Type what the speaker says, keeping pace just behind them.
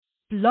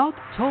Blog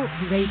Talk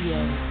Radio.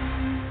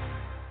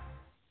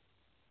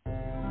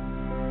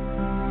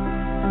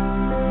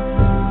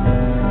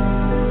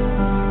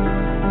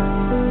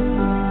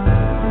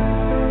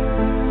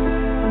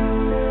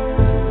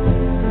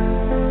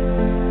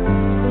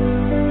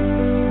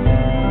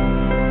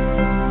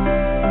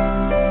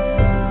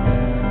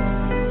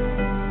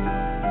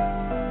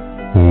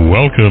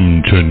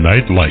 Welcome to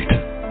Nightlight.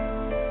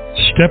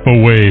 Step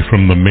away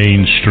from the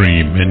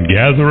mainstream and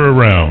gather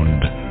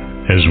around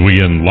as we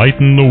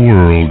enlighten the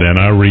world and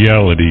our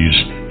realities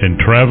and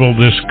travel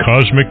this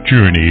cosmic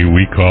journey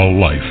we call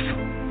life.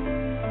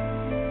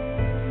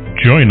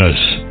 Join us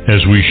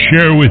as we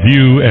share with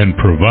you and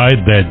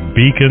provide that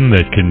beacon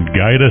that can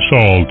guide us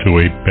all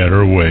to a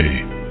better way.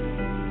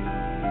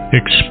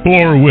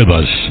 Explore with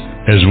us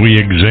as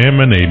we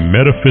examine a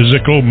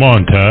metaphysical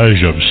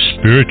montage of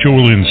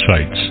spiritual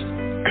insights,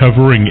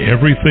 covering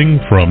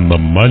everything from the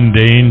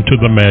mundane to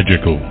the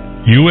magical,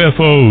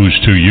 UFOs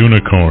to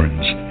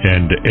unicorns,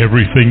 and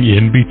everything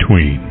in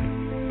between.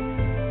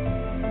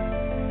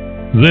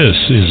 This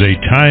is a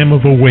time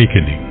of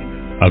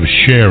awakening, of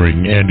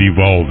sharing and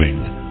evolving,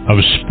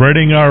 of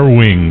spreading our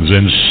wings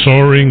and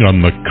soaring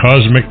on the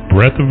cosmic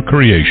breath of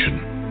creation.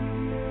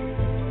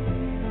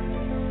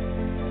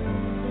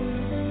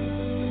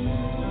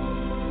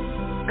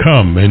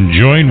 Come and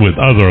join with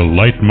other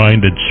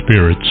light-minded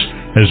spirits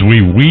as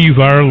we weave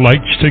our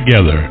lights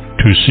together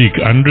to seek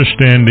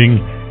understanding,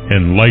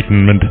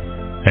 enlightenment,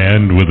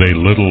 and with a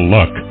little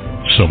luck,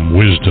 some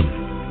wisdom.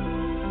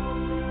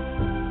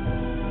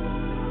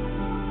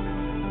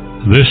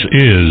 This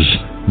is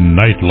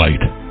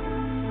Nightlight,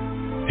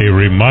 a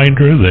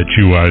reminder that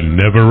you are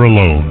never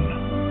alone.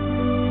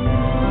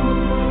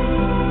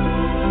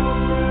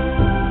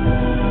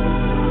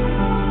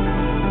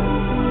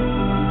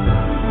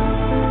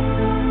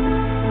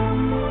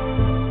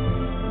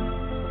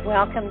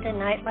 Welcome to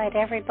Nightlight,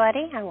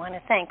 everybody. I want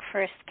to thank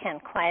first Ken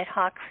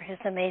Quiethawk for his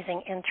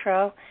amazing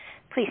intro.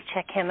 Please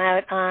check him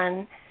out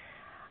on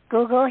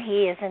Google.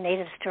 He is a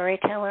native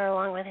storyteller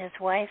along with his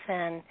wife,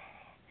 and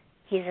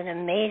he's an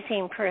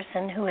amazing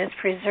person who has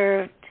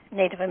preserved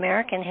Native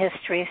American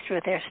history through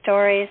their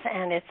stories,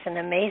 and it's an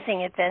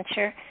amazing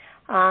adventure.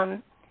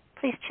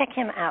 Please check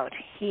him out.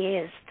 He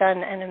has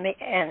done an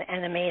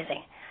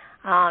amazing.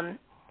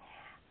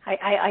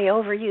 I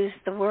overuse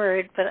the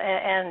word, but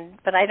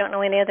I don't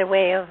know any other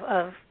way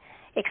of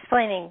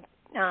explaining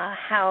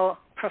how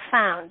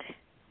profound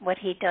what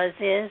he does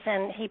is,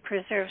 and he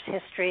preserves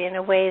history in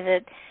a way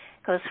that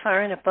goes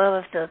far and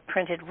above the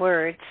printed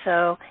word.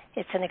 So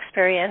it's an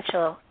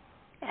experiential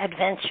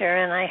adventure,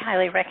 and I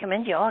highly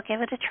recommend you all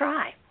give it a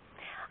try.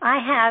 I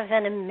have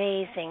an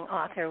amazing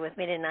author with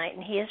me tonight,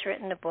 and he has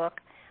written a book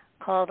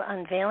called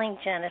Unveiling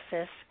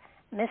Genesis: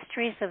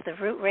 Mysteries of the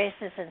Root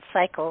Races and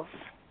Cycles.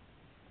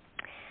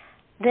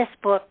 This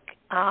book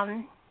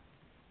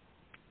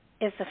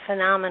is a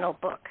phenomenal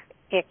book.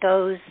 It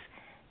goes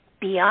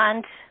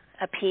beyond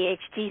a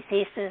PhD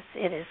thesis.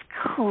 It is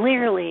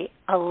clearly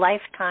a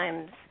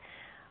lifetime's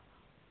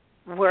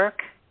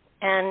work,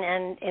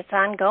 and it's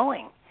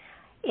ongoing.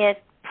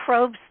 It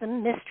probes the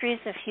mysteries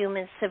of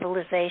human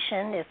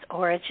civilization, its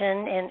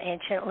origin in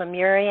ancient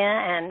Lemuria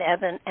and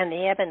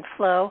the ebb and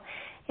flow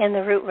in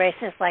the root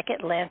races like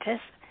Atlantis,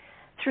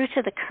 through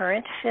to the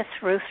current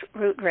fifth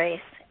root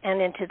race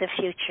and into the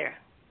future.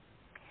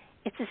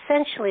 It's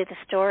essentially the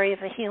story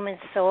of a human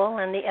soul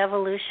and the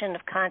evolution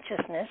of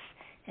consciousness,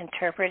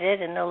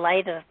 interpreted in the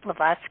light of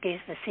Blavatsky's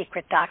The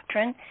Secret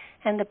Doctrine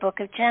and the Book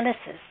of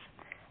Genesis,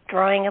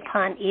 drawing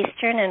upon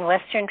Eastern and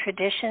Western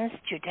traditions,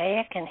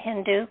 Judaic and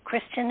Hindu,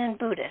 Christian and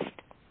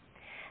Buddhist.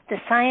 The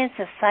science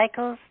of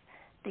cycles,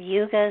 the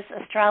yugas,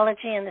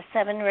 astrology, and the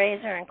seven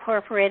rays are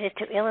incorporated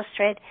to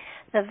illustrate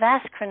the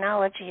vast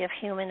chronology of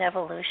human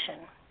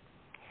evolution.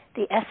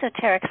 The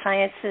esoteric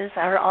sciences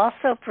are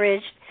also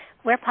bridged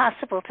where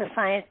possible to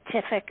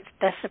scientific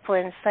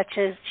disciplines such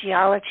as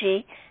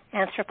geology,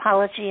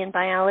 anthropology, and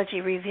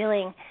biology,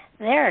 revealing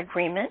their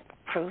agreement,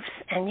 proofs,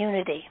 and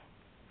unity.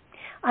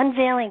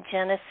 Unveiling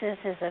Genesis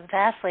is a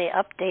vastly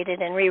updated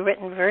and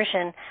rewritten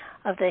version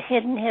of the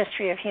Hidden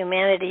History of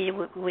Humanity,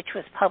 which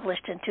was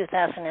published in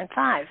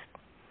 2005.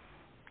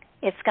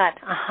 It's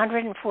got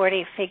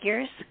 140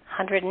 figures,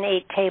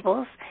 108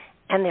 tables,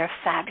 and they're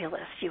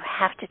fabulous. You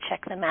have to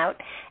check them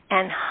out.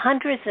 And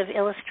hundreds of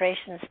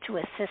illustrations to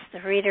assist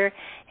the reader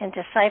in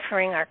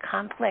deciphering our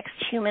complex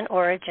human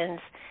origins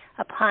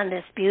upon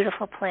this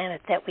beautiful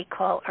planet that we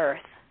call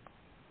Earth.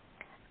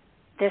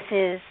 This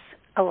is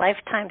a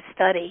lifetime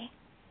study,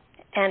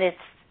 and it's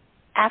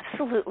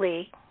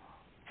absolutely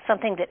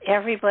something that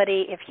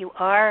everybody, if you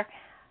are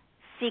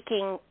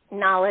seeking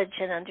knowledge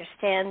and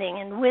understanding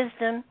and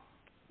wisdom,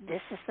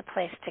 this is the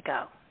place to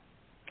go.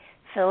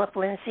 Philip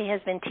Lindsay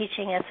has been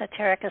teaching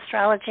esoteric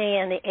astrology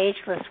and the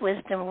ageless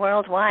wisdom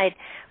worldwide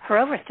for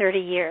over 30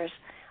 years,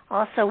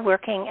 also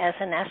working as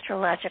an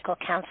astrological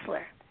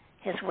counselor.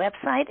 His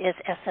website is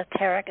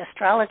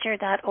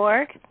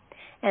esotericastrologer.org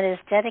and is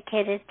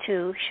dedicated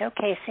to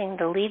showcasing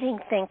the leading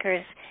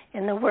thinkers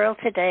in the world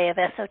today of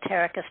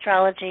esoteric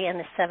astrology and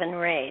the seven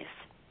rays.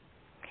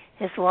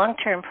 His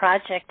long-term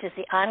project is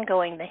the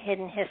ongoing The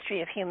Hidden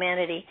History of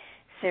Humanity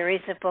series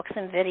of books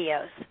and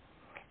videos.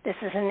 This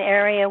is an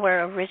area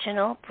where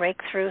original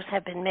breakthroughs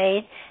have been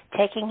made,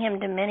 taking him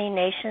to many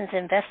nations,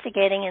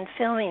 investigating and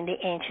filming the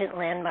ancient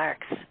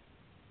landmarks.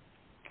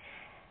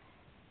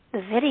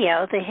 The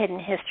video, The Hidden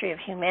History of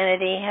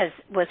Humanity,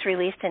 was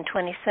released in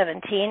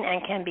 2017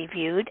 and can be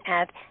viewed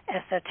at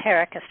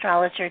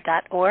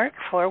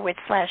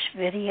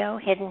esotericastrologer.org/video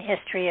Hidden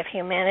History of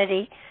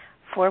Humanity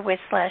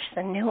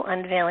 /The New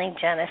Unveiling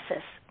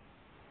Genesis.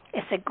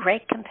 It's a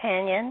great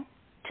companion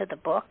to the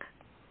book,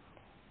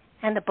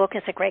 and the book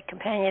is a great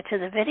companion to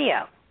the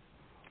video.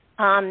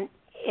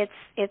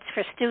 It's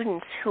for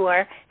students who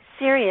are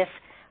serious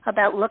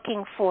about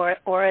looking for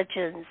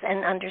origins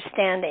and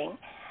understanding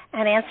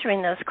and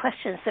answering those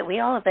questions that we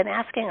all have been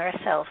asking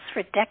ourselves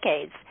for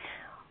decades.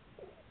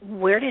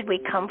 Where did we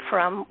come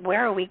from?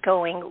 Where are we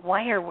going?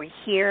 Why are we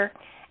here?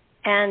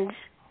 And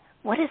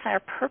what is our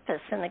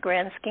purpose in the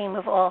grand scheme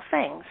of all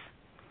things?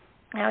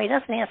 Now, he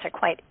doesn't answer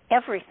quite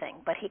everything,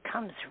 but he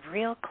comes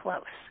real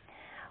close.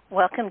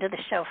 Welcome to the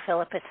show,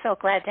 Philip. It's so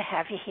glad to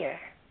have you here.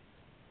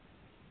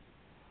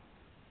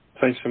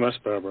 Thanks so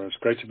much, Barbara. It's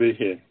great to be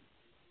here.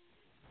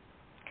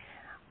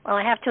 Well,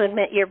 I have to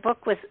admit, your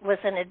book was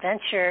an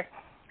adventure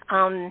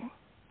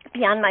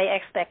beyond my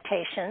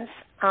expectations.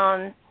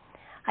 I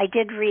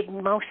did read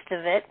most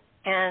of it,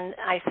 and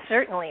I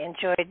certainly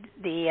enjoyed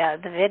the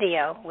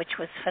video, which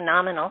was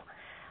phenomenal.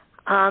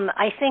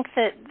 I think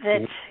that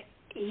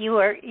you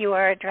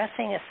are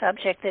addressing a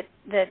subject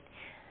that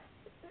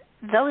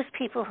those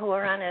people who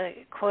are on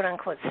a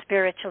quote-unquote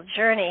spiritual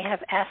journey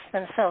have asked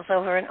themselves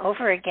over and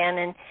over again,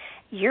 and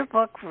your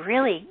book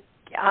really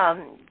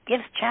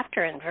gives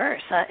chapter and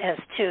verse as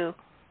to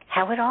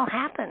how it all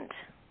happened.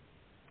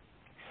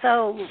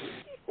 So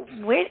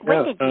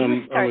when did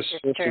you start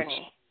this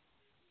journey?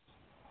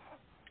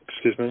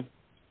 Excuse me?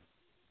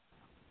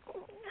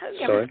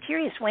 I was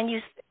curious when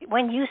you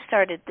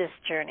started this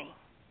journey.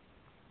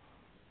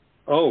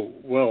 Oh,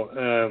 well,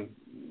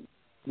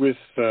 with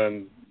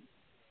the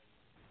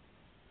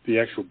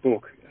actual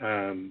book,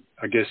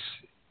 I guess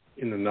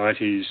in the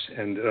 90s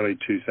and early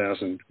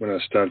 2000 when I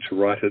started to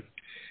write it.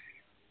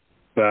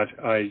 But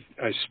I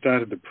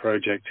started the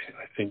project,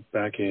 I think,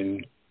 back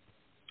in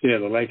the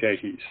late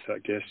 80s, I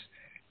guess,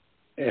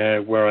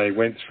 where I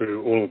went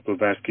through all of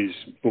Blavatsky's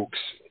books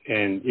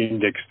and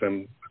indexed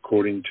them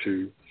according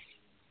to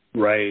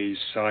rays,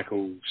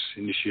 cycles,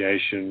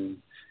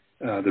 initiation,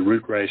 the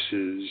root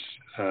races,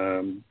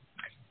 and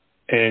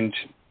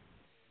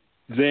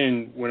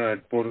then when I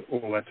brought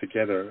all that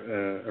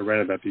together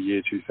around about the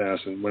year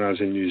 2000, when I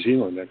was in New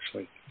Zealand,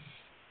 actually,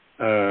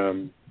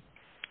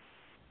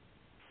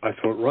 I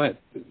thought, right,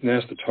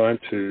 now's the time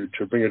to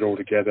bring it all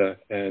together,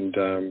 and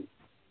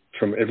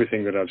from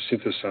everything that I've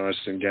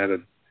synthesized and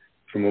gathered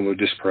from all the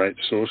disparate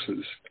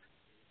sources.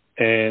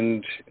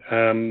 And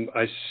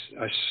I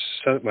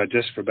sat at my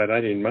desk for about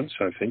 18 months,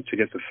 I think, to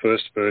get the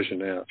first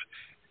version out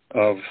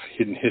of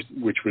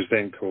which was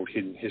then called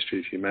Hidden History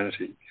of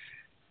Humanity.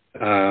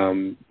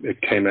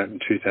 It came out in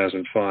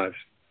 2005.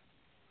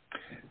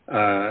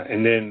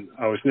 And then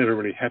I was never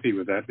really happy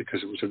with that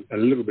because it was a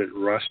little bit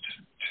rushed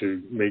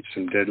to meet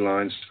some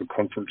deadlines for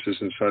conferences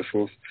and so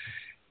forth.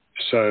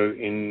 So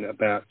in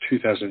about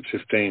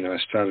 2015, I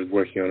started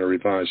working on a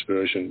revised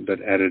version that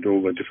added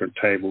all the different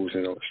tables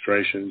and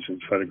illustrations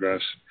and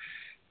photographs,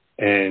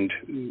 and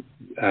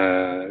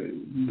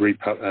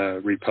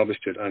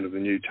republished it under the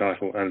new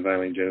title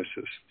Unveiling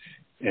Genesis,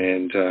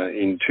 and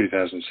in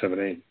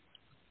 2017.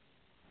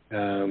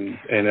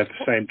 And at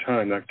the same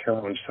time, that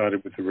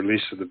coincided with the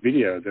release of the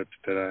video that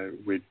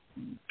we'd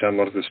done a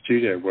lot of the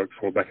studio work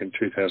for back in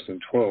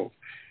 2012.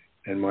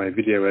 And my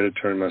video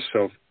editor and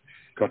myself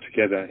got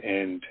together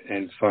and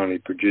finally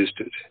produced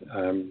it.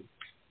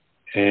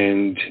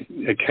 And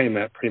it came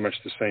out pretty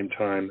much the same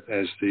time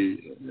as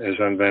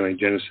Unveiling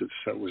Genesis.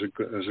 So it was a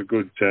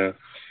good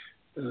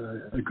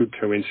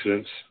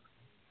coincidence.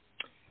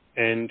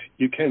 And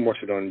you can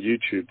watch it on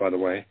YouTube, by the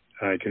way.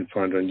 You can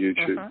find it on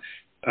YouTube.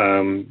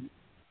 Uh-huh.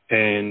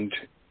 And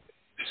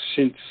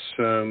since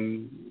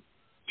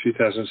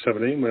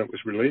 2017, when it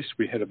was released,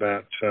 we had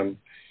about 10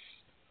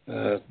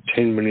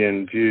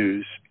 million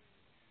views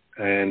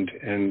and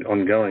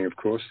ongoing, of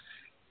course.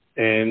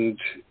 And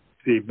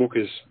the book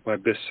is my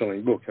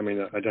best-selling book. I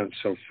mean, I don't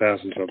sell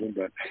thousands of them,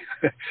 but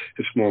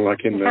it's more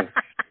like in the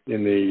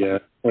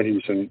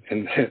 20s and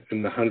in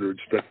the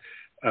hundreds. But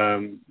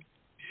I'm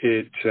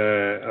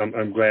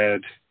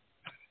glad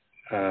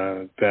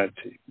that,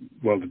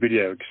 well, the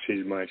video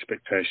exceeded my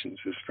expectations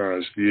as far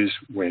as views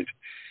went.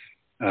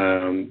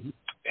 And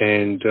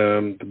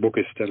the book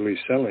is steadily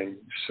selling.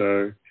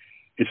 So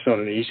it's not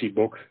an easy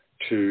book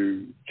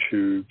to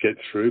get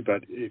through,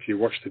 but if you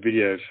watch the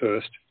video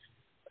first,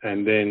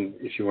 and then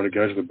if you want to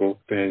go to the book,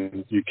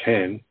 then you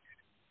can.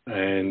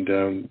 And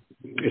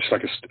it's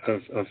like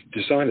I've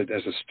designed it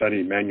as a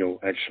study manual,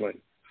 actually,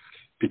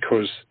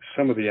 because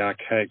some of the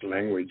archaic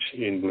language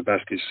in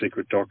Blavatsky's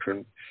Secret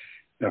Doctrine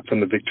from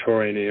the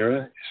Victorian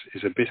era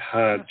is a bit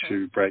hard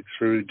to break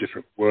through,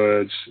 different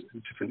words,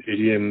 different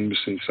idioms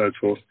and so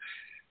forth.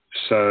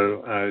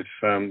 So I've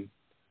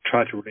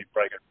tried to really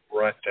break it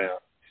right down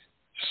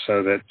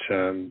so that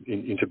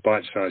into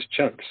bite-sized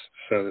chunks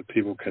so that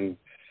people can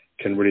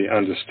really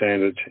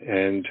understand it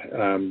and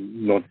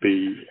not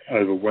be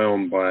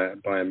overwhelmed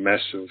by a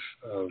mass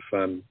of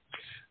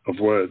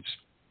words.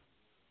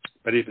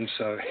 But even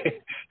so,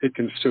 it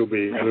can still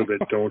be a little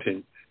bit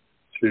daunting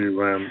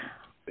to...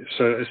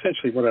 So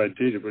essentially what I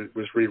did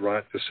was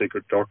rewrite the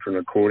secret doctrine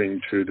according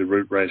to the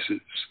root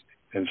races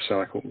and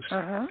cycles.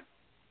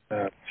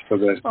 So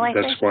that's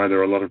why there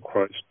are a lot of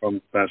quotes from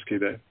Blavatsky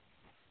there.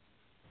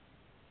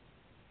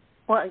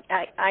 Well,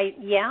 I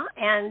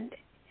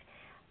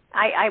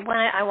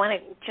want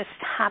to just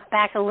hop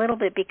back a little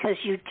bit because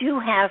you do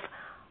have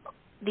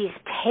these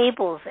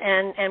tables,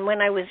 and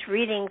when I was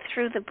reading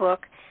through the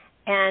book,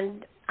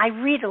 and I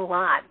read a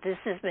lot. This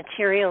is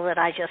material that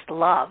I just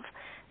love.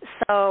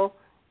 So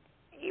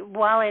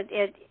while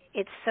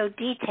it's so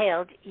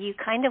detailed, you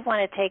kind of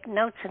want to take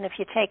notes, and if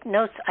you take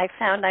notes, I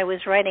found I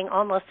was writing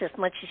almost as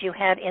much as you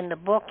had in the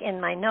book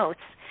in my notes,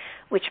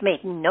 which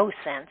made no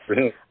sense.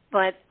 Really?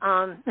 But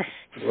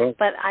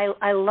but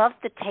I loved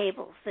the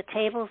tables. The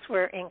tables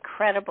were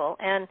incredible,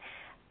 and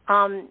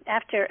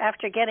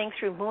after getting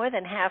through more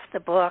than half the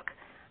book,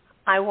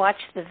 I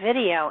watched the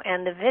video,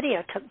 and the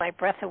video took my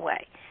breath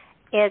away.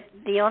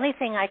 The only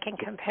thing I can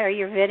compare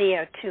your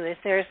video to is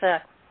there's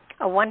a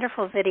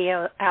wonderful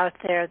video out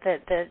there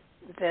that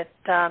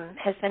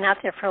has been out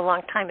there for a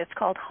long time. It's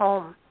called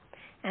Home,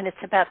 and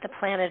it's about the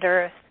planet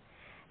Earth.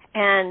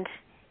 And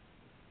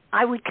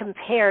I would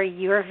compare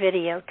your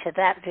video to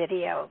that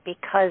video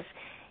because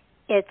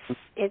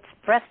it's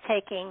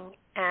breathtaking,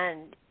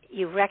 and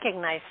you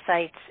recognize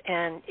sights,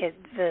 and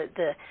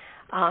the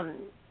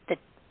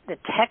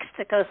text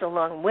that goes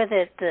along with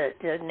it,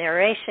 the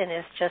narration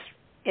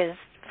is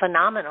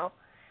phenomenal,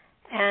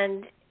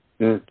 and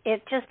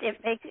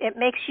it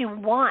makes you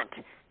want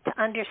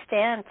to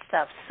understand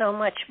stuff so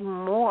much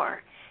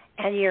more,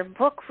 and your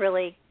book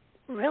really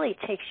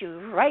takes you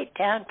right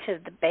down to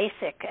the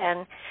basic.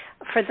 And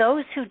for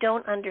those who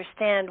don't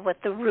understand what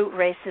the root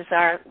races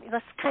are,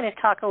 let's kind of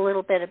talk a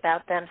little bit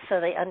about them so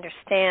they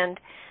understand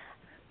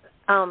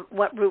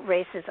what root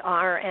races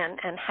are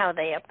and how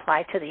they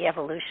apply to the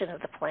evolution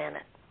of the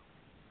planet.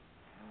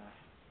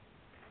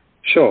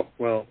 Sure.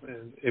 Well,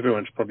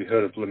 everyone's probably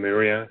heard of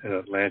Lemuria and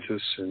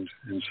Atlantis and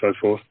so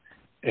forth.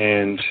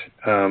 And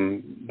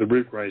the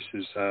root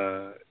races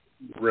are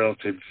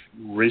relative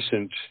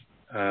recent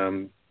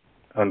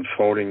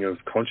unfolding of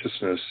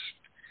consciousness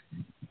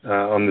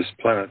on this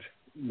planet,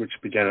 which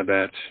began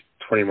about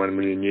 21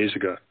 million years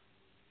ago.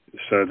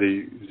 So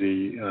the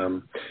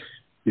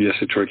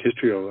esoteric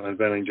history of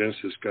unveiling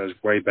Genesis goes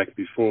way back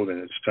before then.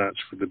 It starts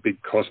with the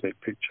big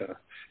cosmic picture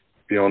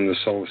beyond the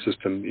solar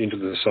system, into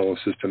the solar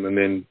system, and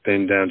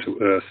then down to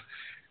Earth,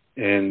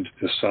 and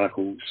the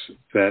cycles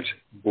that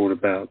brought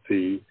about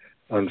the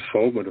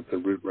unfoldment of the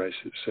root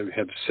races. So we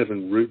have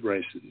 7 root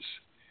races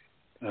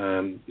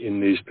in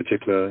these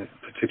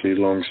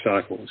particularly long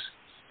cycles.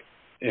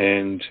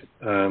 And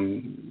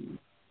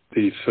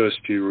the first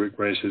few root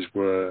races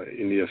were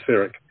in the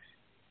etheric,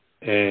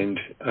 and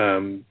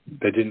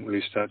they didn't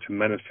really start to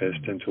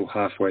manifest until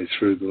halfway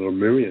through the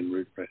Lemurian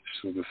root race,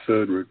 or the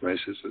third root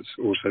race as it's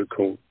also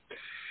called.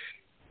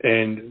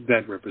 And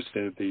that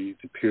represented the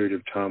period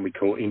of time we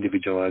call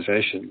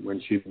individualization, when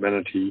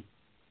humanity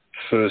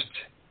first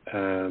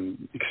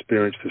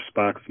experienced the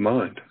spark of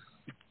mind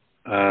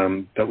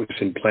that was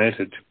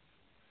implanted,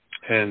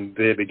 and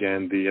there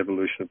began the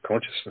evolution of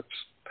consciousness.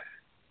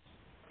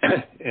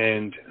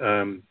 And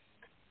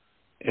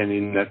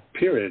in that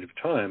period of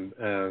time,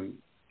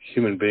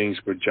 human beings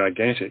were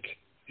gigantic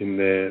in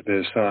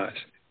their size,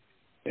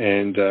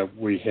 and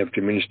we have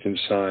diminished in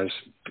size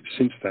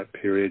since that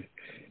period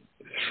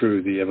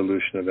through the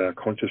evolution of our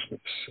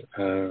consciousness,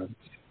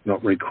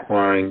 not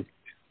requiring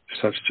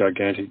such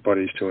gigantic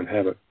bodies to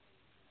inhabit.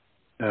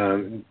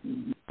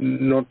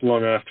 Not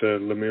long after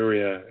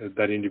Lemuria,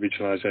 that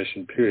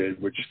individualization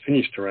period, which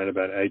finished around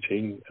about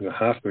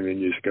 18.5 million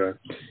years ago,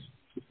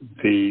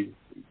 the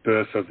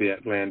birth of the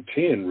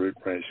Atlantean root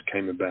race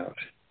came about.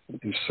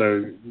 And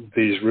so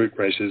these root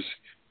races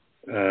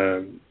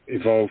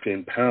evolved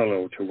in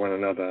parallel to one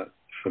another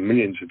for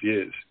millions of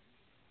years.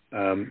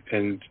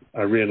 And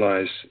I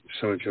realize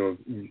some of your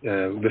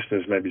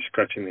listeners may be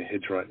scratching their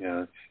heads right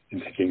now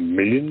and thinking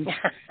millions.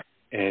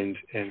 and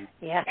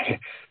yeah.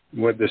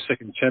 What the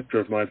second chapter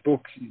of my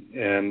book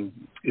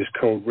is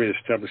called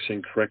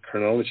Re-establishing Correct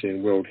Chronology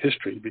in World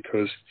History,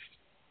 because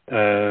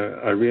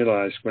I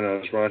realized when I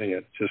was writing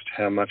it just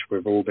how much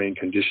we've all been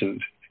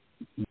conditioned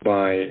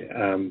by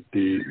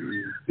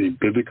the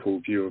biblical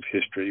view of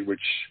history,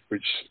 which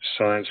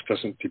science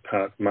doesn't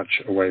depart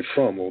much away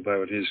from,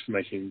 although it is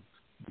making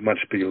much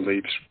bigger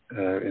leaps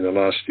in the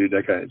last few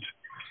decades.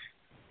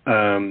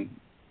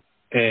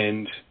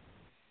 And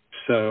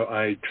so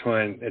I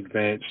try and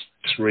advance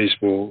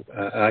reasonable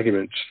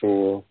arguments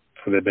for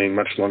for there being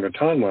much longer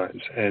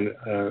timelines. And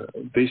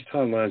these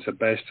timelines are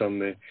based on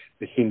the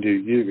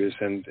Hindu yugas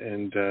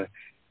and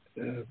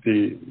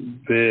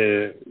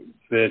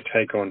their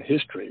take on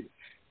history.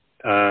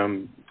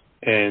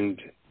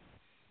 And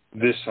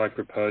this, I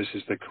propose,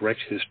 is the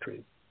correct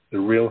history, the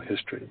real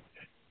history.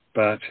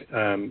 But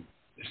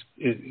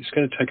it's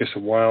going to take us a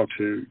while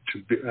to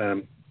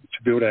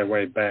build our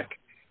way back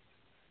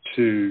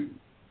to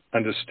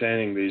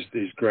understanding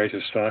these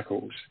greater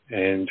cycles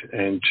and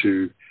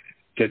to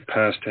get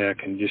past our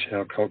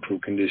cultural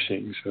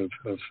conditionings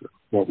of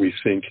what we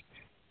think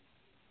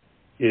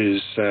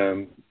is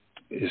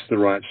the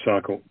right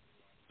cycle.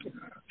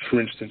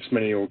 For instance,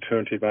 many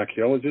alternative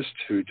archaeologists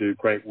who do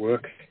great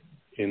work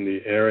in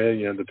the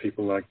area, the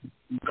people like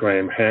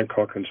Graham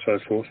Hancock and so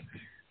forth,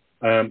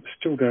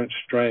 still don't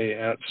stray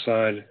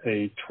outside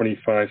a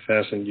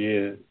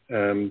 25,000-year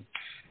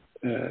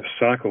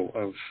cycle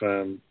of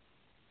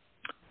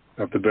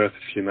the birth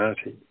of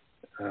humanity,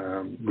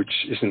 which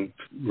isn't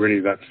really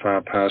that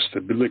far past the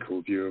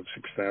biblical view of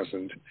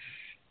 6,000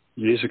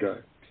 years ago.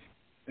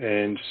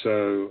 And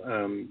so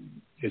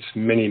it's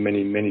many,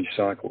 many, many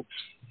cycles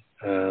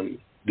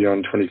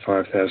beyond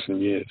 25,000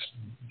 years.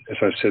 As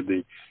I said,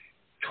 the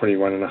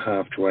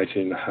 21.5 to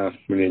 18.5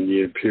 million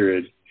year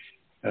period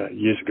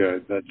years ago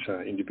that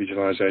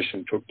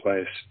individualization took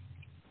place.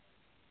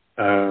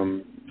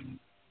 And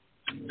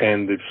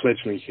the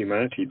fledgling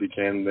humanity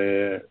began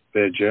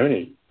their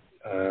journey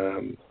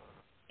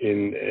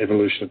in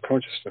evolution of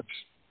consciousness.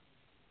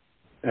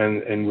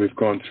 And we've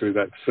gone through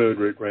that third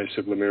root race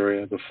of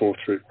Lemuria, the fourth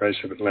root race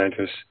of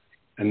Atlantis,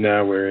 and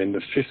now we're in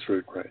the fifth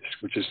root race,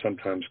 which is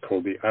sometimes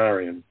called the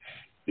Aryan,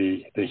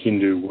 the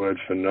Hindu word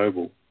for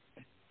noble.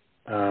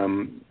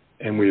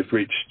 And we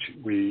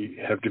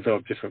have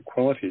developed different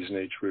qualities in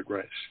each root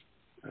race.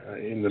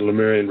 In the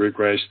Lemurian root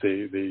race,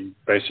 the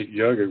basic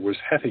yoga was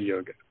Hatha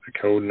yoga, the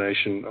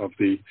coordination of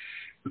the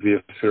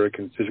etheric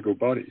and physical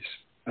bodies.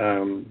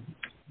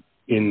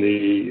 In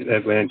the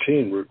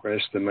Atlantean root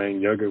race, the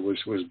main yoga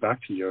was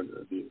Bhakti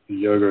yoga, the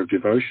yoga of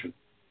devotion.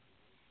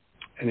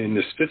 And in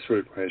this fifth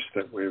root race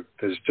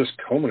that's just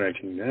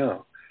culminating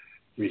now,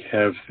 we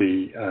have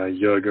the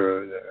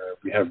yoga,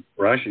 we have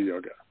Raja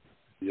yoga,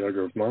 the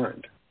yoga of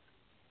mind.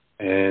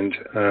 And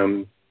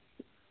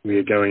we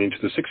are going into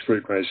the sixth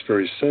root race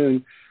very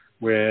soon,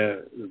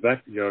 where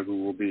that yoga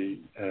will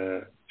be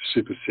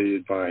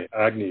superseded by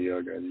Agni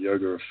yoga, the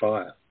yoga of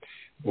fire,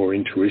 or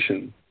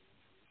intuition,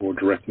 or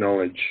direct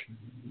knowledge,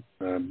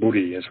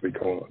 Buddhi as we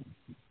call it,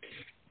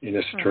 in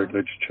esoteric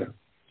literature.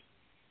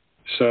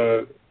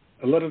 So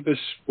a lot of this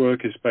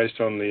work is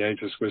based on the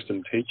Ageless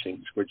Wisdom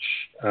teachings, which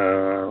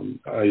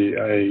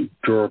I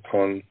draw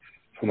upon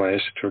for my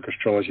esoteric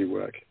astrology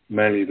work,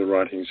 mainly the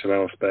writings of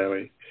Alice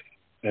Bailey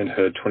and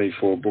her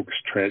 24 books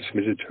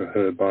transmitted to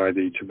her by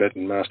the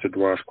Tibetan master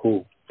Dwars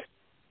Kul,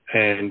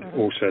 and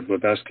also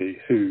Blavatsky,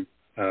 who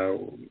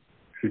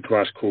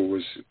Dwars Kul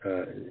was,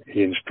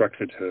 he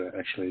instructed her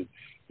actually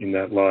in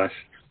that life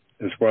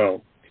as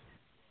well.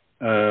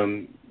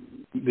 The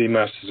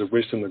Masters of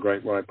Wisdom, the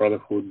Great White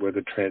Brotherhood, were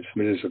the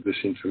transmitters of this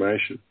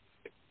information.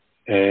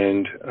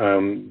 And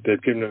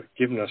they've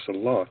given us a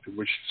lot,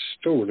 which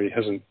still really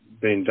hasn't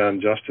been done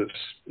justice.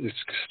 It's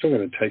still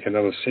going to take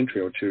another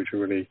century or two to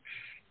really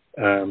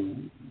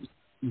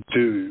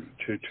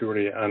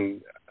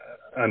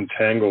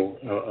untangle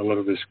a lot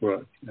of this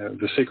work.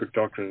 The Secret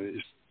Doctrine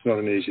is not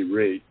an easy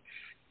read,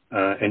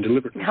 and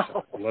deliberately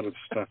so. A lot of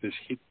stuff is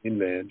hidden in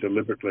there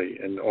deliberately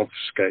and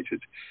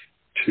obfuscated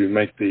to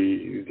make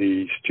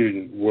the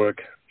student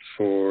work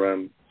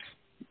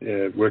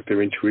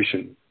their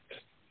intuition.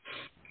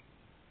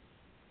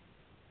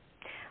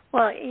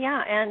 Well,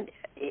 yeah, and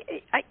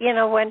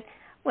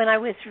when I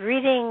was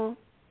reading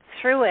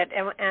through it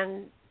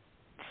and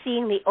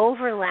seeing the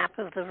overlap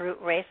of the root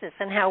races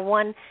and how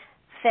one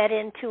fed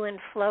into and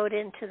flowed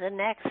into the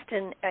next,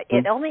 and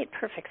it all made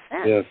perfect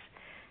sense. Yes.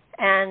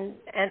 And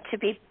to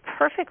be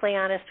perfectly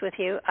honest with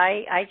you,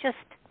 I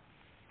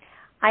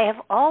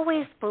have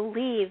always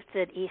believed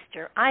that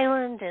Easter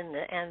Island and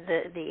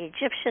the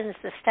Egyptians,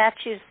 the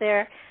statues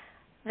there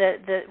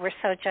that were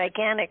so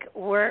gigantic,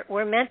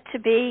 were meant to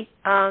be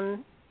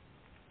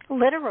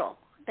literal.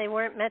 They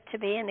weren't meant to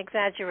be an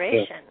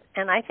exaggeration, yes.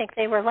 And I think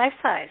they were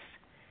life-size.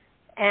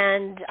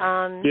 And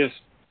yes,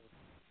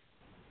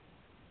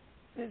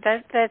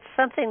 that's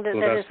something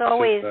that is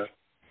always,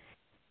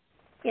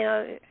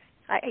 you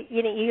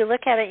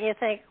look at it and you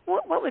think,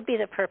 what would be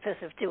the purpose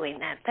of doing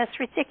that? That's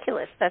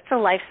ridiculous. That's a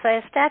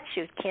life-size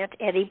statue. Can't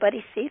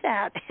anybody see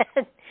that?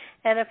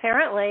 And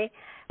apparently,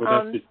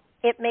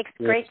 it makes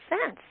great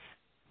sense.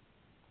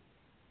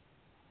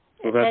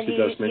 Well, that she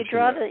does mention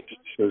that.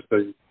 So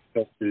the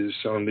statues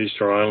on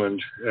Easter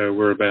Island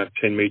were about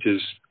 10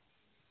 meters,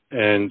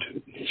 and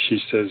she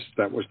says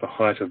that was the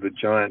height of the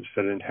giants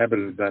that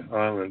inhabited that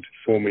island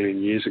 4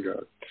 million years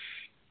ago.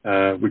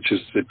 Which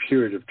is the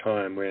period of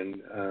time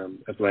when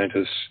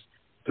Atlantis,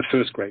 the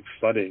first great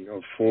flooding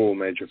of 4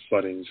 major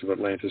floodings of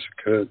Atlantis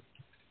occurred.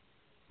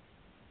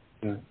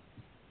 Yeah.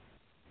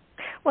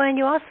 Well, and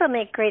you also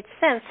make great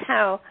sense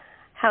how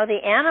how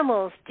the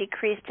animals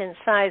decreased in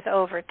size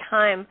over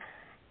time,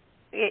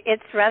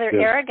 it's rather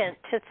arrogant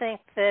to think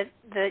that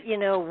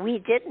we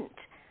didn't,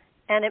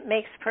 and it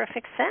makes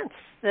perfect sense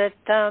that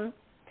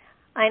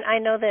I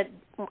know that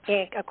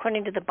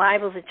according to the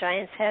Bible, the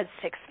giants had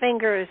 6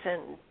 fingers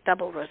and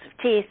double rows of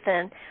teeth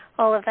and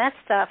all of that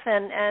stuff,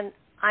 and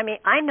I mean,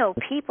 I know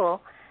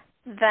people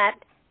that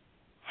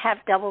have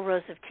double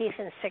rows of teeth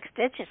and 6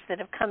 digits that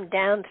have come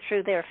down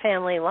through their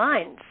family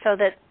line, so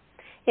that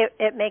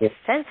it makes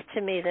sense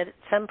to me that at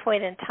some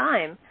point in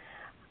time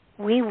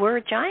we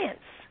were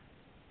giants.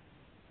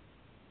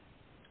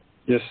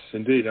 Yes,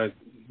 indeed.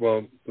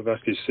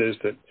 Blavatsky says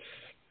that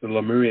the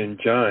Lemurian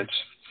giants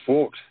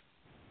fought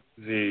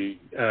the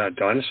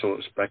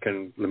dinosaurs back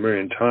in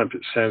Lemurian times.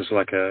 It sounds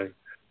like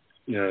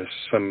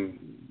some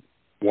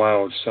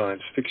wild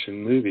science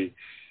fiction movie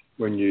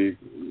when you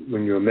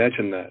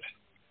imagine that.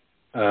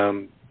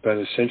 But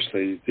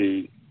essentially,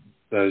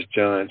 those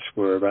giants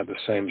were about the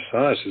same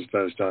size as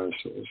those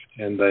dinosaurs,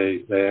 and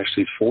they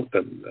actually fought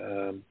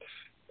them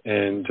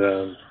and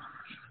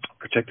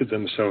protected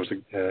themselves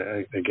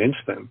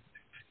against them.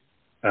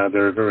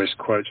 There are various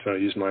quotes that I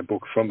use in my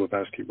book from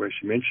Blavatsky where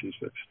she mentions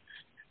this.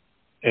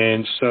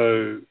 And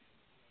so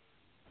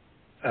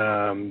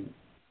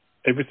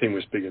everything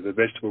was bigger. The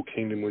vegetable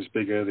kingdom was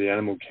bigger, the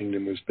animal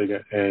kingdom was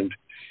bigger, and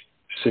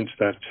since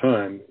that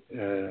time,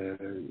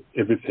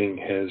 everything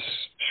has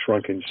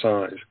shrunk in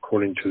size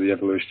according to the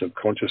evolution of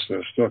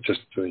consciousness, not just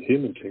the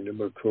human kingdom,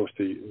 but of course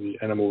the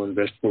animal and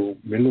vegetable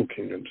mineral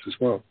kingdoms as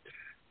well,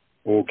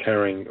 all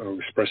carrying or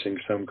expressing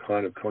some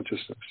kind of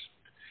consciousness.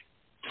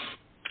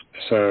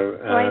 So,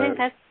 I think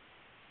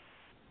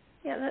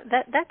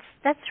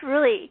that's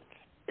really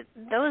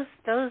those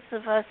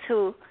of us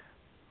who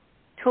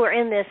are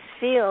in this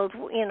field,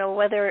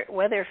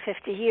 whether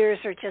 50 years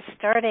or just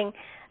starting,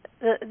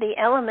 the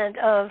element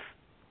of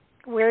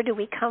where do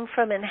we come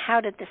from and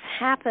how did this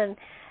happen,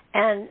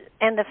 and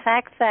the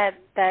fact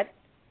that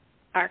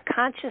our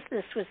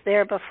consciousness was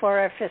there before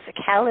our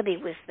physicality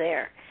was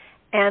there,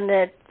 and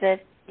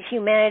that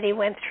humanity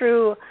went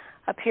through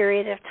a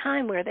period of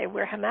time where they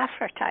were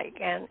hermaphrodite,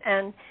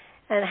 and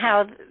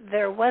how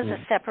there was a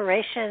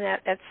separation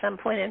at some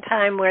point in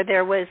time where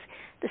there was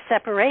the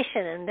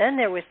separation, and then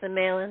there was the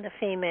male and the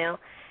female,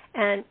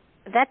 and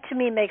that to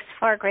me makes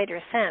far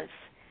greater sense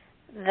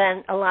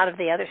than a lot of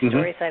the other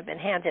stories I've been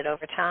handed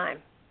over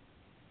time.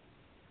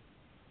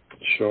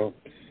 Sure.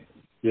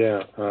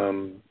 Yeah.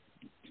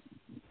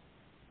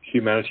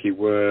 Humanity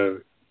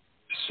were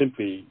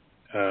simply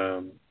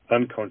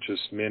unconscious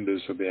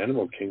members of the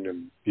animal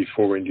kingdom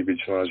before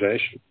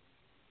individualization.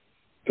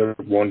 They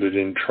wandered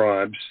in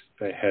tribes.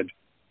 They had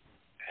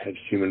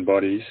human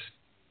bodies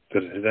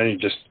that had only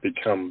just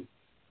become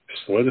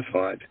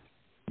solidified,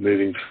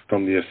 moving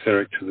from the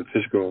etheric to the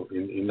physical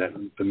in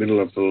the middle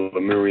of the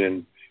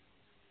Lemurian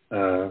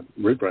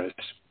root race.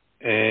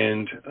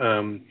 And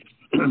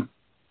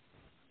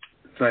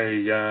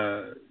they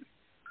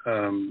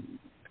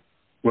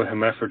were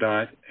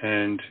hermaphrodite,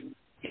 and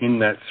in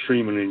that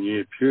 3 million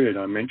year period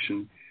I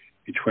mentioned,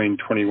 between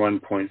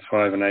 21.5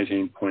 and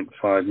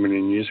 18.5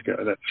 million years ago,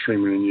 that 3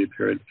 million year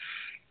period,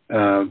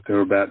 there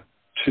were about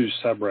 2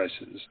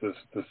 subraces, the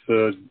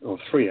third, or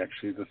 3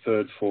 actually, the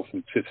third, fourth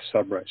and fifth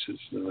subraces.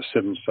 There were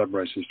 7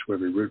 subraces to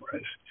every root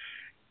race.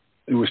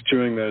 It was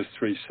during those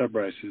 3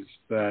 subraces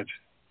that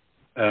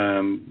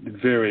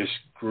various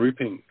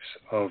groupings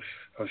of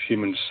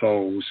human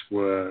souls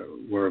were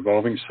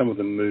evolving. Some of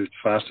them moved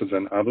faster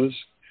than others.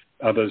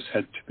 Others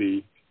had to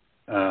be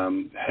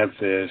have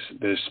their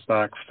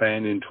spark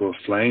fanned into a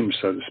flame,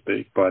 so to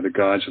speak, by the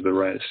guides of the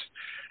race.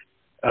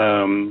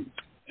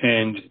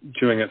 And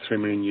during that 3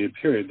 million year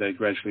period, they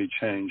gradually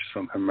changed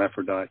from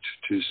hermaphrodite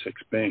to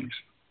sex beings.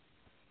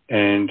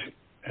 And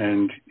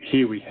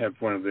here we have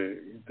one of the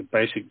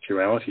basic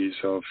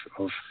dualities of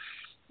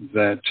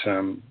that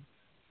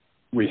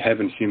we have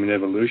in human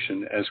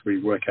evolution as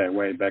we work our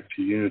way back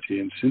to unity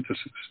and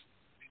synthesis.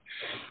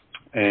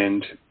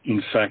 And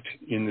in fact,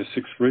 in the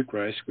 6th root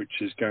race, which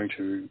is going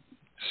to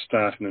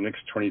start in the next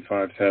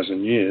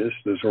 25,000 years,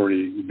 there's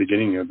already the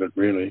beginning of it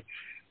really,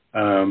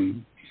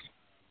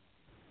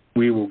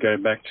 we will go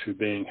back to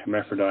being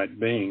hermaphrodite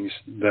beings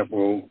that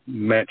will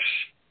match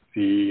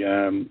the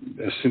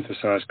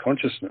synthesized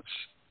consciousness.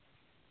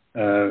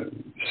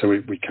 So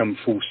we come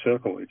full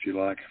circle, if you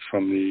like,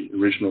 from the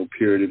original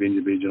period of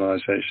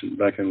individualization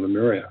back in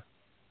Lemuria.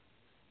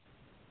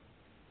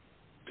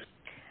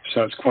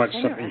 So it's quite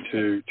something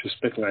to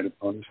speculate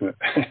upon, isn't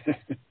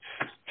it?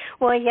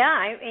 Well,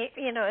 yeah,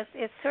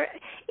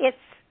 it's.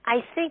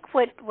 I think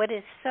what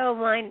is so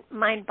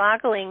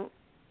mind-boggling,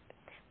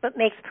 but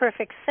makes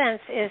perfect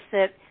sense, is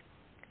that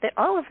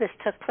all of this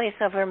took place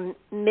over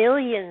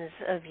millions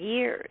of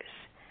years.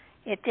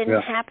 It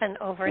didn't happen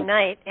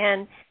overnight,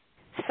 and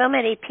so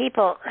many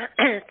people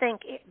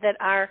think that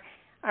our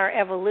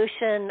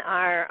evolution,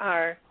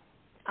 our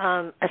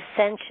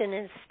ascension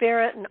in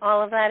spirit, and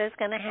all of that is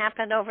going to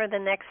happen over the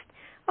next,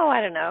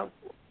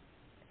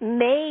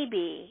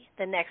 maybe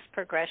the next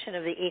progression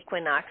of the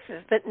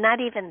equinoxes, but not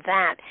even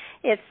that.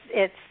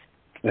 It's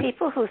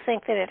people who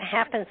think that it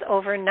happens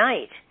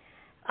overnight.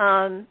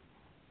 I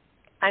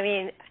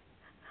mean,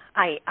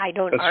 I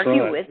don't That's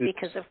argue right. with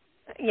because of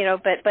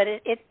but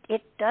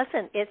it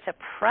doesn't. It's a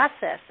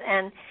process,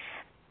 and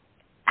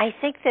I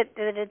think that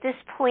at this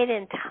point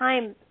in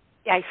time,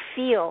 I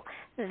feel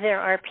there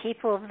are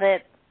people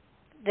that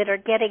are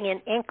getting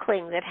an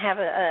inkling, that have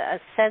a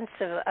sense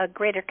of a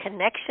greater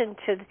connection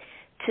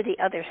to the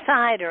other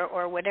side,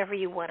 or whatever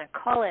you want to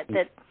call it,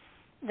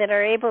 that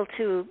are able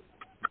to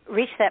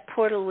reach that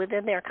portal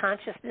within their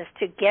consciousness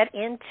to get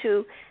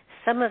into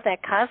some of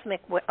that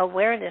cosmic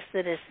awareness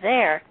that is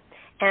there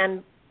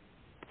and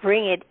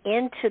bring it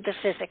into the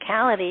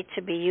physicality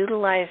to be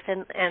utilized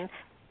and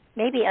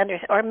maybe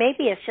or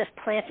maybe it's just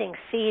planting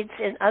seeds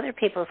in other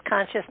people's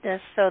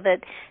consciousness so that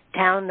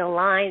down the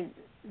line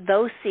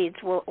those seeds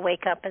will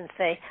wake up and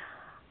say,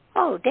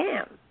 "Oh,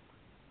 damn,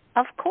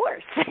 of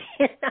course."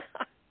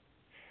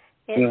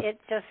 It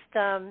just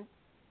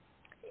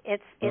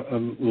it's a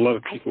lot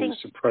of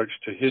people's approach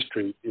to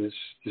history is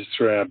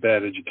through our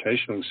bad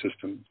educational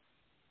system.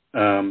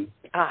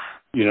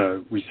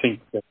 We think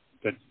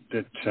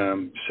that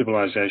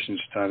civilization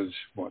started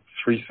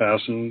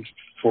 3,000,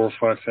 4,000 or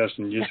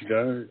 5,000 years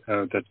ago.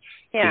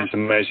 These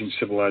amazing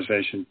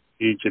civilizations,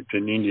 Egypt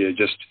and India,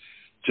 just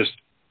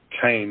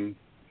came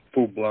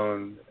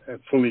full-blown,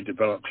 fully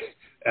developed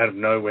out of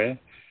nowhere.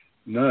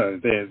 No,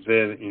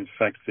 they're in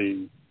fact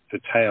the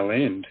tail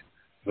end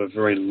of a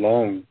very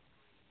long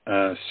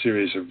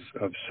series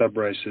of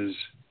sub-races,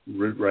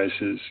 root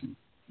races,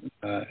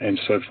 and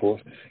so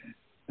forth.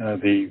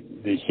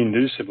 The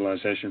Hindu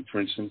civilization, for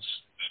instance,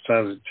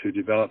 started to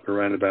develop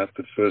around about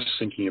the first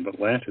sinking of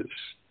Atlantis,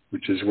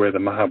 which is where the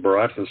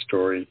Mahabharata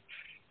story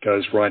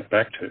goes right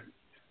back to,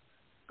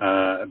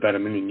 about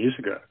 1 million years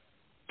ago.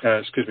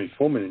 4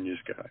 million years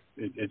ago.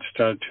 It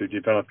started to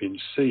develop in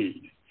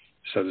seed,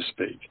 so to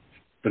speak,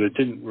 but it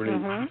didn't really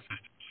manifest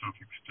itself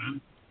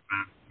externally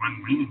about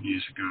 1 million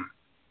years ago.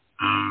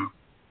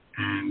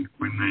 And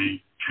when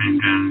they came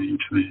down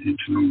into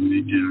northern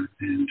India,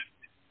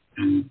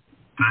 and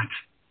that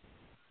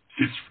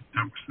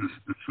was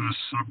the first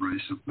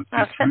sub-race of the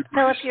fifth root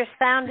Philip, race. your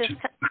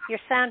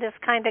sound is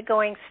kind of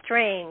going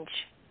strange.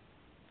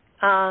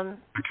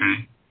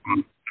 Okay, well,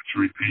 let's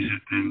repeat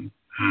it then.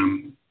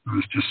 I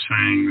was just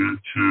saying that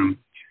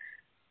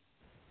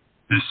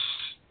this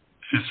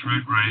fifth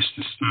root race,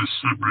 this first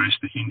sub-race,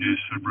 the Hindu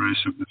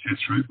sub-race of the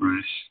fifth root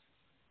race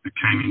that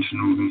came into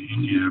northern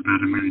India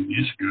about 1 million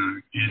years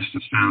ago, is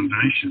the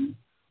foundation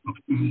of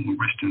all the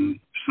Western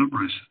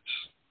sub-races.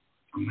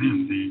 And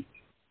then the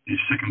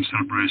second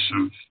sub-race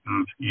of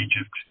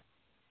Egypt,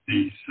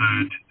 the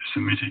third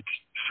Semitic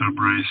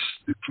sub-race,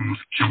 the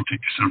fourth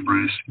Celtic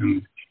sub-race,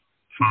 and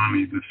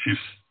finally the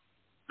fifth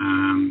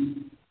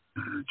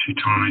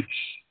Teutonic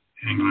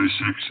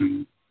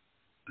Anglo-Saxon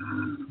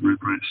root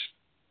race,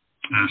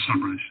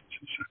 sub-race.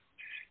 So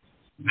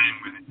then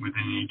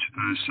within each of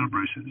those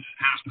sub-races,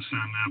 how's the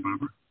sound now,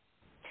 Barbara?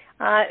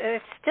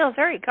 It's still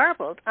very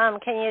garbled.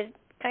 Can you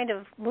kind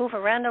of move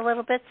around a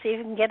little bit so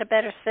you can get a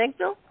better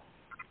signal?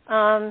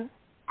 I'm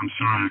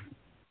sorry.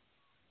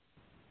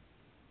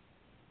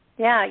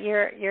 Yeah,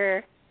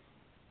 you're.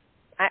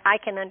 I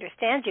can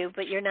understand you,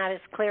 but you're not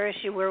as clear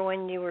as you were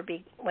when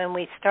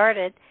we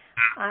started.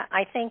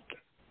 I think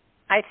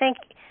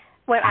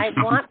what I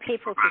want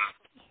people to.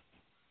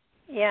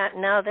 Yeah,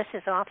 no, this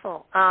is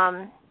awful.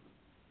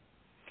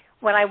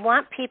 What I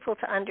want people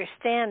to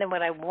understand and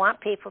what I want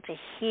people to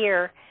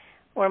hear,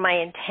 or my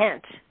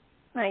intent,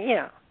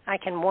 I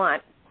can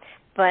want,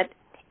 but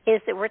is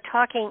that we're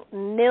talking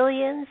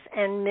millions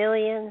and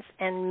millions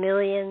and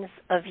millions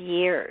of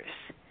years.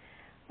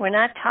 We're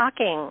not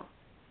talking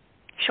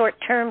short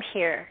term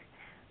here.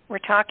 We're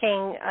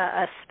talking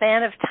a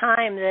span of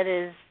time that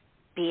is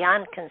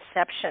beyond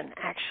conception,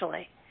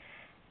 actually.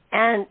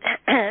 And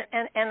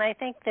I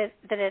think that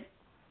it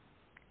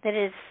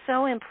is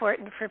so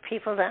important for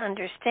people to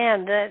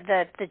understand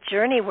that the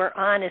journey we're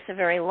on is a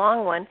very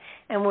long one,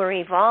 and we're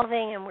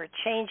evolving and we're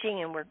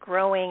changing and we're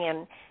growing,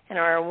 and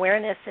our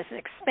awareness is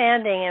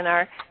expanding, and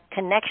our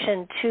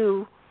connection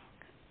to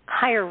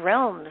higher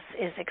realms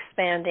is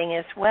expanding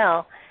as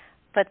well.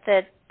 But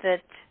I've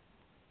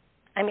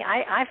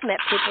met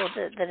people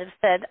that have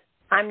said,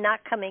 "I'm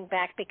not coming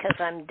back because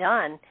I'm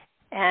done,"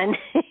 and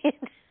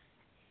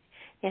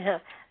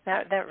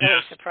that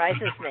really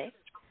surprises me.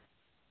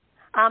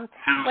 I'm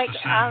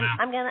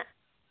gonna.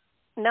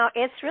 No,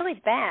 it's really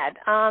bad.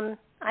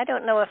 I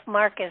don't know if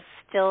Mark is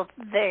still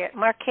there.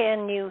 Mark,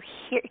 can you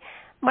hear?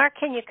 Mark,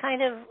 can you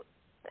kind of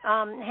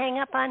hang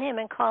up on him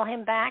and call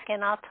him back,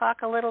 and I'll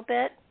talk a little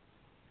bit.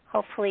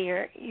 Hopefully,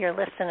 you're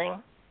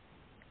listening.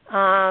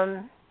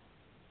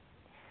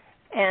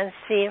 And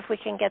see if we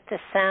can get this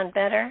sound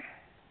better.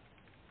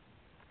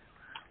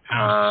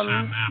 How's the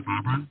sound now,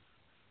 Barbara?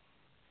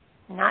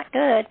 Not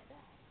good.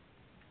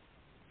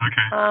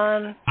 Okay.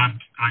 I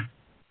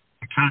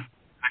can't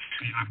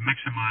actually. I've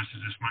maximized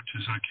it as much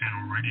as I can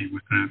already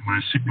with my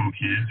signal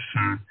here,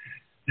 so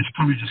it's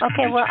probably just going to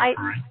be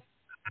temporary.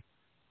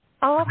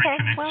 Okay.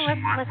 Well,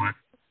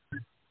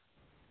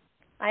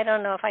 I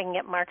don't know if I can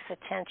get Mark's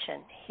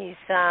attention. He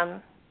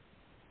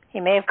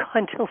may have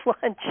gone to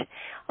lunch.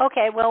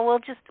 Okay, well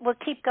we'll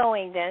keep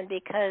going then,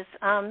 because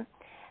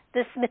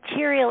this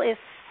material is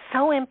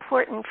so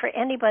important for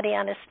anybody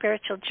on a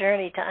spiritual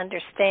journey to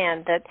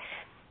understand that.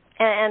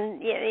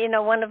 And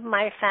one of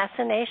my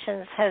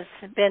fascinations has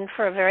been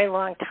for a very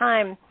long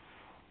time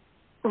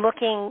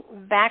looking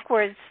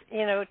backwards,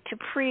 to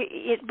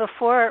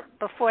before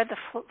the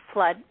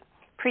flood,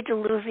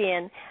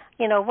 pre-Diluvian.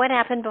 What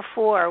happened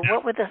before?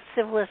 What were the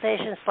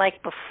civilizations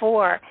like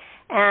before?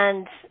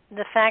 And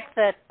the fact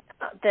that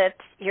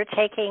you're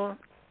taking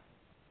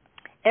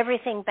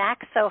everything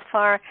back so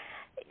far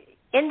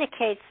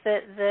indicates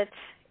that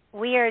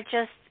we are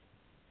just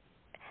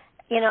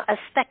a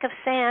speck of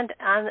sand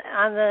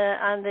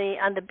on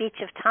the beach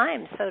of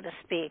time, so to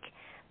speak.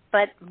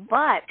 But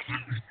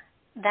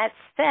that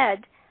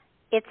said,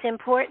 it's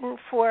important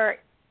for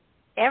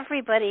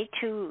everybody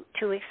to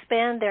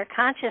expand their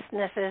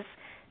consciousnesses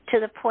to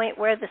the point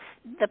where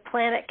the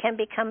planet can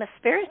become a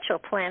spiritual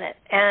planet,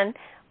 and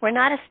we're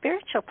not a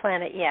spiritual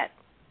planet yet.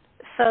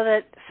 So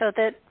that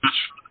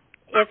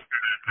it's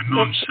a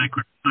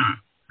non-sacred planet,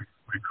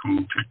 we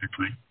call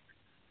technically.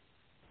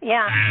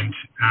 Yeah. And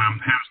how's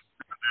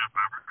that,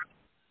 Barbara?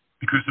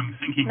 Because I'm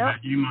thinking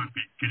that you might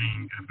be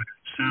getting a bit of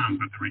sound,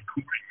 but the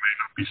recording may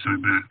not be so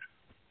bad.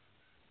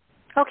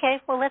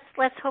 Okay, well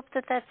let's hope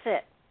that that's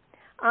it.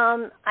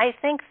 I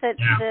think that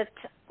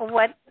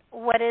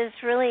what is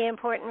really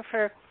important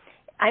for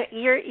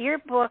your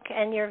book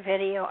and your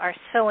video are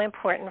so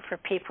important for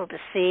people to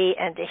see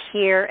and to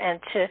hear and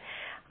to.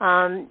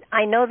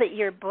 I know that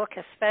your book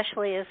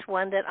especially is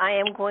one that I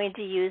am going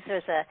to use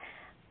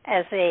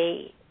as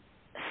a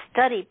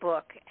study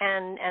book,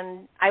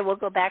 and I will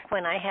go back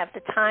when I have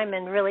the time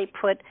and really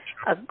put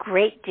a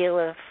great deal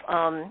of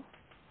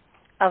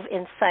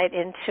insight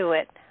into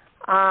it.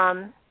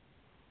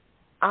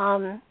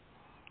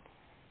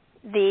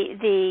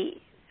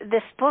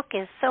 This book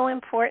is so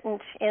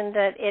important in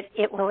that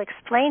it will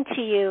explain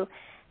to you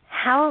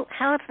how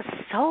the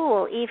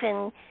soul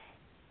even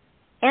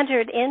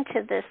entered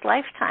into this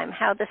lifetime,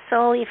 how the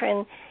soul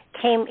even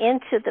came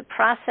into the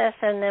process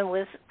and then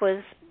was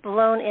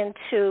blown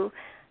into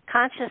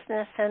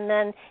consciousness and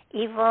then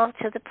evolved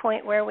to the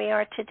point where we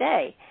are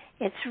today.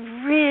 It's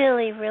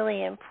really,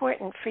 really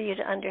important for you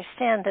to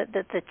understand that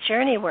the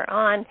journey we're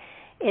on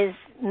is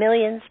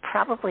millions,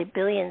 probably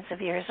billions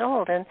of years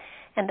old, and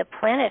the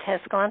planet has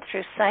gone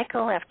through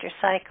cycle after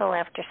cycle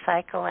after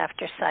cycle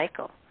after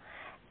cycle.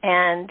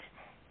 And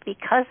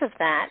because of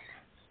that,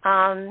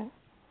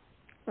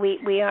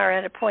 we are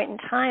at a point in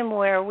time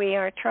where we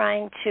are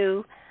trying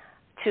to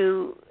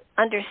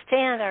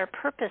understand our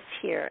purpose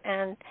here.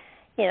 And,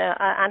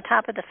 on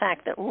top of the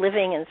fact that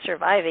living and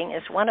surviving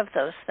is one of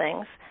those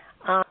things.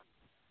 Are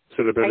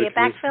you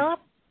back, Philip?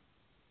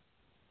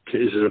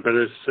 Is it a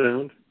better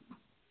sound?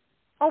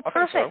 Oh,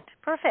 perfect,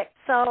 perfect.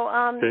 So,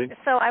 okay.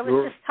 So I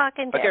was just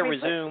talking to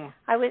everybody.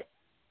 Resume.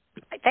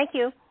 Thank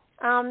you.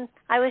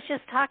 I was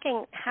just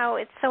talking how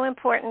it's so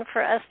important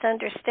for us to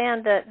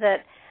understand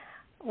that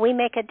we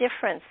make a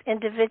difference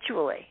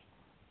individually,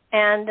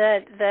 and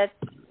that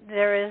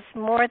there is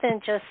more than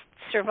just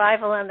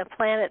survival on the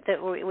planet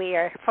that we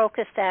are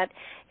focused at.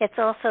 It's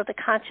also the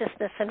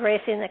consciousness and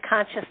raising the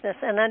consciousness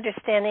and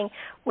understanding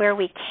where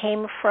we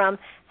came from,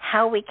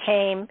 how we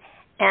came,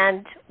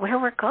 and where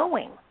we're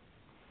going.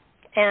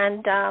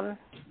 And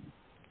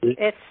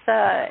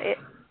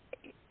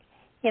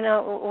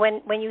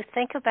when you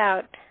think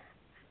about,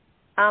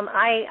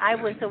 I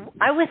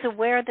was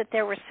aware that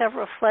there were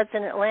several floods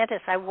in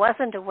Atlantis. I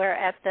wasn't aware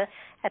at the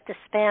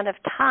span of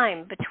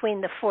time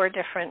between the four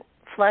different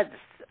floods.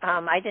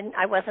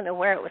 I wasn't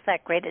aware it was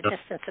that great a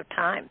distance of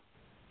time.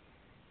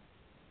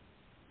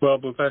 Well,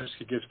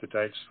 Blavatsky gives the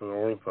dates for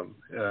all of them,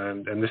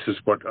 and this is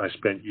what I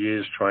spent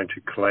years trying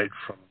to collate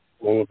from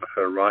all of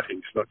her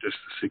writings, not just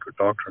the Secret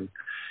Doctrine.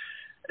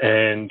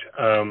 And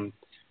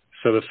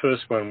so the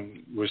first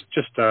one was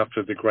just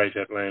after the Great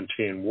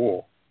Atlantean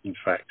War, in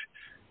fact,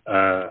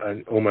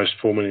 and almost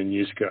 4 million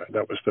years ago.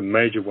 That was the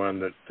major one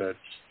that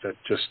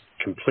just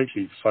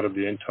completely flooded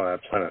the entire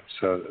planet,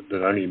 so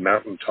that only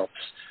mountaintops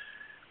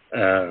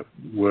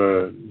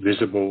were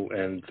visible,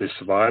 and the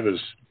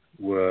survivors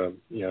were,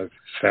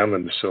 found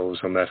themselves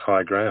on that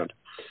high ground.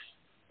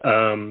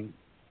 And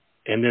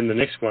then the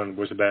next one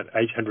was about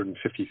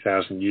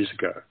 850,000 years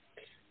ago,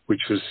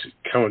 which was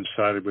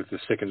coincided with the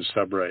second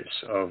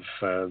subrace of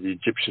the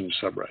Egyptian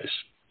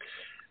subrace.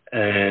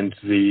 And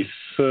the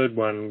third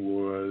one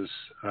was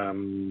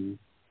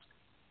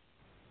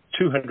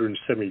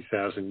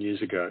 270,000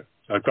 years ago.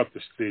 I've got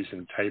these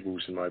in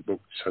tables in my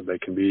book so they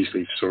can be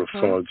easily sort of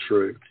followed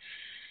through.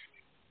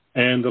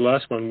 And the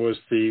last one was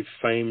the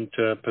famed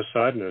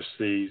Poseidonus,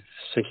 the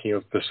sinking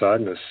of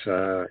Poseidonus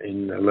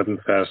in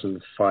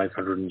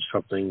 11,500 and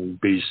something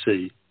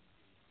BC.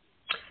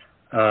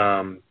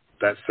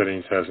 That's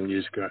 13,000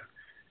 years ago.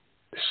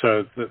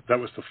 So that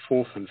was the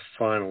fourth and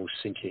final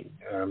sinking.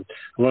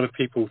 A lot of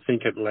people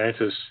think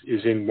Atlantis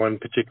is in one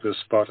particular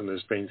spot, and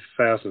there's been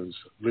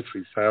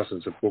literally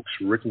thousands of books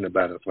written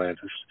about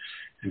Atlantis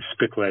and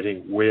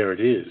speculating where it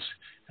is.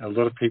 A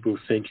lot of people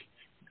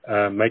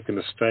make the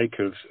mistake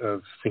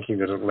of thinking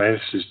that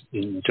Atlantis is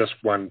in just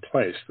one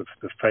place,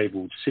 the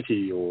fabled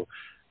city or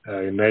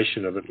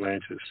nation of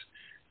Atlantis.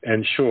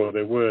 And sure,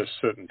 there were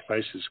certain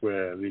places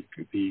where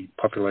the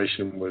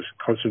population was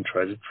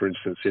concentrated, for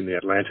instance, in the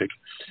Atlantic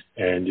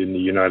and in the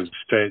United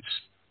States,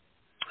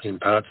 in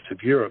parts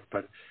of Europe,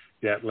 but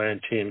the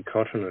Atlantean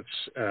continents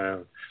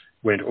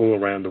went all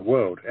around the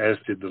world, as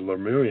did the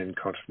Lemurian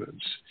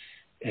continents.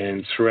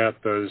 And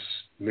throughout those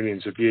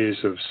millions of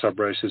years of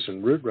subraces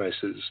and root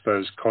races,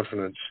 those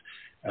continents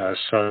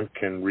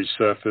sunk and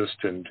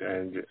resurfaced and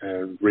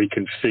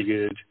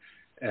reconfigured,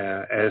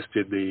 as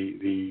did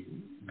the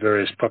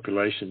various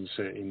populations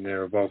in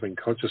their evolving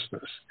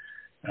consciousness.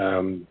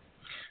 And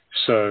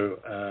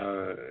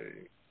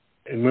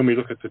when we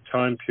look at the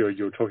time period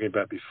you were talking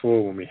about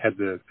before, when we had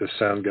the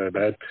sound go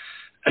bad,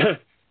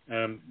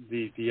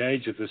 the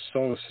age of the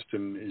solar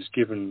system is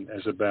given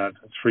as about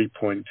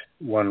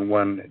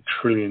 3.11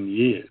 trillion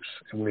years,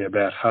 and we're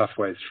about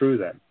halfway through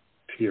that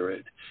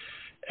period.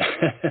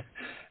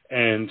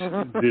 And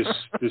this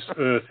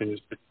Earth in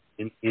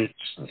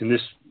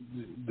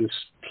this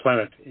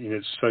planet, in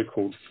its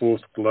so-called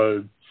fourth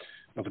globe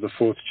of the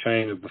fourth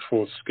chain of the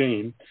fourth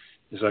scheme,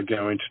 as I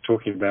go into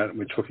talking about, and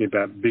we're talking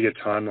about bigger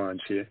timelines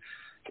here,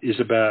 is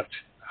about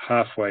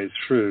halfway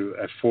through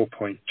a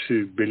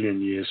 4.2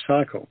 billion year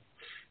cycle.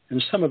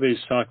 And some of these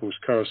cycles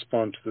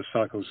correspond to the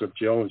cycles of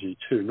geology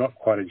too, not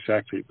quite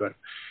exactly, but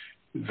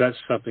that's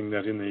something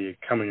that in the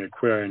coming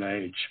Aquarian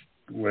age,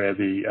 where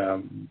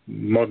the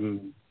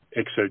modern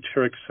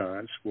exoteric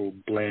science will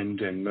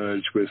blend and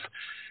merge with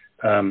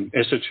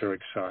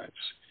esoteric science,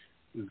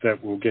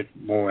 that will get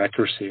more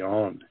accuracy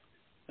on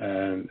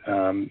in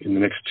the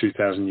next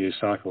 2,000 year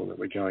cycle that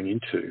we're going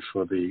into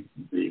for the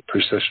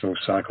precessional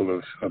cycle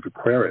of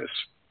Aquarius.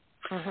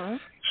 Mm-hmm.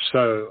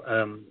 So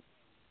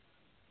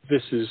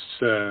this is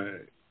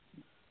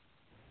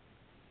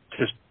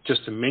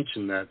just to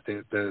mention that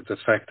the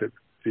fact that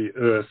the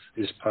Earth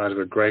is part of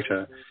a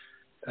greater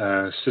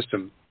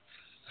system,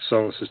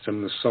 solar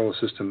system. The solar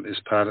system is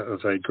part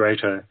of a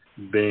greater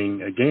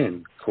being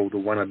again, called the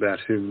One About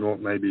Whom Naught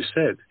May Be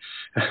Said,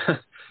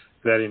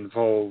 that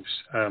involves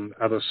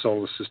other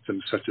solar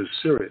systems such as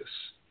Sirius,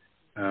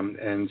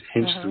 and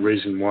hence the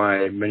reason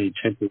why many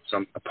temples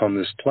upon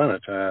this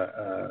planet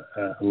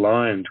are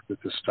aligned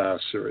with the star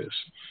Sirius,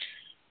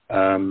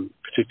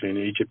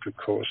 particularly in Egypt, of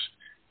course.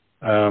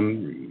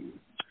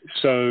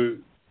 So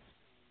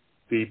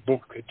the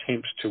book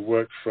attempts to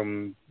work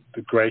from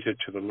the greater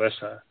to the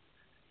lesser,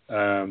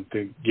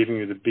 giving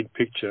you the big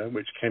picture,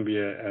 which can be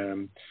a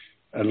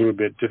little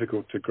bit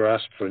difficult to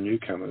grasp for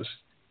newcomers,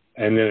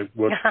 and then it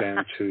works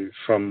down to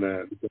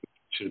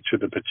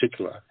the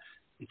particular,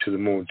 to the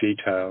more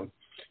detailed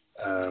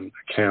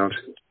account.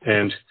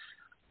 And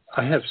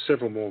I have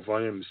several more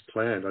volumes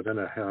planned. I don't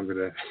know how I'm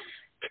going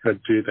to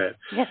do that,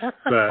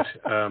 but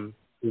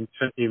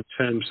in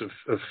terms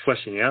of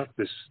fleshing out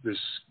this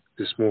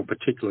more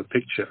particular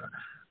picture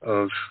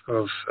of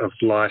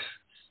life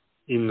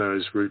in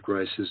those root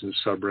races and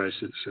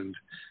sub-races. And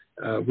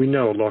we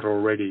know a lot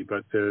already,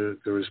 but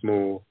there is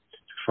more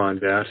to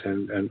find out.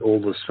 And all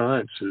the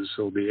sciences,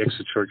 all the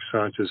exoteric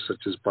sciences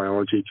such as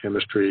biology,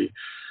 chemistry,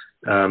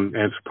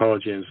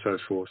 anthropology, and so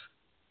forth,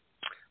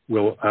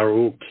 are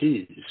all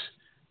keys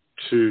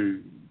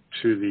to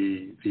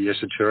the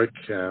esoteric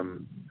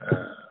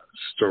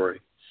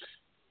story.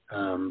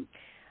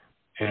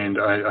 And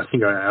I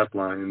think I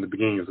outlined in the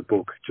beginning of the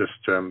book just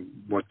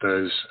what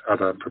those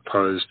other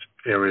proposed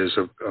areas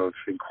of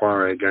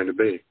inquiry are going to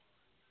be.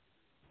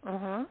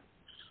 Mm-hmm.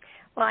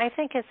 Well, I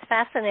think it's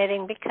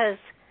fascinating because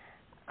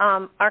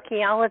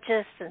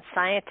archaeologists and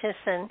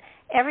scientists and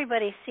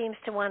everybody seems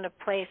to want to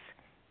place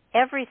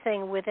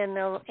everything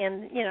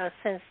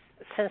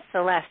since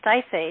the last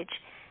ice age,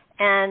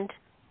 and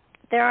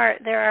there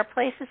are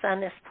places on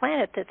this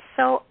planet that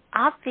so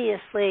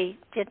obviously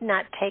did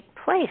not take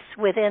place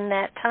within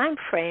that time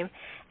frame,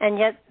 and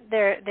yet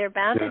they're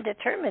bound and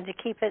determined to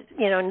keep it.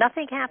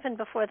 Nothing happened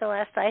before the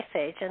last ice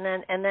age, and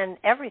then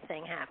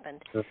everything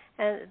happened,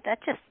 and that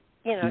just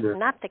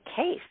not the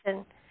case.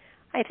 And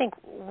I think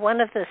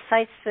one of the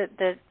sites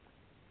that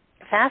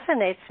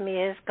fascinates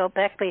me is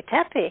Göbekli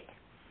Tepe.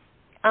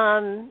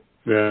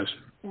 Yes.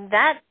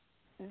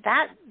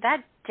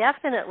 That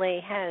definitely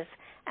has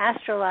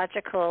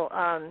astrological.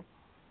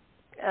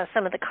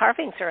 Some of the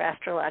carvings are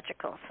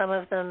astrological. Some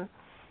of them,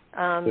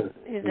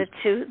 the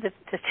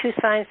two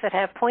signs that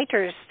have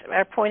pointers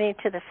are pointing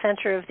to the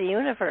center of the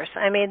universe.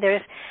 I mean,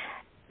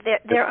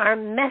 there are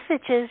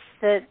messages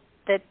that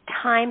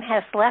time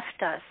has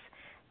left us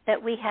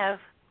that we have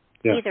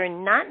either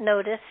not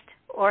noticed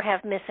or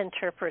have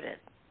misinterpreted.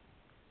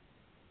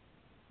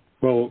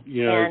 Well,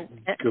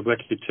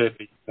 Göbekli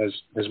Tepe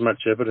has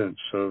much evidence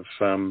of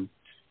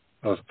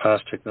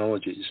past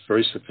technologies,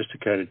 very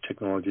sophisticated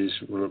technologies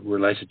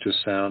related to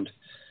sound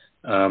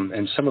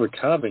And some of the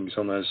carvings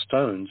on those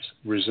stones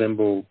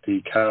resemble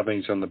the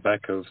carvings on the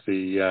back of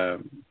the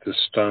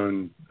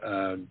stone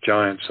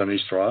giants on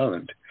Easter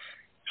Island.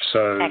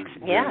 So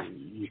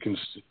you can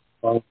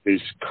find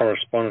these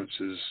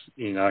correspondences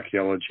in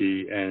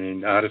archaeology and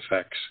in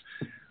artifacts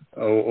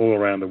all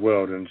around the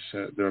world, and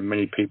so there are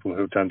many people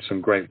who have done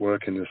some great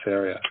work in this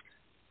area,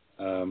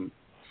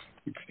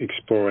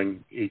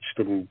 exploring each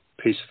little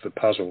piece of the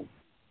puzzle.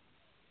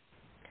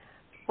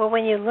 Well,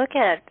 when you look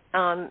at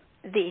the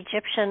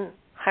Egyptian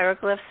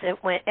hieroglyphs,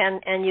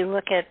 and you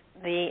look at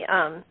the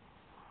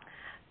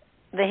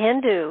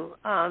Hindu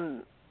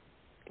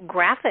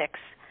graphics,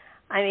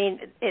 I mean,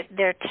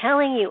 they're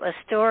telling you a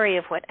story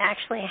of what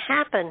actually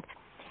happened.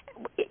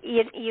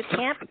 You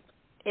can't.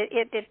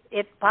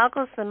 It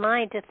boggles the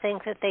mind to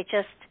think that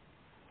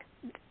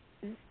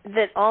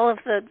that all of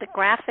the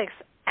graphics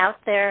out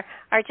there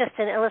are just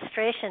an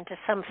illustration to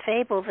some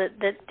fable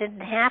that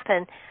didn't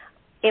happen.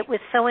 It was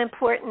so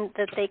important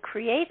that they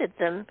created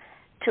them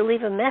to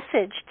leave a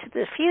message to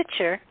the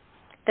future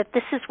that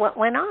this is what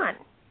went on.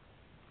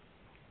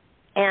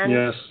 And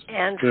yes,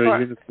 and very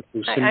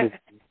universal symbol of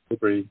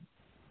every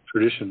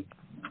tradition.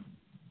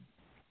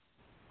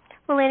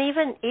 Well,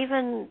 and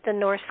even the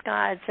Norse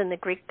gods and the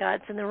Greek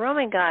gods and the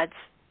Roman gods,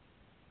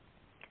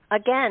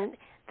 again,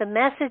 the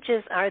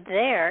messages are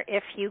there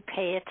if you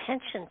pay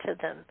attention to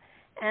them.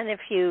 And if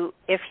you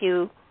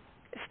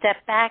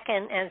step back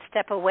and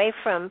step away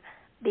from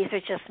these are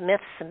just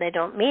myths and they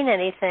don't mean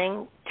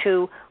anything,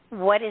 to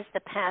what is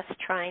the past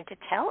trying to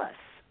tell us?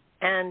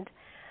 And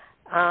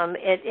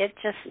it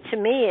just, to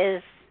me,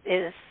 is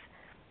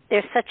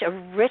there's such a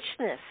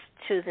richness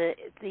to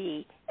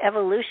the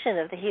evolution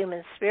of the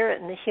human spirit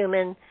and the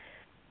human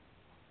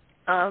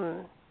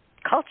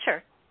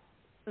culture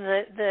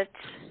that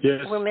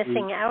we're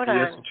missing out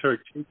on.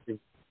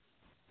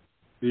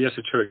 The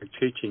esoteric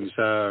teachings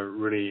are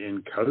really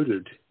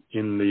encoded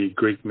in the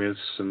Greek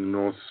myths and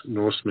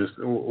Norse myths,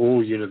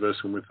 all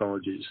universal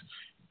mythologies.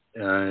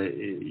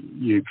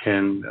 You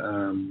can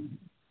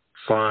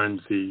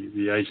find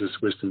the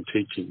ageless wisdom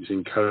teachings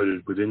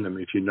encoded within them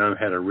if you know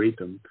how to read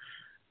them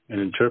and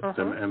interpret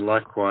them. And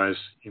likewise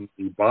in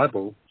the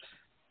Bible,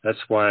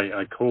 that's why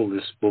I call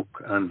this book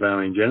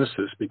Unveiling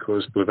Genesis,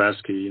 because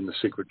Blavatsky in The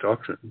Secret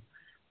Doctrine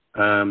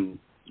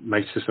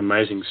makes this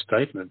amazing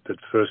statement that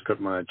first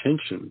got my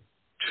attention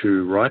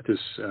to write this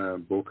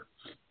book,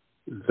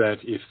 that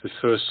if the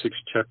first 6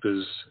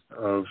 chapters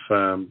of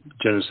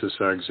Genesis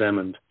are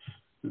examined,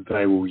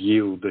 they will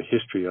yield the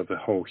history of the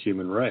whole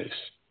human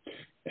race.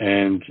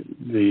 And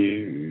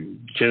the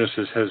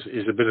Genesis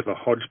is a bit of a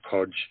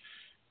hodgepodge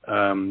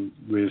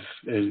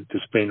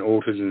that's been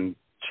altered and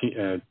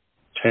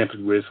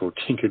tampered with or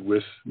tinkered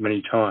with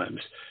many times.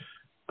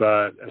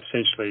 But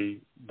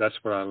essentially, that's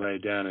what I lay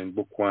down in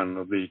book 1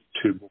 of the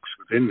 2 books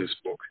within this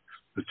book,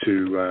 the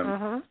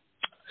 2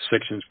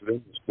 sections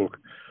within this book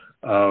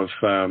of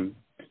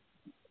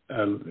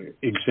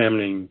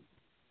examining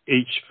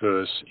each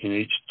verse in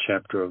each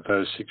chapter of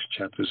those 6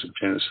 chapters of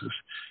Genesis.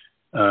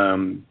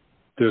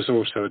 There's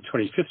also a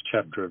 25th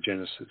chapter of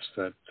Genesis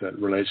that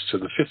relates to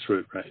the 5th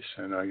root race,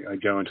 and I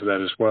go into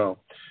that as well.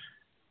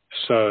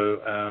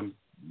 So,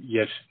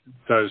 yet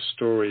those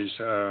stories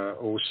are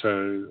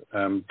also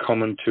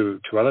common to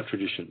other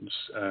traditions,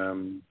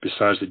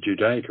 besides the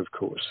Judaic, of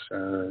course,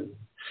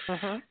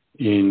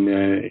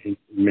 in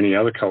many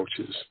other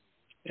cultures,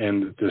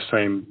 and the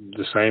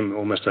same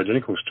almost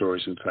identical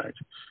stories, in fact,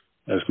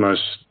 as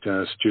most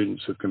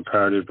students of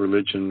comparative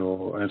religion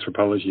or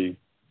anthropology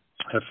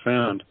have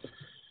found.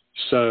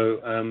 So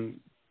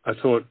I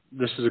thought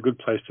this is a good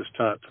place to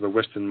start for the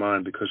Western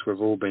mind, because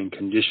we've all been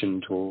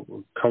conditioned or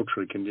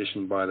culturally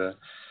conditioned by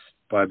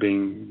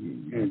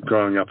being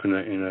growing up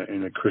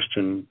in a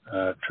Christian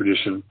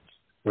tradition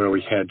where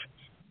we had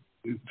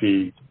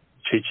the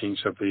teachings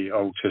of the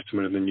Old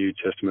Testament and the New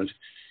Testament,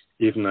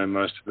 even though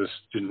most of us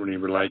didn't really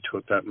relate to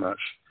it that much.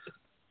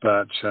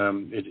 But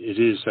it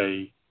is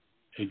a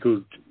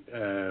good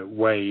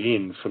way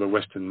in for the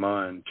Western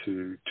mind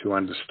to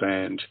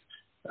understand.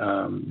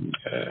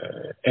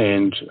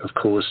 And of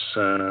course,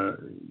 the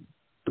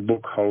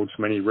book holds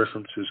many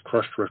references,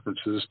 crossed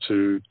references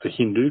to the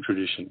Hindu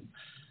tradition,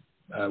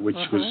 which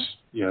was,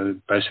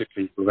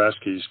 basically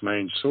Blavatsky's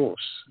main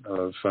source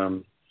of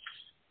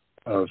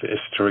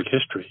esoteric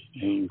history,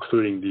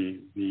 including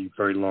the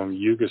very long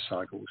Yuga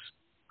cycles.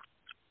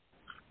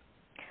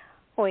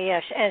 Oh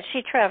yes, and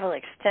she traveled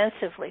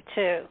extensively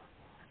too.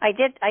 I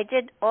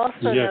did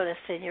also notice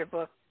in your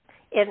book,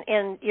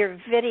 in your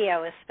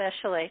video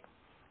especially,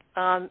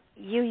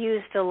 you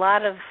used a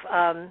lot of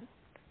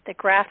the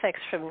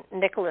graphics from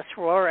Nicholas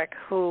Roerich,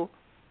 who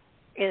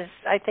is,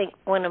 I think,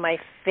 one of my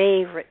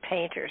favorite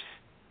painters.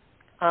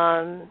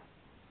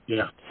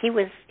 He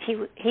was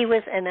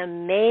an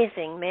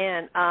amazing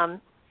man.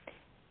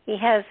 He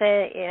has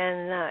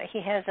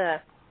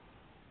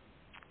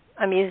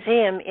a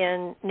museum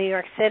in New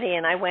York City,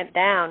 and I went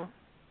down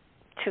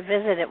to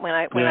visit it when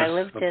I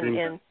lived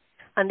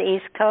on the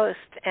East Coast,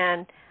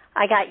 and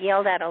I got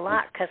yelled at a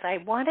lot because I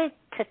wanted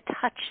to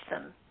touch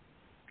them.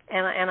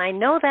 and I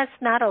know that's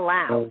not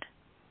allowed,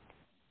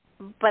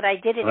 but I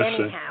did it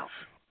anyhow.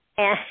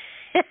 And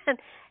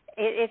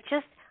it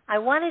just, I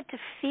wanted to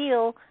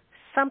feel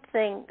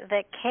something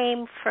that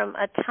came from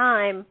a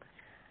time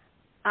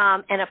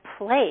and a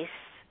place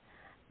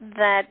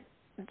that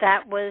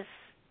was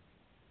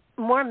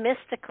more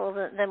mystical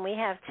than we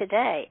have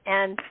today,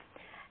 and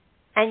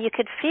you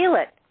could feel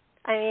it.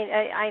 I mean,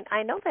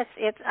 I know that's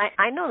it.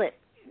 I know that,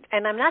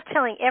 and I'm not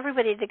telling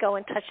everybody to go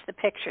and touch the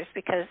pictures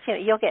because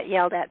you'll get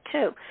yelled at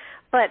too.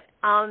 But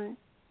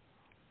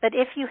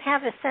if you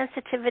have a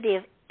sensitivity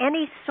of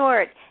any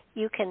sort,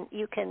 you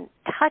can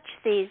touch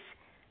these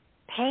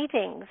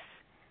paintings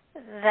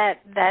that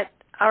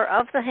are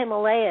of the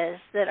Himalayas,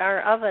 that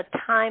are of a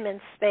time and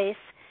space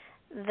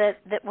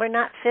that were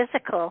not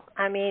physical.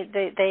 I mean,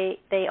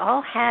 they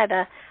all had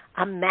a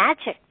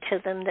magic to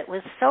them that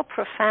was so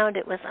profound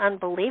it was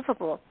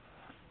unbelievable.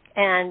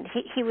 And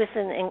he was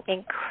an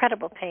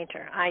incredible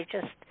painter.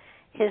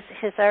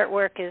 His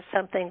artwork is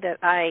something that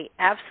I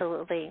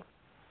absolutely.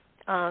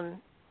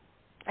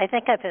 I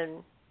think I've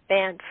been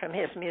banned from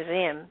his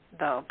museum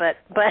though, but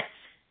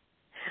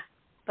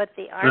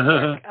the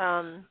artwork,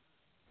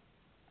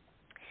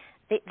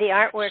 the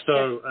artwork,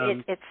 so,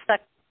 it's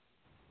stuck.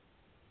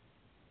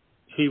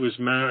 He was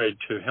married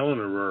to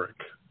Helena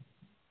Roerich,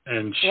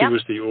 and she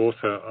was the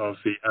author of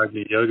the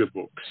Agni Yoga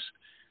books,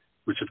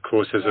 which, of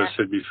course, as I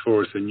said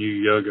before, is the new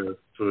yoga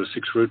for the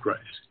Six Root Race.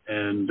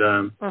 And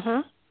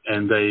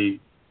and they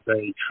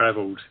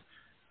travelled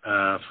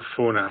for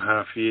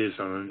 4.5 years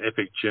on an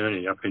epic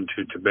journey up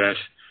into Tibet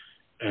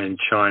and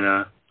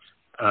China.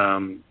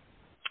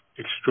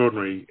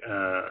 Extraordinary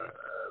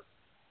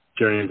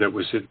journey that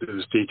was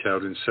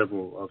detailed in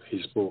several of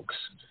his books,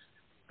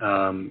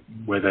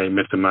 where they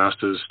met the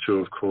masters too,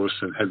 of course,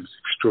 and had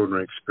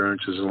extraordinary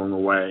experiences along the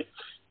way,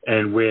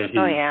 and where he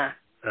got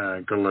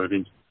a lot of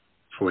interest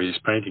for his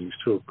paintings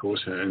too, of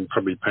course, and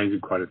probably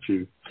painted quite a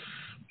few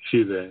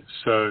there.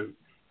 So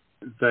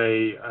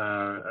they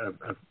are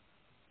a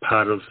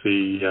part of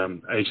the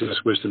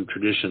Ageless Wisdom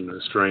tradition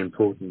that's very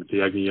important.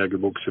 The Agni Yoga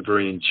books are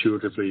very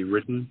intuitively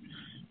written.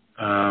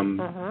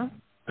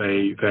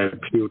 They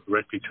appeal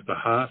directly to the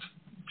heart,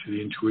 to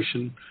the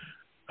intuition.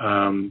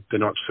 They're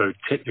not so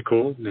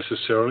technical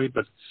necessarily,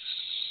 but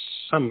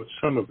some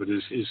of it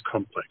is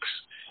complex,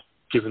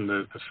 given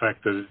the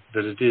fact that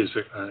it is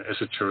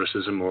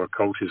esotericism or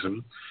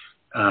occultism,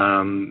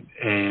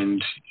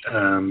 and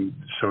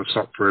so it's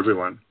not for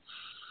everyone.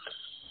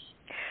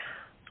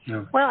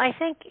 Yeah. Well, I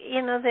think,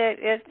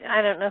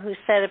 I don't know who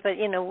said it, but,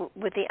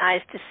 with the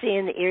eyes to see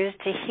and the ears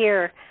to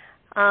hear,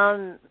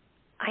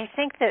 I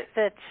think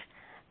that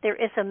there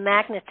is a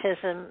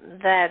magnetism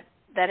that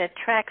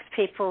attracts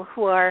people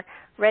who are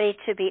ready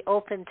to be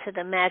open to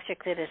the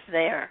magic that is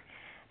there.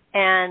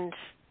 And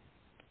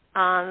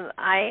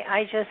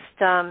I just,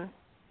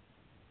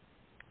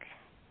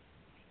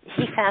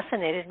 he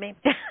fascinated me.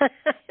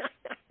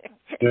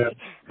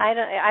 I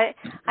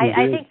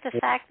think the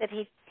fact that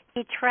he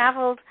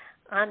traveled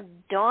on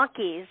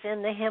donkeys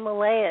in the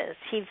Himalayas.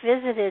 He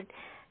visited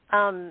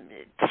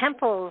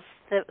temples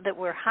that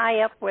were high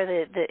up where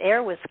the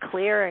air was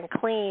clear and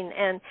clean,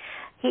 and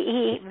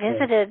he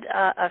visited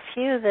a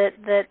few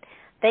that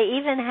they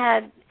even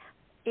had.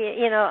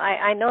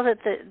 I know that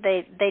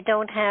they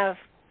don't have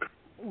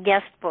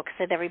guest books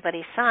that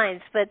everybody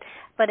signs,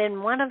 but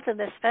in one of them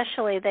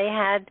especially, they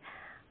had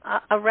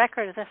a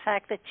record of the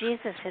fact that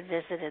Jesus had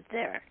visited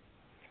there,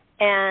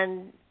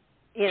 and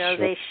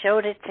they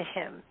showed it to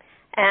him.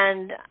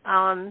 And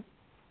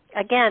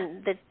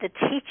again, the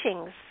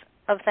teachings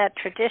of that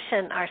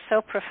tradition are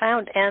so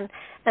profound, and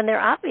they're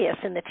obvious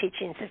in the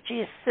teachings of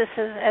Jesus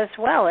as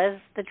well as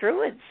the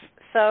Druids.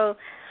 So,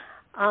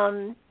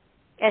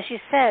 as you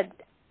said,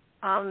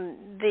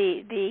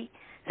 the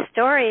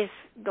stories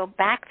go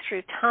back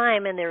through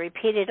time, and they're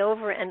repeated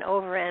over and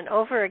over and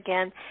over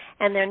again,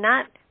 and they're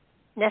not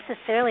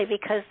necessarily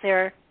because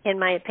they're, in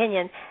my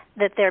opinion,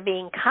 that they're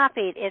being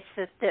copied. It's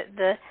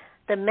that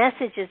the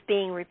message is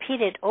being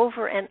repeated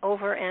over and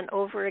over and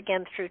over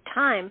again through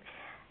time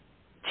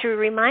to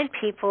remind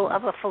people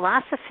of a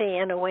philosophy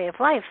and a way of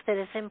life that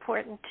is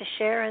important to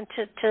share and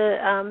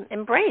to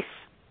embrace.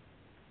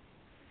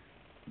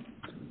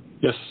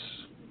 Yes.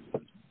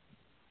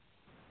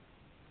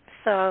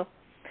 So,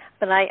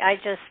 but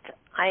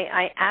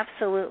I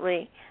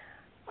absolutely,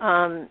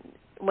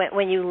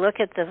 when you look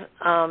at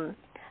the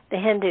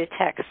Hindu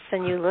texts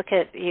and you look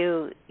at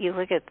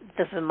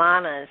the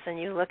Vimanas and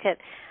you look at,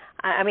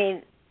 I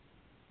mean,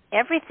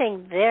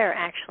 everything there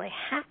actually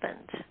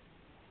happened.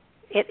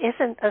 It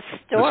isn't a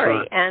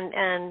story.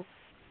 Right.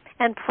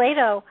 And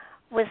Plato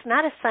was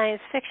not a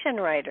science fiction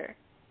writer.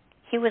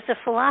 He was a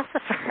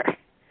philosopher.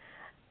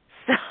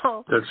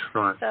 So that's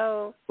right.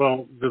 So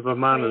well, the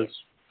Vimanas,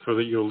 for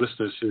your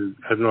listeners who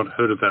have not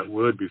heard of that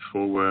word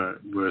before,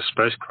 were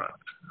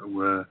spacecraft.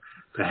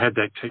 They had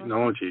that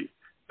technology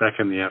back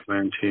in the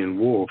Atlantean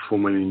War 4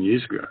 million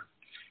years ago.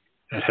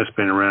 It has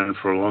been around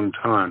for a long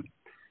time.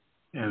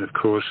 And of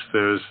course,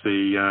 there's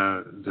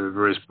the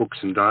various books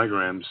and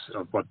diagrams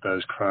of what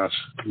those crafts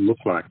look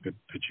like that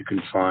you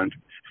can find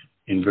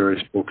in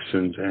various books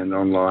and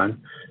online.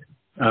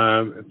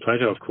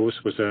 Plato, of course,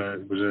 was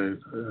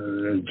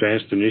an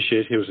advanced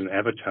initiate. He was an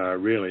avatar,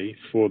 really,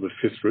 for the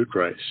fifth root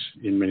race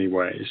in many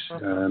ways.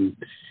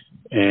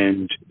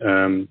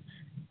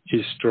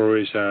 His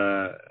stories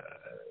have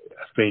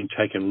been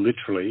taken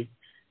literally,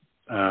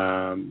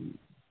 but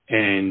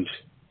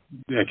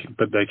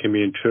they can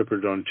be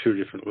interpreted on two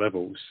different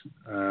levels.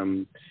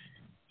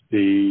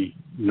 The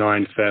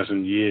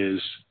 9,000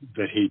 years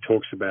that he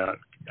talks about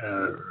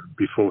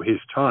before his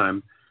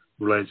time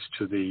relates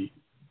to the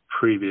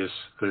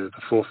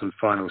fourth and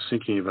final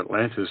sinking of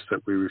Atlantis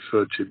that we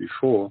referred to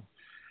before.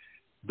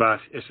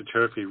 But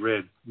esoterically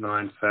read,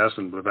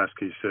 9,000,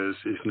 Blavatsky says,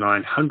 is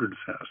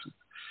 900,000.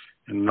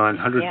 And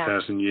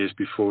 900,000 years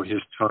before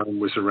his time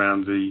was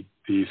around the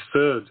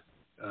third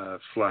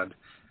flood,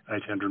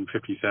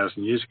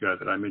 850,000 years ago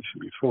that I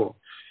mentioned before,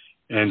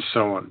 and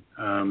so on.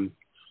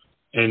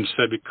 And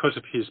so because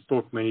of his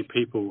book, many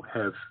people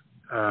have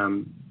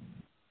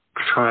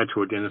tried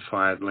to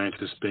identify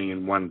Atlantis being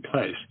in one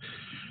place.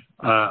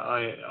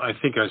 I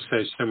think I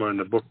say somewhere in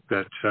the book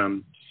that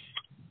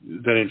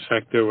in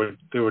fact there were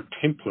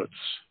templates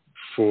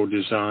for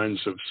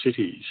designs of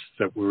cities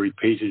that were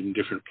repeated in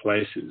different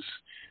places,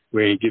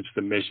 where he gives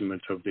the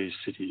measurement of these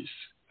cities,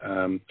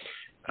 and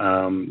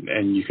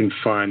you can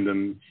find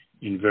them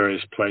in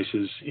various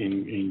places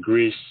in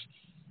Greece,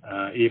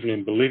 even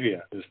in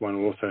Bolivia. There's one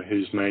author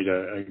who's made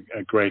a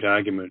great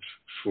argument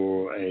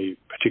for a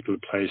particular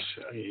place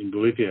in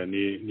Bolivia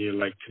near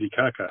Lake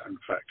Titicaca, in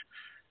fact,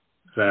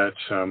 that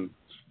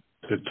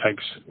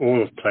takes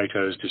all of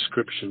Plato's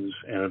descriptions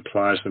and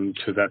applies them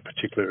to that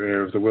particular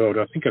area of the world.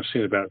 I think I've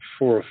seen about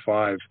 4 or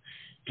 5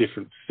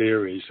 different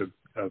theories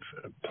of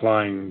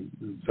applying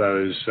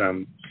those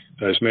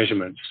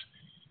measurements,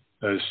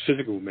 those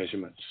physical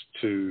measurements,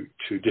 to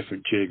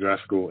different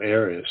geographical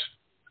areas.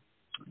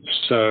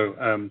 So,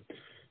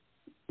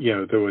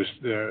 there was,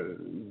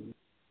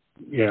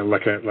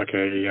 like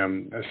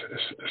a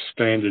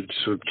standard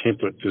sort of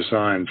template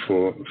design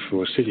for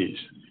cities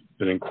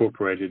that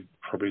incorporated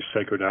probably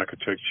sacred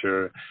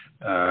architecture,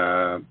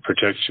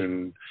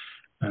 protection,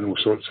 and all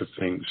sorts of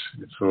things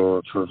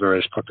for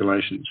various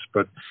populations.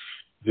 But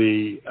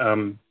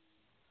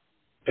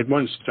at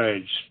one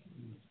stage,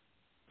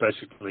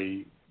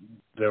 basically,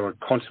 there were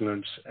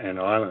continents and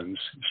islands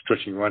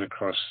stretching right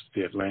across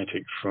the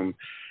Atlantic from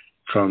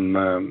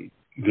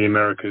the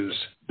Americas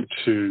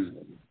to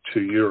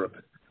Europe.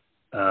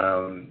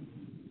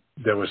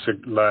 There was a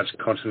large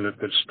continent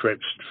that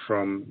stretched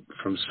from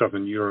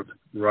southern Europe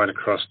right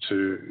across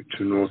to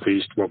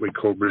northeast, what we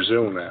call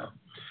Brazil now.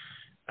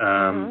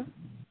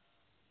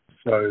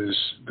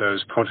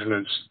 Those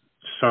continents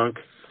sunk,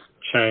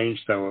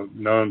 changed. They were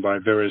known by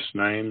various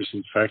names.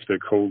 In fact, they're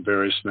called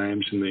various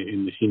names in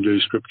the Hindu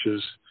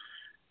scriptures.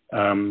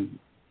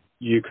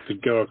 You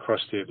could go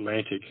across the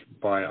Atlantic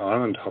by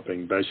island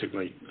hopping,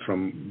 basically,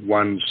 from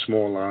one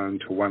small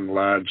island to one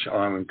large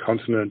island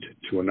continent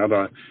to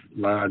another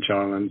large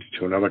island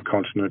to another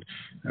continent,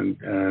 and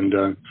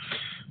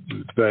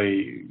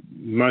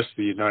most of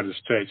the United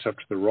States up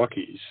to the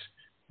Rockies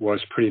was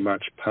pretty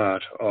much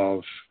part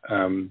of,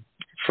 from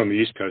the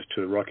East Coast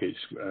to the Rockies,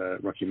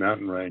 Rocky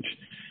Mountain Range,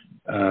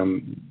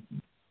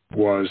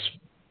 was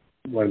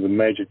one of the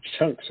major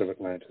chunks of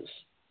Atlantis.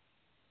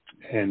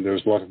 And there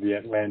was a lot of the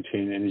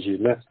Atlantean energy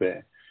left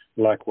there.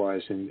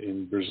 Likewise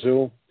in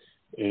Brazil,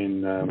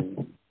 in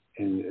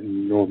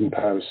northern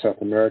part of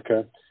South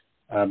America,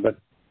 but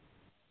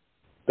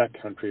that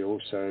country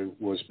also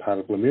was part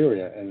of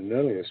Lemuria at an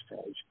earlier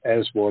stage,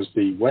 as was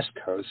the west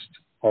coast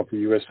of the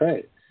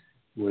USA,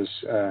 was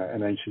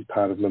an ancient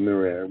part of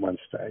Lemuria at one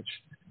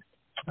stage.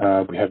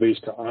 We have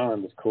Easter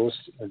Island, of course,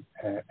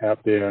 out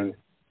there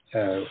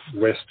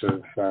west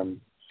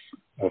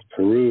of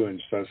Peru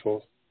and so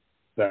forth.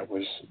 That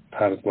was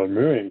part of the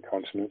Lemurian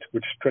continent,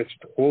 which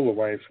stretched all the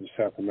way from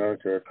South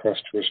America across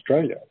to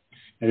Australia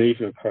and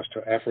even across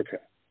to Africa,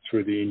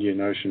 through the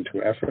Indian Ocean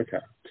to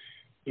Africa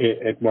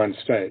at one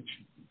stage.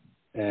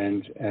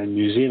 And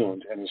New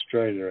Zealand and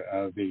Australia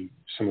are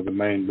some of the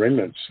main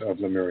remnants of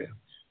Lemuria.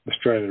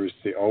 Australia is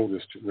the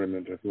oldest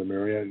remnant of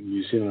Lemuria.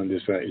 New Zealand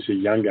is a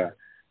younger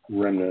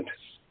remnant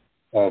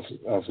of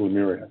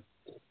Lemuria.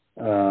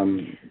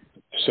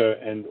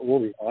 And all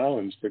the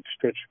islands that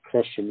stretch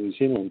across from New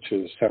Zealand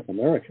to South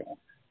America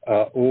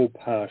are all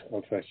part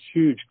of that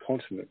huge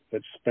continent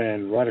that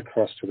spanned right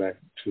across to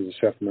the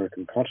South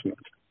American continent.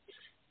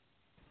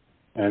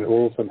 And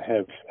all of them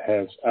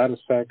have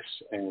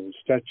artifacts and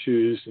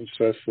statues and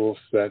so forth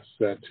that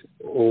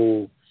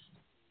all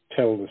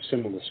tell the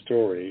similar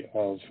story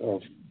of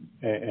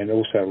and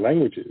also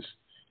languages.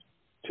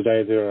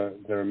 Today there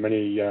are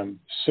many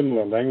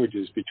similar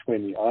languages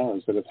between the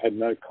islands that have had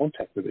no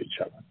contact with each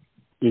other,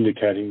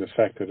 indicating the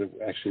fact that it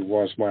actually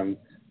was one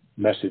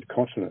massive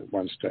continent at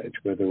one stage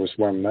where there was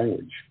one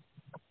language.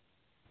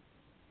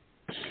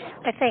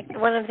 I think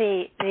one of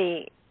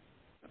the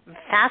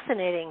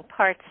fascinating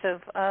parts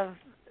of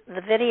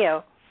the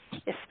video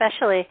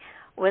especially,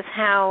 was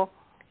how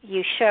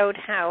you showed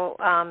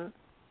how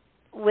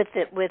with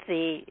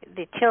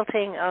the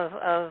tilting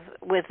of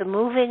with the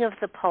moving of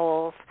the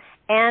poles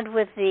and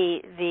with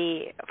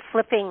the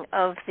flipping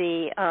of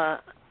the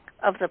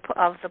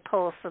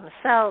poles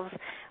themselves,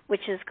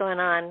 which is going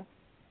on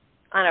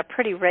a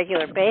pretty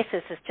regular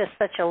basis. It's just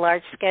such a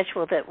large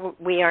schedule that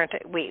we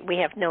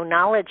have no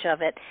knowledge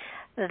of it.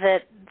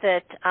 That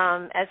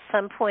at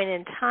some point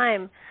in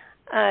time,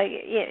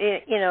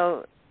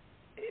 the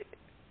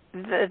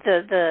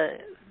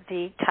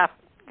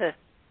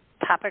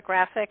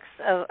topographics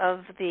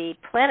of the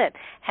planet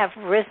have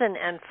risen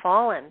and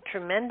fallen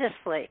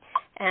tremendously,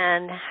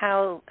 and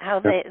how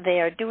they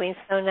are doing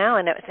so now.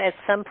 And at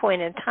some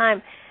point in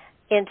time,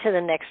 into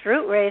the next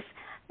root race,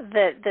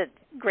 that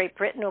Great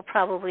Britain will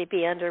probably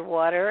be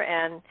underwater,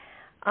 and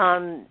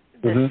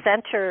the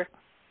center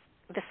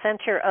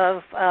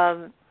of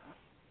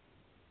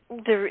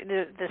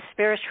the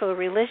spiritual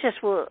religious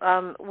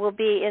will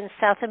be in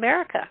South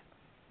America,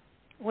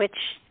 which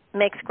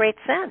makes great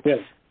sense. Yes.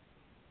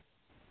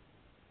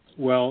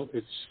 Well,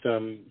 it's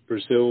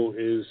Brazil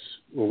is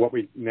what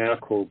we now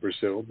call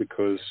Brazil,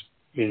 because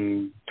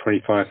in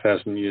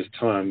 25,000 years'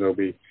 time there'll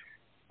be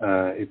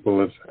it will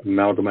have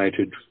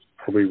amalgamated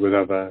probably with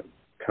other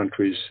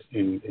countries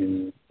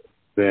in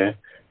there,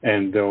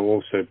 and there'll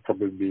also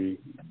probably be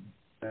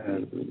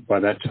by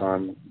that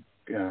time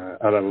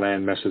other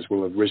land masses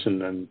will have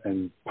risen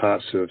and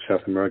parts of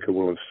South America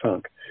will have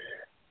sunk.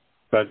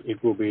 But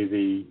it will be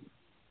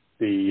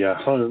the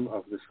home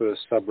of the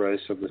first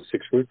subrace of the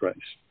sixth root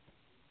race.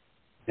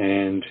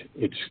 And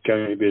it's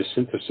going to be a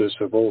synthesis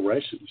of all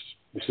races.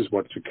 This is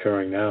what's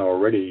occurring now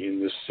already in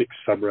the sixth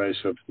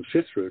subrace of the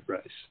fifth root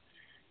race.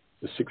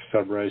 The sixth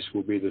subrace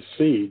will be the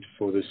seed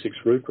for the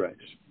sixth root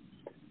race.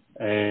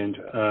 And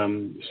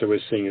so we're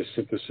seeing a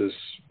synthesis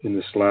in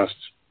this last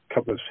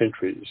couple of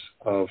centuries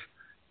of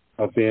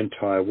the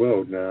entire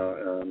world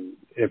now.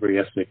 Every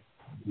ethnic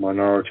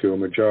minority or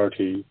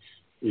majority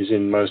is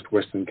in most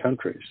Western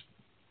countries.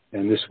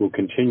 And this will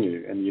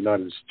continue. And the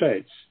United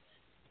States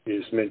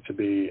is meant to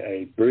be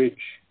a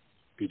bridge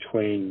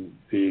between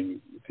the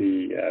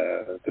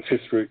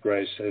fifth root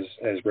race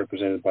as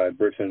represented by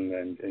Britain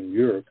and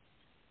Europe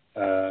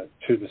to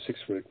the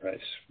sixth root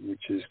race,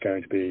 which is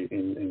going to be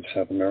in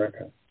South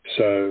America.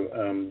 So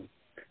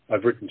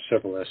I've written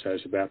several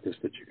essays about this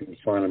that you can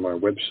find on my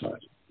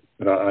website,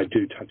 but I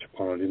do touch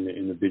upon it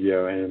in the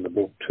video and in the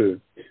book too.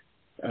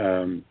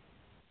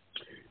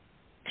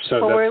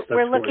 So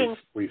we're looking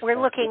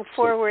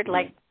forward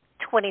like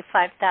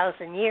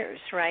 25,000 years,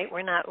 right?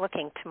 We're not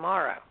looking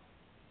tomorrow.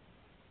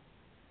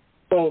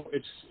 Well,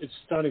 it's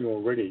starting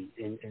already.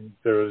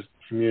 There are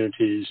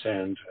communities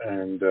and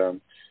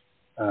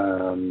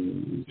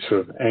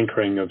sort of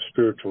anchoring of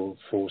spiritual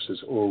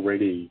forces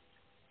already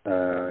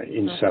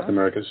in South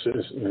America.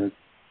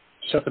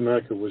 South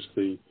America was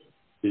the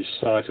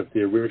site of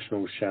the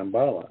original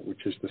Shambhala,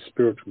 which is the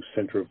spiritual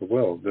center of the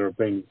world. There have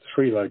been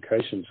 3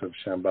 locations of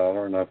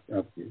Shambhala, and I've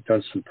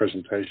done some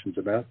presentations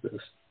about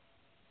this.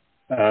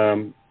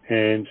 And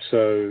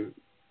so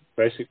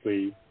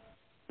basically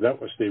that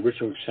was the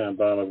original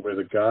Shambhala, where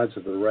the guides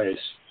of the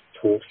race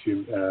taught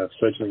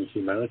fledgling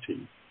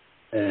humanity,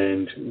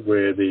 and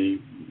where if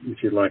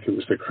you like, it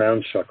was the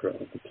crown chakra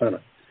of the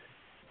planet.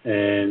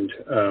 And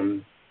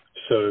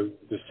so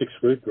the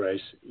sixth root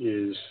race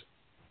is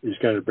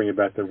going to bring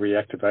about the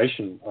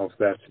reactivation of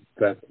that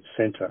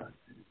center,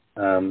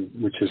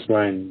 which has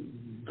lain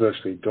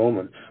virtually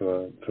dormant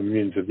for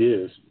millions of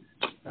years.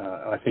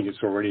 I think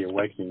it's already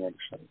awakening,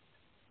 actually.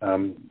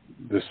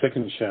 The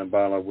second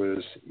Shambhala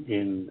was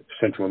in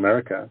Central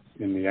America,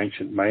 in the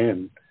ancient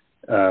Mayan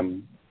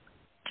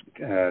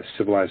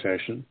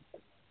civilization.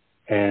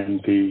 And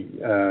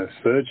the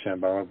third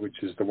Shambhala,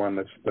 which is the one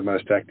that's the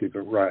most active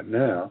right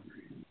now,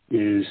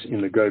 is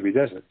in the Gobi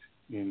Desert,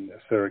 in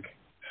etheric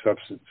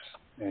substance,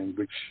 and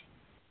which,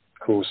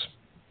 of course,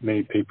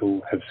 many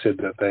people have said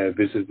that they have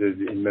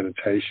visited in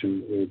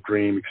meditation or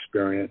dream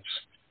experience.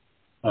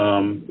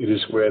 It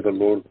is where the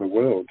Lord of the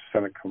World,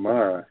 Sanat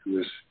Kumara, who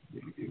is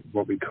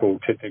what we call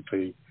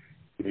technically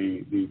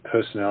the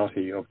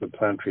personality of the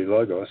planetary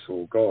logos,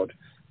 or God,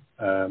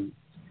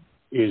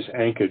 is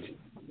anchored,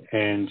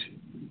 and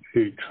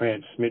who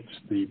transmits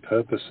the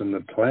purpose and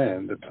the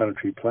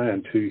planetary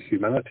plan to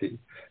humanity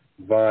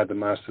via the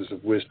Masters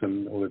of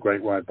Wisdom, or the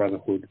Great White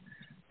Brotherhood,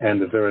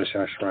 and the various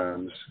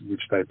ashrams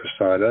which they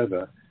preside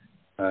over,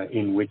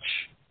 in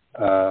which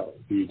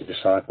the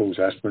disciples,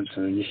 aspirants,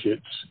 and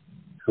initiates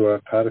who are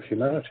part of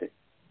humanity.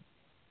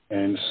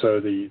 And so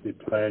the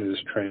plan is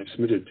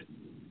transmitted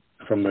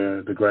from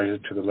the greater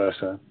to the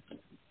lesser.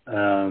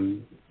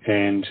 And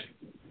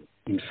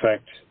in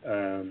fact,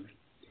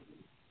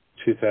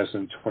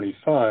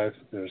 2025,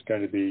 there's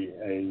going to be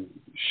a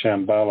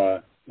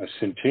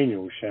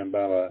centennial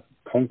Shambhala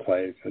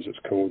conclave, as it's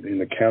called, in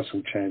the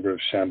council chamber of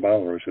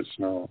Shambhala, as it's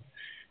known,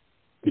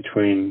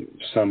 between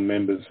some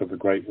members of the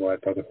Great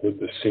White Brotherhood,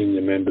 the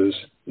senior members,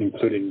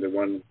 including the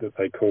one that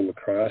they call the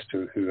Christ,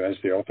 who has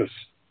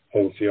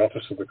holds the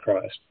office of the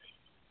Christ,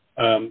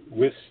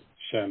 with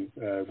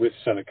with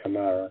Sanna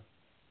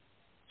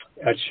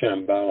at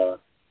Shambhala,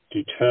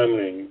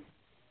 determining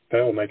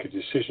they will make a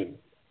decision,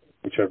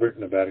 which I've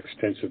written about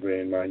extensively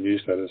in my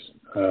newsletters,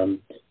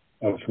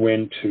 of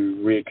when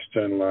to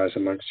re-externalize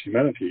amongst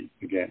humanity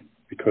again.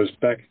 Because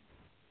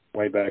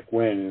way back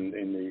when,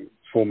 in the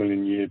 4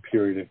 million year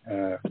period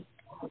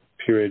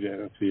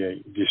of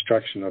the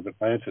destruction of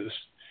Atlantis,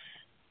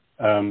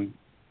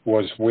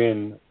 was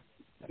when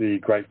the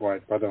Great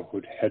White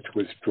Brotherhood had to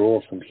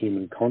withdraw from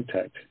human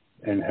contact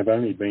and have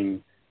only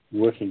been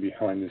working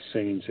behind the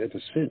scenes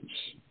ever since,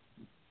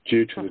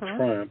 due to the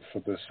triumph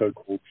of the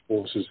so-called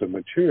forces of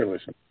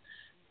materialism.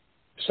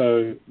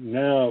 So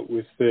now,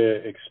 with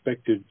their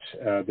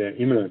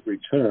imminent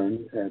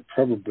return,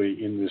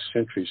 probably in this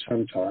century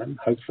sometime,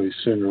 hopefully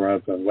sooner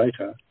rather than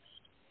later,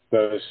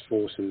 those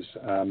forces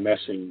are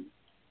massing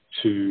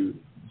to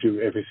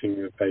do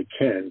everything that they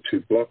can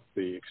to block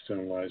the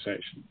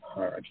externalization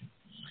hierarchy.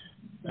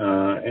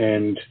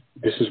 And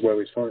this is where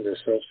we find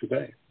ourselves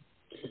today,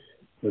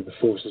 where the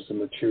forces of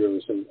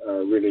materialism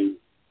are really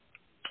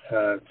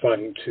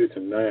fighting tooth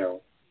and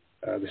nail.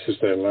 This is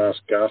their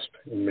last gasp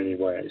in many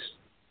ways,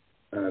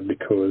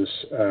 because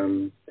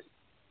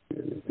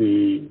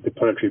the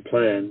planetary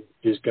plan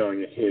is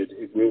going ahead.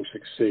 It will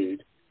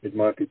succeed. It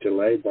might be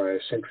delayed by a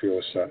century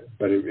or so,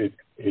 but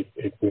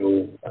it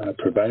will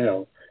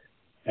prevail,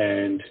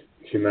 and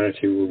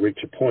humanity will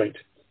reach a point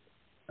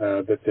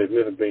that they've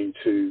never been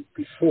to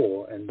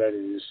before, and that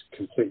is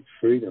complete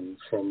freedom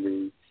from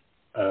the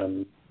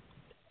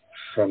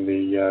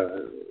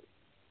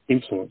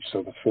influence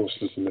of the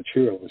forces of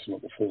materialism, or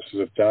the forces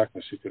of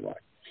darkness, if you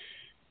like.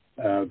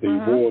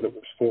 The war that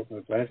was fought in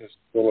Atlantis is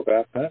all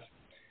about that,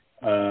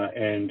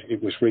 and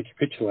it was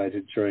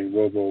recapitulated during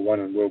World War I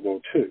and World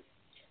War II.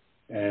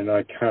 And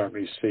I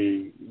currently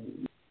see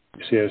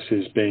us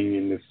as being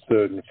in the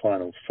third and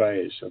final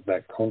phase of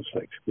that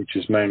conflict, which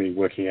is mainly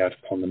working out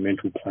upon the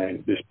mental plane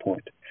at this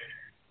point.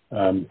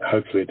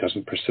 Hopefully it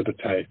doesn't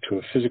precipitate to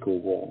a physical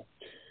war.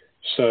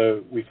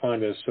 So we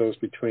find ourselves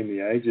between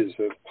the ages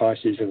of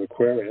Pisces and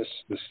Aquarius,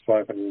 this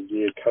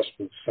 500-year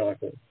cusp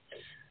cycle,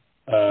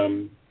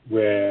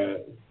 where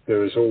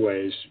there is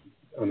always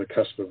on the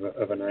cusp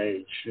of an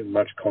age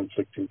much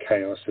conflict and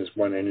chaos as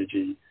one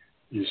energy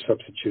is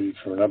substituted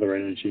for another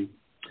energy.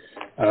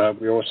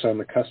 We're also on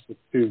the cusp of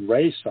two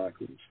ray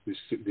cycles,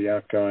 the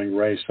outgoing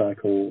ray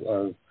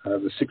cycle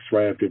of the sixth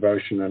ray of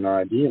devotion and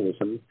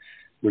idealism,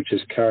 which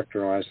has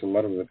characterized a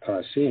lot of the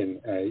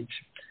Piscean age,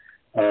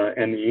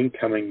 and the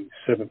incoming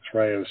seventh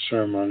ray of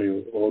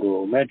ceremonial order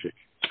or magic,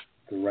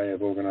 the ray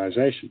of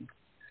organization.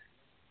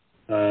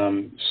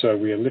 So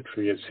we are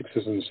literally at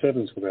sixes and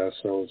sevens with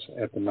ourselves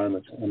at the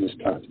moment on this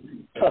part.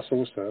 Plus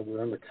also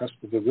we're on the cusp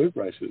of the root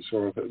races,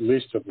 or at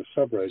least of the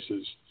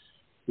sub-races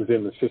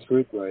within the fifth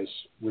root race,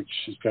 which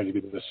is going to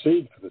be the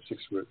seed for the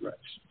sixth root race.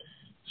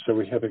 So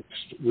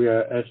we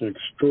are at an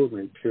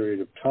extraordinary period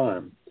of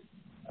time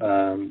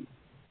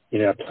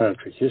in our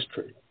planetary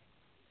history.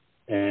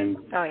 And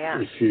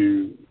if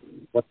you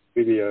watch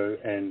the video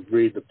and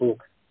read the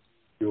book,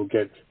 you'll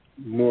get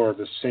more of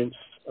a sense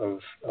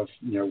of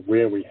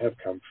where we have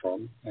come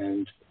from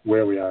and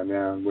where we are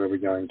now and where we're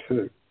going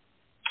to.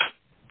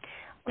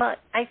 Well,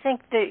 I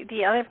think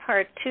the other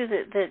part too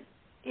that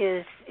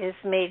is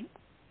made,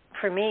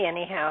 for me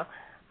anyhow,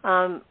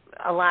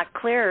 a lot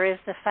clearer is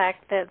the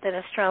fact that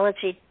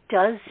astrology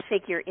does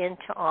figure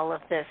into all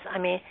of this. I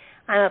mean,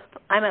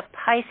 I'm a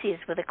Pisces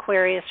with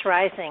Aquarius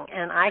rising,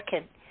 and I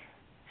could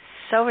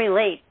so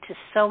relate to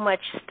so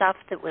much stuff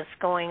that was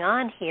going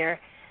on here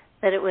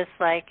that it was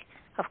like,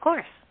 of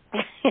course.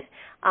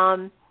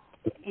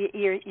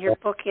 Your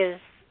book is,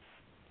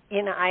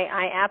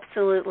 I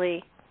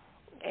absolutely,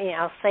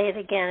 I'll say it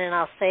again and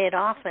I'll say it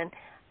often,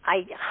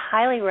 I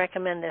highly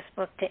recommend this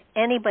book to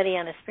anybody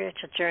on a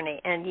spiritual journey.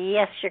 And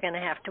yes, you're going to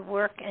have to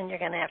work and you're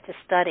going to have to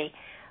study,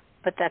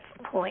 but that's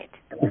the point.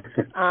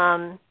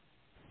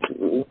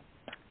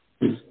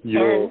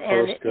 Your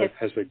horoscope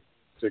has a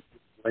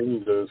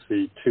blend of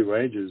the two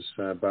ages,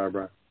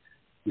 Barbara.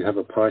 You have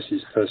a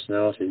Pisces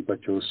personality,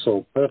 but your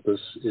sole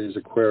purpose is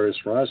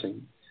Aquarius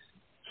rising.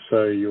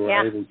 So you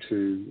are able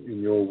to,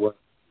 in your work,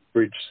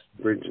 bridge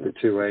the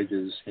two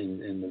ages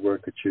in the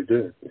work that you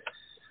do.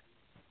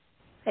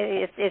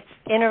 It's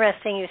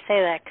interesting you say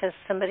that, because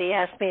somebody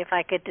asked me if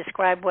I could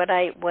describe what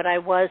I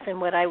was and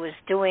what I was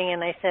doing,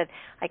 and I said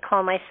I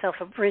call myself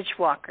a bridge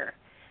walker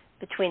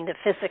between the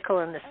physical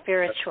and the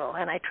spiritual,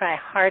 and I try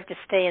hard to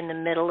stay in the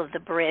middle of the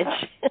bridge.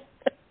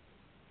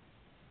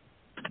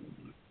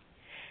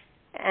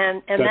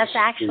 and that's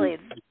actually.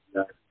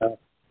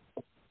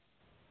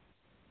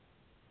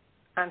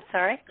 I'm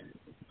sorry?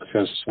 I was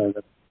going to say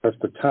that's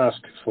the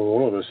task for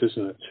all of us,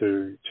 isn't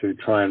it, to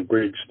try and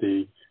bridge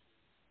the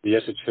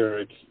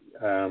esoteric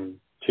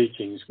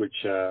teachings,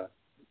 which are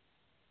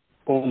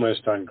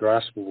almost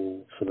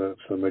ungraspable for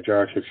the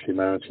majority of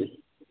humanity,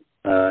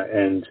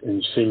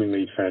 and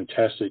seemingly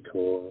fantastic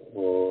or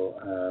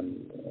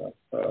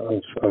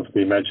of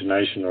the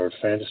imagination or of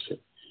fantasy,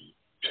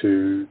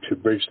 to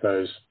bridge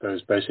those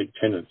basic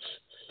tenets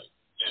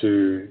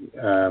to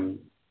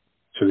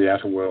to the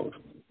outer world.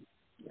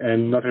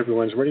 And not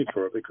everyone's ready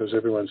for it because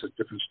everyone's at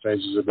different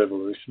stages of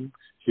evolution.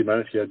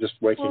 Humanity are just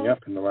waking up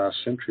in the last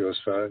century or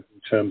so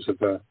in terms of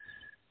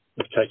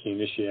taking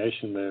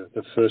initiation,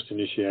 the first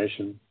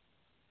initiation,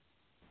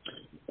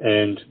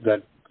 and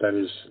that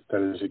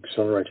is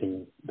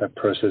accelerating. That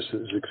process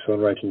is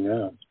accelerating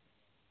now.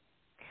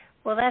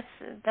 Well,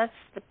 that's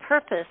the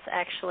purpose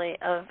actually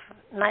of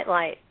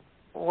Nightlight.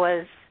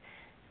 Was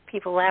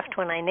people laughed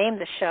when I named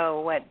the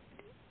show.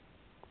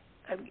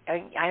 I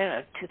don't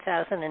know,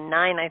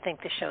 2009. I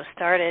think the show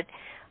started.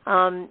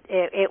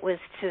 It was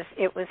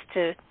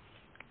to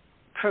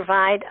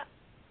provide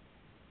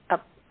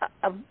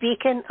a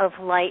beacon of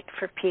light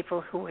for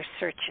people who were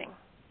searching,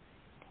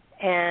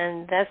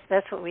 and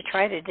that's what we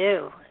try to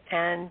do.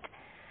 And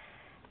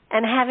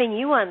having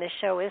you on the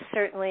show is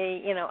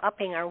certainly,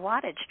 upping our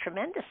wattage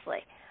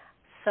tremendously.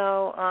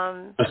 So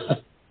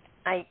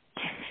I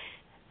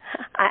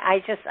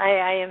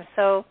am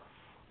so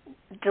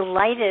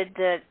delighted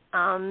that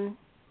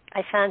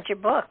I found your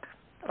book,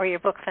 or your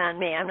book found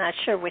me. I'm not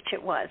sure which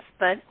it was,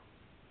 but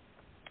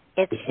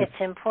it's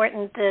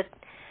important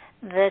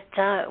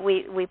that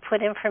we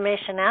put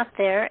information out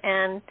there,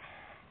 and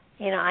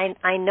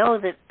I know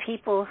that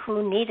people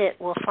who need it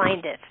will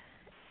find it,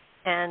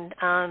 and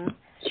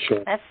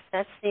sure.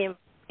 That's the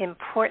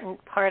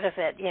important part of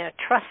it.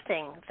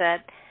 Trusting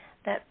that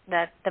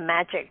the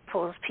magic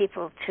pulls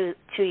people to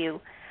you.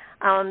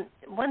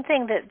 One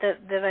thing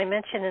that I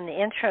mentioned in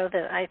the intro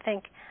that I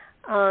think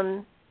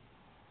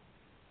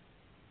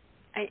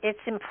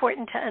it's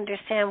important to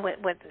understand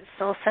what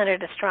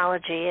soul-centered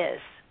astrology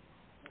is,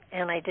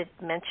 and I did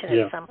mention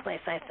it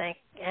someplace, I think,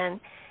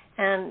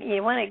 and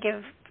you want to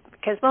give,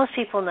 because most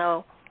people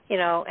know,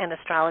 an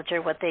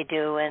astrologer, what they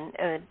do,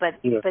 but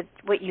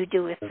what you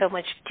do is so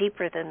much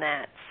deeper than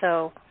that.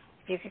 So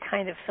if you could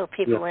kind of fill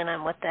people in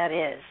on what that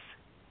is.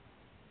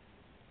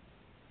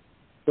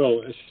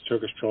 Well,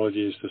 esoteric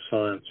astrology is the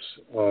science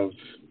of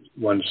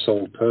one's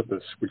soul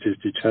purpose, which is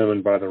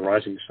determined by the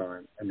rising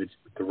sign, and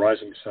the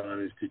rising sign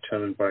is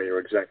determined by your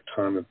exact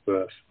time of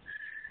birth.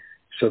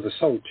 So the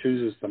soul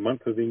chooses the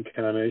month of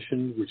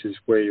incarnation, which is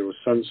where your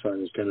sun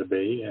sign is going to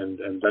be, and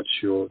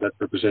that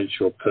represents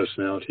your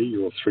personality,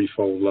 your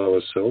threefold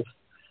lower self,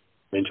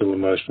 mental,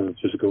 emotional, and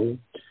physical.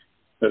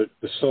 But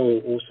the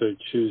soul also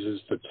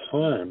chooses the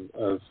time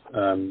of,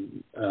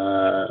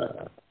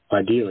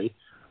 ideally,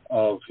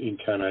 of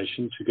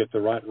incarnation to get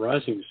the right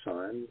rising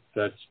sign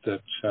that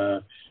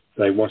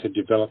they want to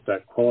develop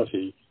that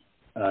quality.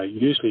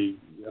 Usually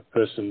a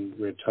person,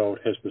 we're told,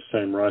 has the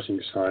same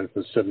rising sign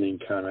for 7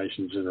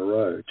 incarnations in a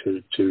row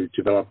to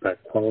develop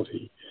that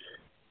quality.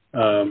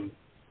 And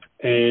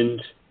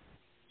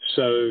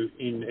so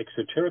in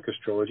exoteric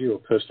astrology or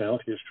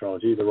personality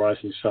astrology, the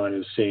rising sign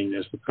is seen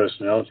as the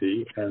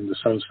personality and the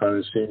sun sign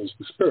is seen as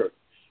the spirit.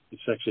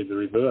 It's actually the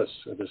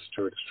reverse of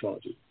esoteric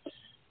astrology.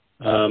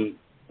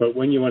 But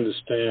when you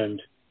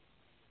understand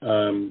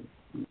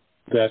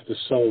that the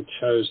soul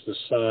chose the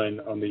sign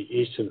on the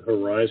eastern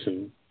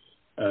horizon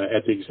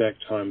at the exact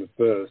time of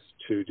birth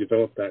to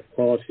develop that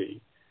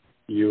quality,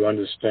 you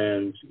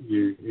understand,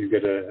 you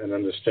get an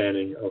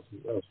understanding of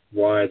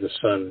why the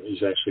sun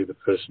is actually the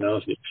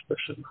personality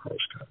expression of the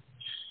horoscope.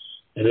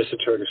 And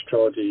esoteric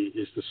astrology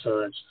is the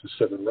science of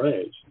the 7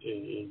 rays,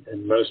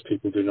 and most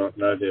people do not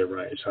know their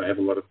rays. I have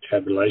a lot of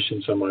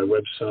tabulations on my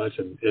website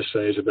and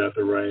essays about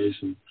the rays,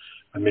 and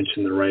I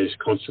mention the rays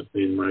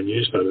constantly in my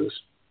newsletters.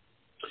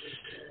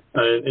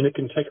 And it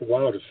can take a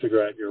while to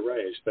figure out your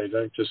rays. They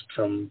don't just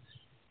come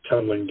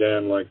tumbling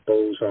down like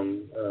balls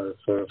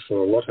for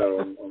a lotto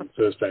on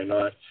Thursday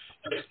night.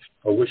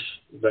 I wish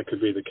that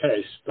could be the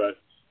case, but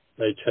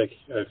they take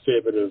a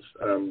fair bit of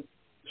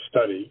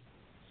study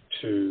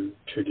to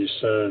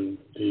discern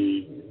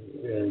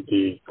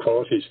the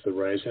qualities of the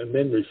rays, and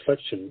then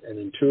reflection and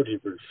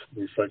intuitive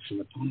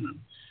reflection upon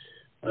them.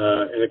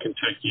 And it can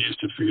take years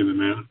to figure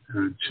them out,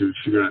 to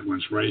figure out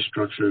one's ray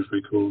structure, as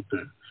we call it,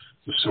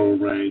 the soul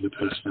ray, the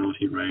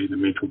personality ray, the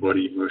mental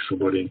body, emotional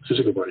body, and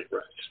physical body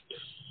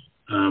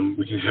rays.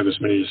 We can have as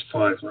many as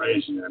 5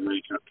 rays in our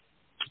makeup.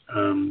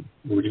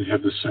 We can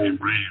have the same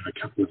ray in a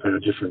couple of our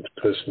different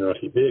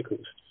personality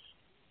vehicles.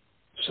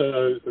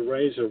 So the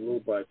rays are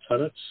ruled by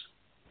planets.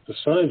 The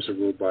signs are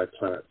ruled by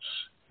planets.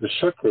 The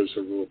chakras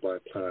are ruled by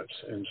planets.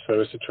 And so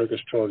esoteric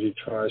astrology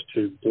tries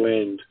to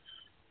blend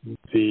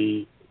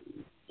the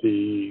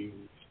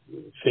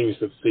things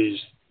that these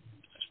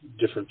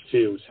different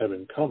fields have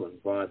in common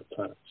via the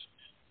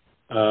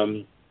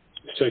planets.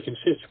 So you can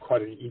see it's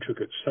quite an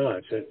intricate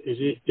science.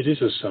 It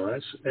is a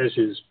science, as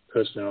is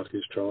personality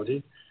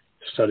astrology,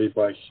 studied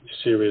by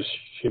serious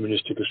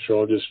humanistic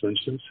astrologers, for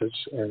instance.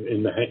 It's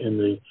in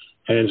the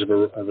hands of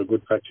a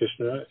good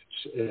practitioner.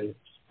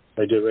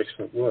 They do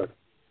excellent work.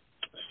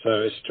 So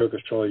esoteric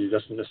astrology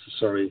doesn't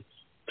necessarily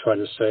try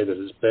to say that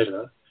it's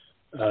better,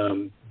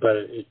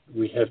 but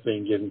we have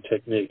been given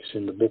techniques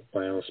in the book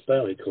by Alice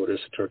Bailey called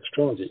Esoteric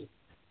Astrology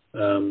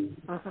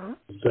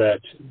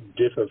that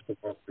differ from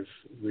what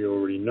we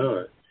already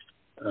know.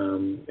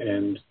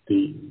 And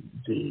the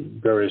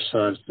various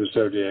signs of the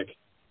zodiac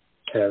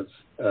have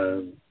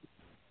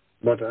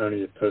not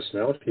only a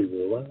personality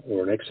ruler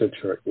or an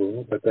exoteric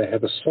ruler, but they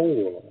have a soul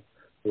ruler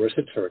or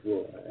esoteric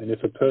ruler. And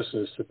if a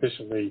person is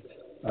sufficiently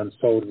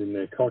unfolded in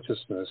their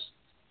consciousness,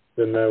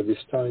 then they'll be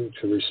starting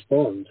to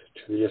respond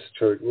to the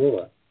esoteric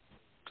ruler.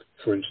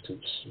 For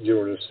instance,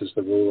 Uranus is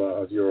the ruler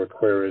of your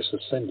Aquarius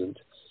ascendant,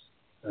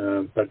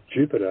 but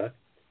Jupiter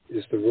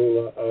is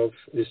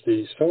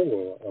the soul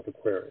ruler of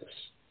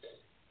Aquarius.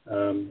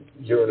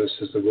 Uranus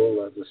is the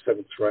ruler of the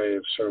seventh ray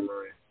of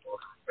ceremony and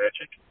order of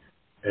magic,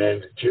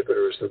 and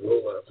Jupiter is the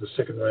ruler of the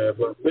second ray of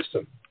love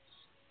wisdom,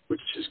 which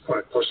is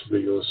quite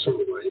possibly your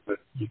soul ray, but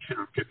you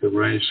cannot get the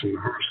rays from the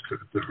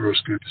horoscope. The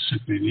horoscope is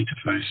simply an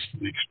interface for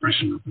the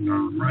expression of the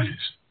known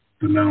rays,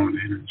 the known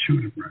and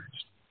intuitive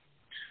rays.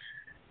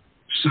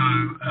 So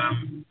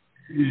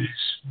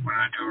when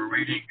I do a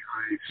reading,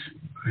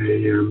 I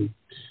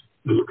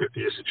look at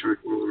the esoteric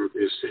ruler of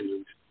the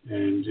ascendant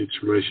and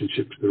its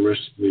relationship to the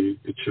rest of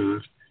the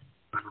chart.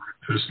 I look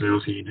at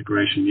personality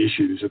integration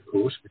issues, of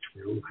course, which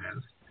we all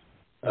have.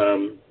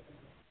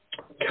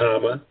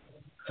 Karma,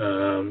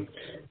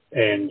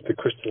 and the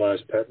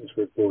crystallized patterns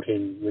we've brought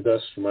in with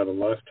us from other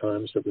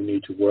lifetimes that we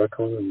need to work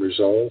on and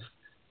resolve.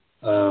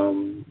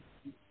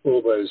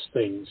 All those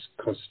things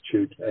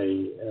constitute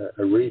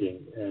a reading,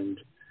 and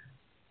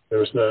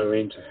there is no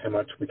end to how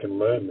much we can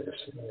learn this.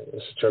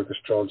 Esoteric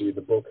Astrology,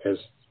 the book, has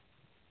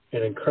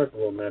an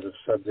incredible amount of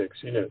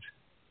subjects in it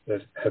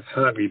that have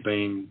hardly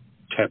been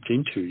tapped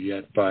into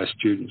yet by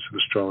students of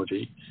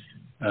astrology.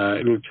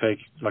 It'll take,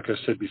 like I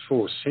said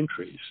before,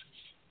 centuries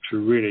to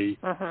really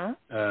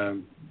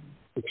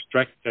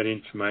extract that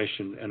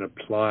information and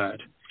apply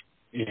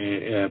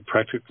it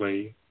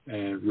practically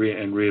and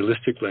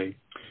realistically.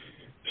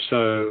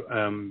 So,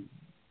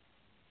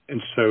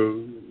 and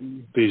so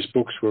these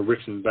books were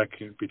written back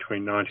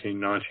between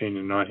 1919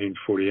 and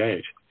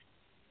 1948.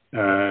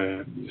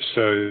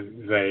 So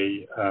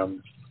they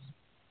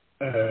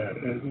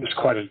it's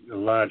quite a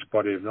large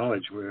body of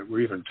knowledge. We're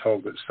even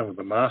told that some of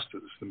the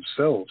masters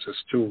themselves are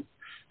still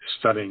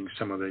studying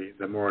some of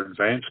the more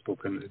advanced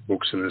books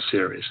in the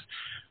series.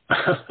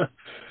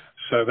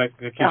 So that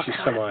gives you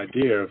some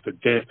idea of the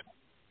depth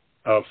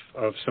of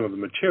some of the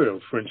material.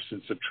 For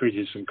instance, the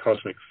Treatise on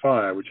Cosmic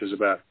Fire, which is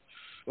about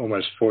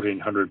almost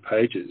 1,400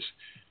 pages,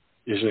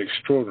 is an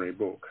extraordinary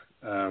book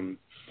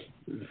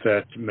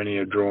that many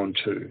are drawn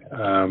to.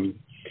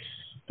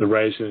 The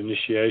Rays and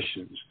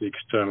Initiations, the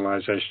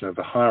Externalization of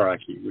the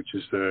Hierarchy, which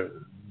is the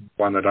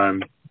one that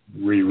I'm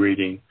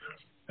rereading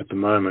at the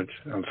moment.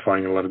 I'm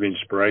finding a lot of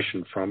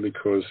inspiration from,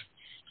 because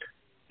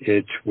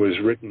it was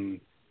written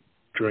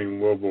during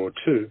World War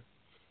II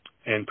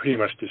and pretty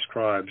much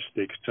describes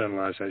the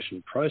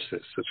externalization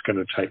process that's going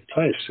to take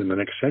place in the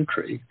next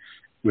century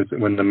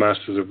when the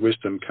Masters of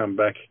Wisdom come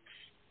back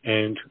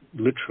and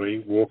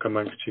literally walk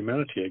amongst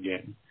humanity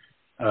again.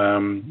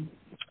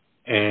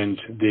 And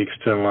the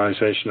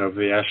externalization of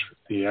the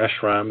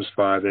ashrams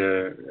by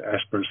their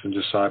aspirants and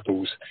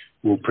disciples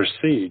will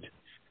precede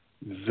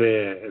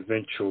their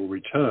eventual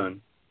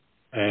return.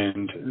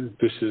 And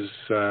this is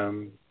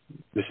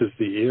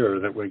the era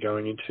that we're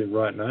going into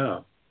right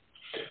now.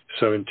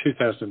 So in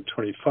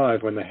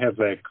 2025, when they have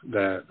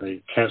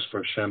the Council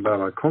of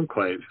Shambhala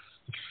conclave,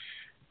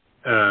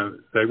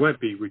 they won't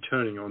be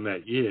returning on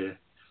that year.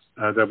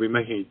 They'll be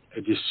making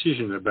a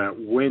decision about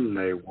when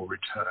they will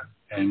return.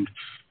 And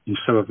in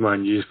some of my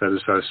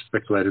newsletters, I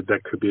speculated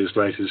that could be as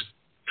late as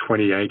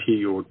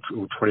 2080 or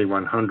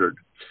 2100.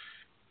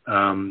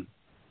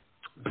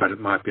 But it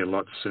might be a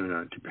lot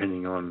sooner,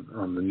 depending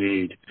on the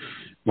need.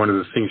 One of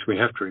the things we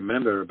have to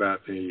remember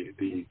about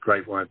the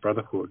Great White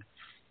Brotherhood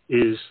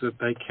is that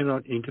they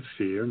cannot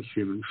interfere in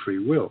human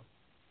free will.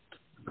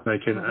 They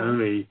can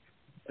only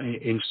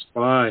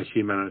inspire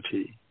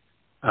humanity,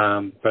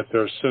 but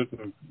there are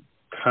certain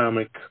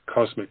karmic,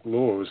 cosmic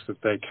laws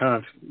that they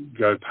can't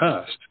go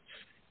past,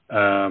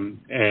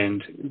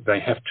 and they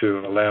have to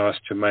allow us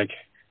to make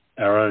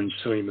our own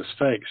silly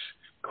mistakes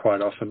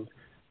quite often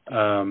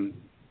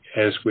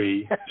as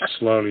we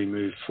slowly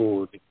move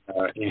forward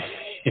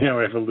in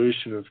our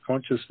evolution of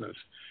consciousness.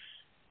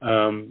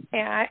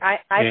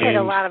 I've hit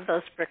a lot of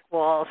those brick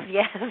walls,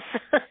 yes.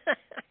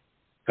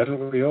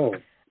 Haven't we all?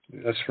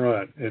 That's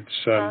right.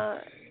 It's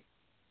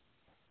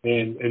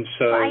and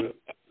so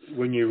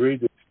when you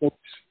read the books,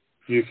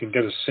 you can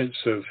get a sense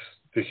of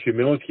the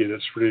humility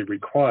that's really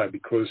required,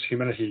 because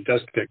humanity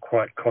does get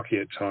quite cocky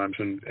at times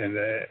and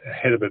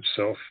ahead of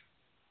itself.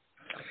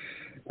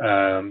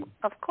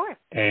 Of course.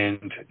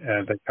 And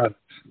they can't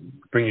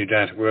bring you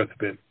down to earth a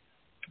bit.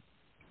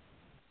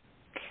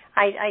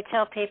 I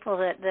tell people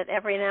that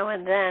every now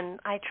and then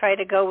I try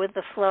to go with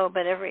the flow,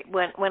 but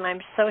when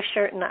I'm so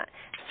certain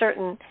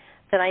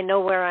that I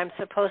know where I'm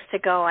supposed to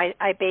go,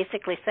 I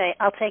basically say,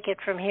 I'll take it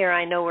from here.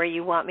 I know where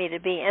you want me to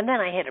be, and then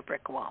I hit a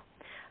brick wall.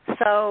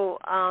 So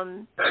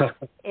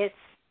it's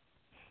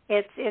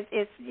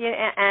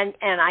and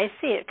I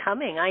see it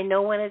coming. I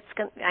know when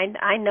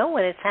I know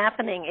when it's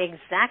happening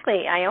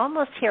exactly. I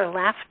almost hear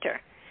laughter,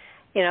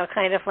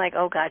 kind of like,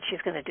 oh God,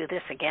 she's going to do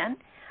this again.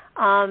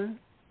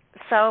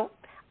 So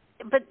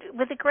but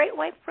with the Great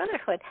White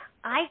Brotherhood,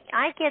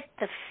 I get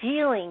the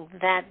feeling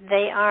that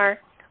they are,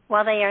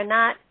 while they are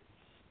not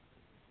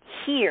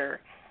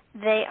here,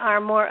 they are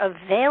more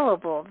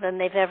available than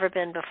they've ever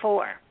been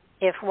before.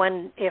 If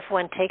one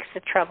takes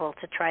the trouble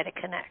to try to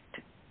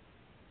connect.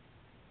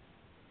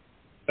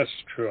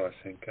 That's true, I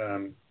think.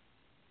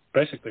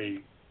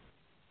 Basically,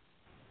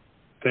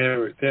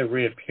 their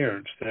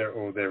reappearance, their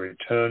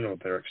return, or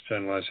their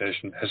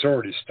externalization has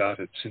already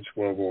started since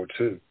World War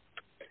II,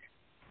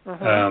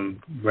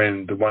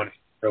 when the one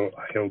who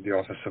held the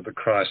office of the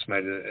Christ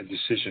made a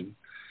decision,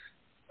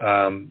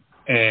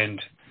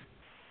 and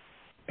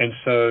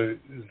so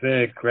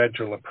their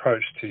gradual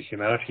approach to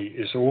humanity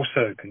is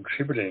also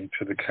contributing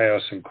to the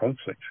chaos and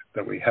conflict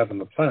that we have on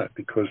the planet,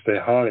 because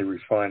their highly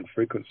refined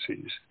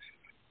frequencies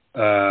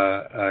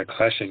are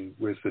clashing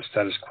with the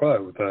status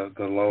quo,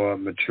 the lower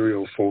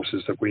material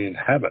forces that we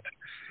inhabit.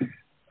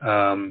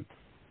 And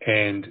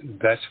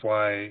that's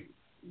why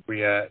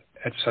we are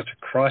at such a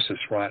crisis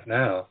right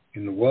now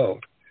in the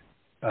world.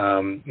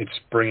 It's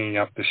bringing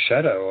up the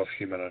shadow of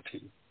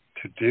humanity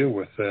to deal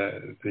with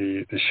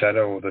the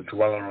shadow, or the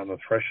dweller on the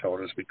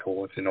threshold, as we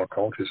call it in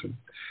occultism.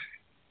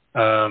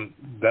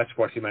 That's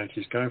what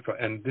humanity is going for.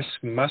 And this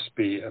must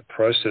be a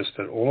process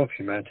that all of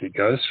humanity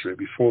goes through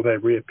before they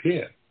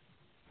reappear.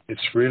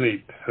 It's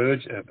really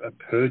a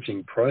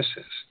purging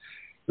process,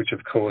 which,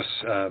 of course,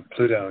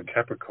 Pluto and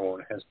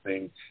Capricorn has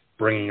been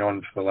bringing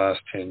on for the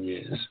last 10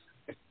 years.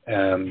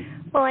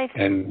 I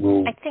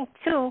think,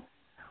 too,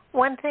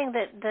 one thing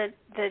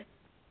that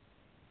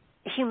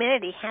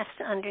humanity has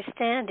to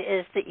understand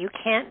is that you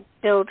can't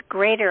build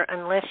greater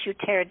unless you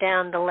tear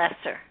down the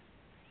lesser.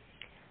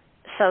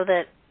 So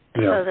that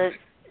there's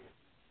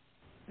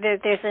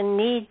a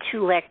need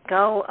to let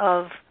go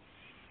of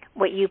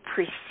what you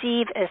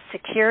perceive as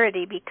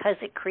security, because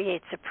it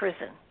creates a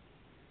prison.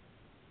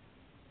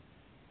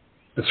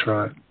 That's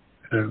right.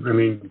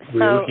 We're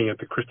looking at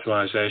the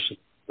crystallization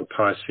of the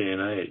Piscean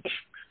age.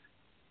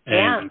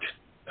 And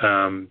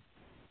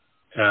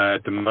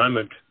at the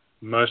moment,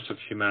 most of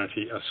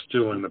humanity are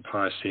still in the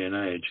Piscean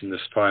age, in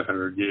this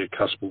 500-year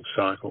cuspal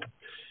cycle.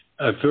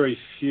 Very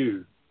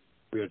few,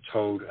 we are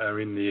told, are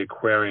in the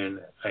Aquarian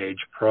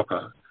age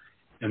proper.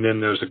 And then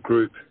there's a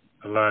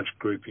large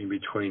group in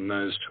between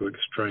those two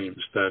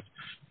extremes that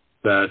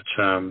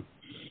are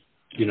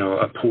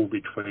pulled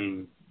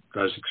between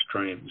those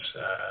extremes.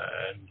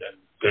 And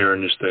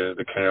therein is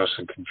the chaos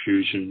and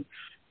confusion.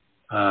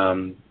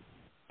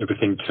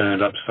 Everything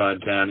turned upside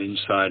down,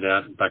 inside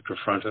out, and back to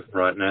front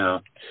right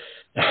now,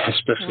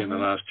 especially in the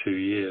last 2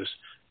 years.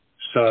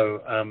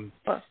 So,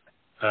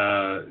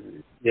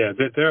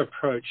 their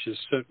approach is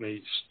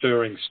certainly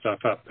stirring stuff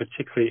up,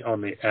 particularly on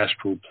the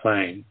astral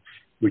plane,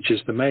 which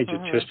is the major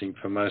testing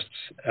for most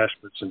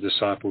aspirants and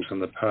disciples on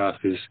the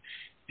path,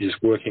 is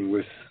working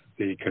with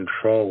the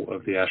control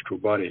of the astral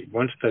body.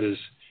 Once that is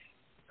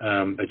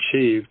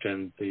achieved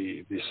and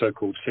the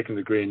so-called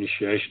second-degree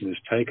initiation is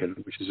taken,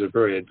 which is a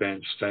very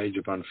advanced stage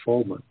of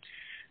unfoldment,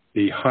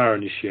 the higher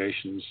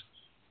initiations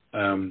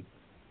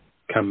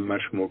come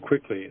much more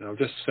quickly. And I'll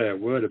just say a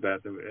word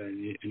about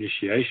the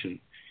initiation.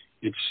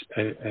 It's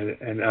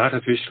an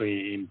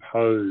artificially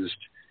imposed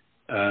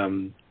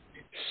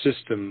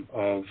system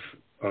of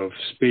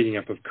speeding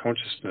up of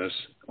consciousness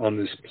on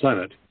this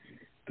planet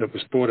that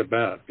was brought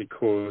about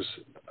because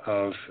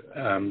of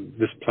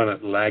this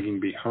planet lagging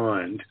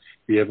behind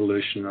the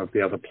evolution of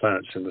the other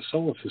planets in the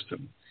solar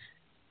system.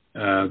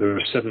 There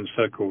are 7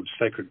 so-called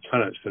sacred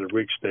planets that have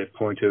reached their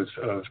point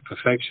of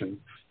perfection,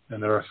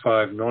 and there are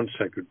 5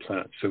 non-sacred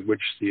planets, of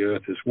which the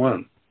Earth is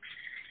one.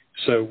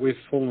 So we've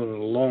fallen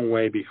a long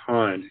way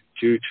behind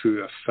due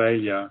to a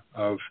failure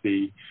of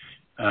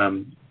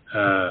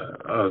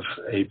of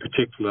a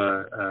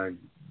particular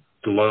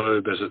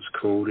globe, as it's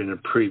called, in a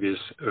previous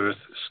Earth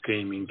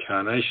scheme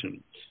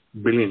incarnation,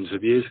 billions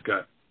of years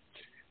ago.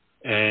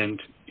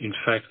 And in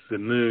fact, the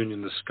moon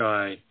in the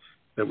sky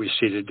that we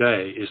see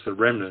today is the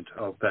remnant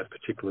of that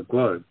particular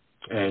globe,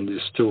 and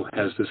it still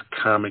has this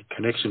karmic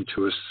connection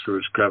to us through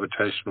its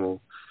gravitational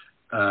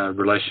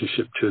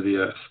relationship to the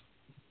Earth.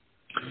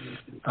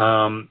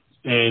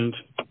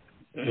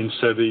 And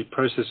so the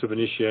process of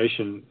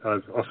initiation,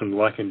 I've often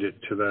likened it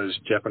to those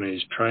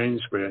Japanese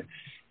trains where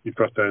you've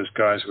got those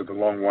guys with the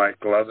long white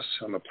gloves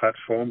on the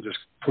platform just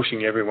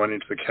pushing everyone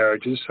into the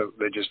carriages, so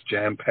they're just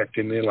jam-packed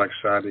in there like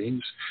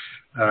sardines.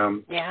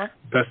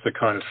 That's the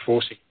kind of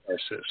forcing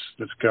process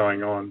that's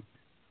going on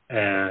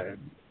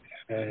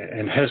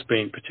and has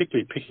been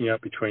particularly picking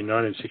up between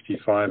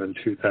 1965 and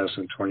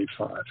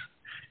 2025.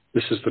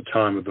 This is the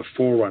time of the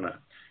forerunner,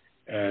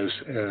 as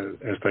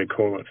they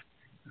call it,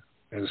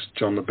 as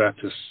John the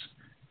Baptist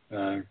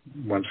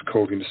once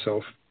called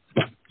himself.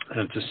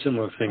 And it's a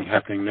similar thing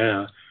happening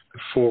now, the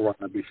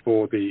forerunner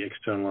before the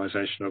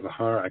externalization of the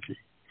hierarchy.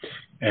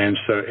 And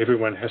so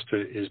everyone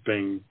is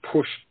being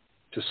pushed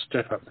to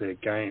step up their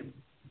game,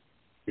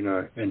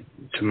 and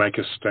to make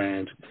a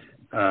stand,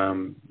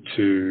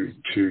 to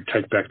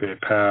take back their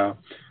power,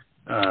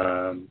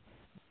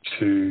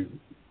 to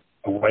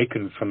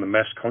awaken from the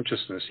mass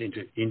consciousness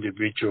into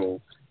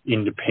individual,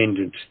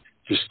 independent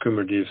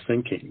discriminative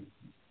thinking.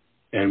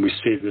 And we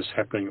see this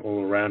happening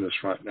all around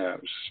us right now.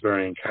 It's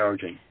very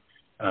encouraging.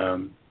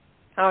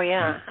 Oh,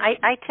 yeah.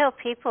 I tell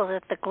people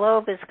that the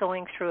globe is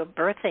going through a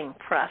birthing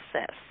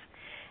process.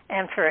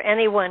 And for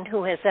anyone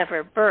who has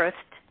ever birthed,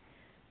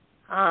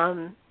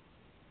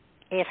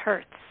 it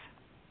hurts.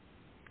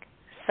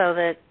 So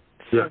that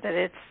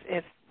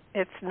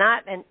it's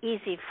not an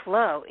easy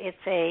flow.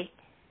 It's a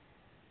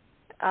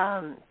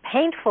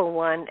painful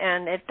one,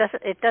 and it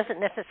doesn't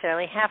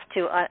necessarily have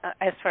to,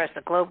 as far as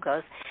the globe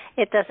goes,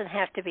 it doesn't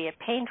have to be a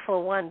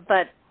painful one,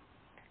 but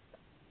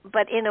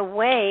in a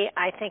way,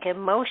 I think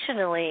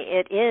emotionally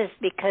it is,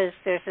 because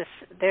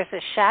there's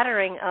a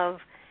shattering of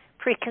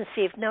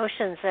preconceived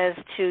notions as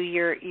to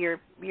your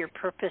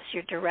purpose,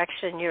 your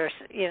direction,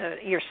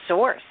 your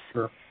source,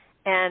 sure.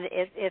 And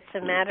it's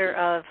a matter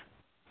of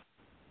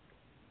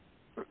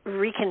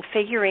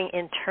reconfiguring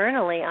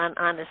internally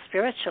on a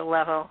spiritual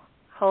level.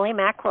 Holy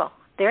mackerel,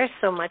 there's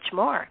so much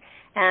more,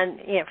 and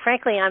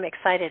frankly, I'm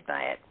excited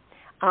by it.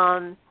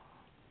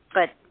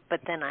 But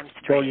then I'm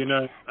straight.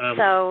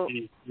 Well,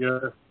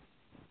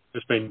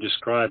 it's been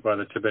described by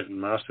the Tibetan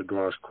master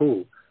Dwaras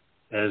Khul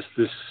as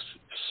this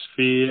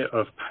sphere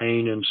of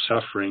pain and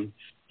suffering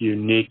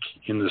unique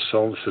in the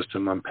solar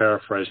system. I'm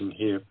paraphrasing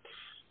here,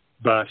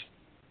 but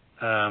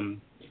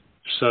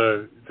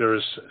so there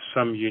is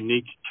some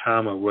unique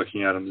karma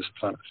working out on this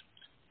planet.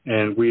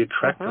 And we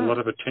attract a lot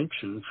of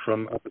attention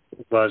from other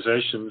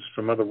civilizations,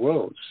 from other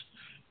worlds.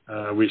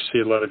 We see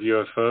a lot of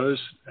UFOs,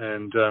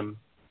 and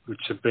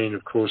which have been,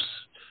 of course,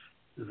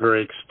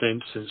 very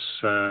extent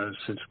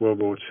since World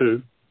War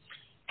II.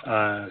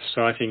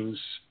 Sightings.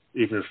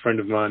 Even a friend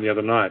of mine the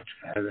other night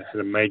had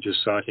a major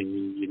sighting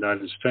in the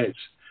United States.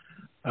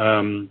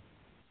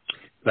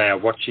 They are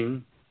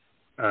watching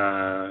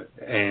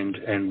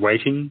and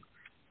waiting.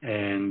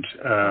 And,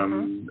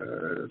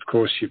 of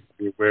course,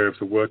 you're aware of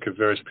the work of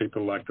various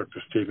people like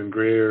Dr. Stephen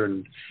Greer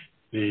and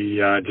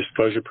the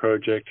Disclosure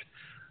Project.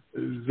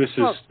 This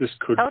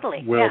could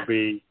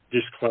be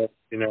disclosed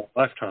in our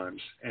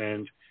lifetimes.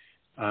 And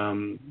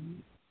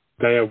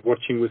they are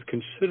watching with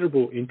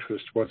considerable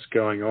interest what's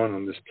going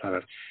on this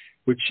planet,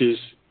 which is,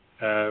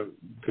 the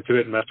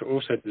Tibetan master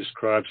also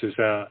describes as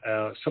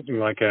our something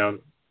like our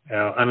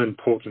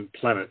unimportant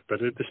planet.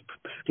 But at this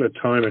particular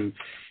time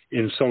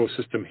in solar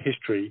system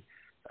history,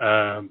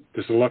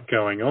 there's a lot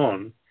going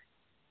on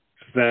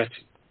that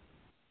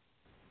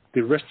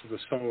the rest of the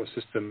solar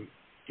system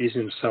is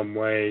in some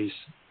ways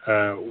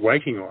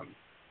waiting on.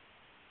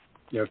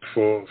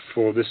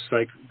 For this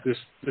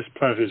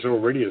planet is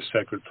already a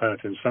sacred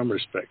planet in some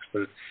respects,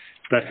 but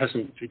that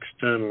hasn't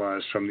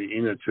externalized from the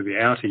inner to the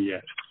outer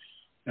yet.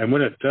 And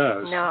when it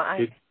does,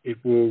 it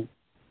will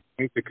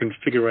make the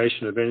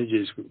configuration of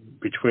energies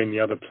between the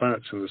other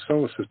planets in the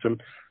solar system,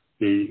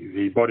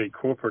 the body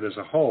corporate as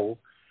a whole,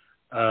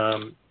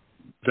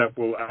 that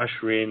will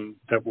usher in,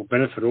 that will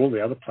benefit all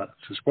the other planets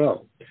as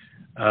well,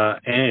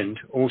 and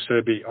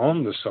also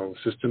beyond the solar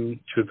system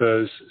to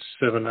those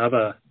 6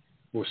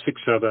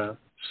 other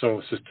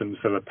solar systems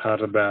that are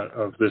part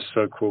of this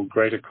so-called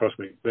greater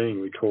cosmic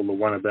being we call the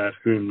one about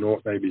whom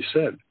naught may be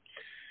said.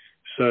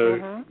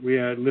 So we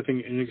are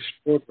living in an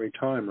extraordinary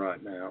time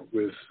right now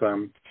with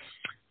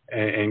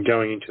and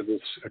going into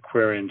this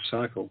Aquarian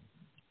cycle.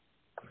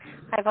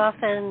 I've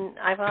often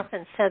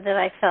said that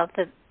I felt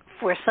that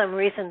for some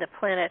reason the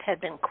planet had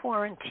been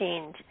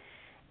quarantined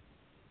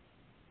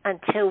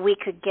until we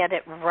could get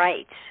it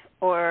right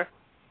or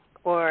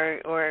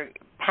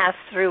pass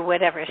through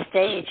whatever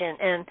stage,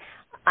 and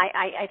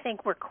I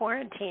think we're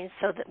quarantined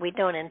so that we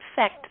don't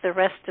infect the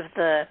rest of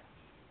the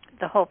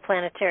whole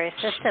planetary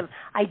system.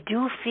 I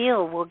do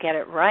feel we'll get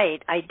it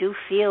right. I do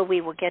feel we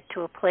will get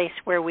to a place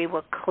where we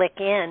will click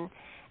in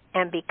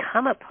and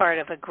become a part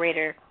of a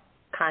greater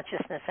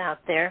consciousness out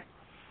there.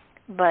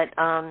 But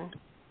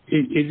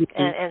it is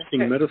an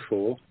interesting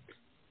metaphor.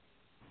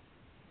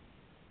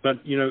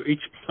 But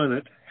each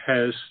planet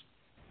has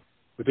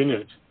within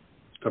it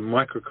the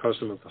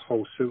microcosm of the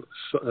whole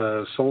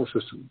solar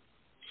system,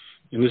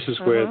 and this is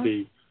where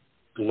the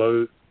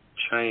globe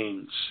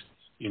chains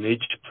in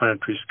each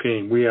planetary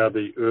scheme. We are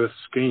the Earth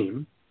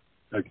scheme,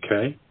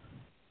 okay?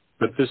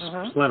 But this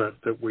planet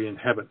that we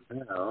inhabit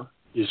now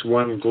is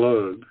one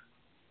globe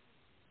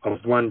of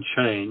one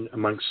chain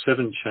amongst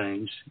 7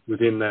 chains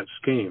within that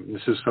scheme.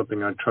 This is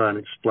something I try and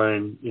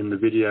explain in the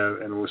video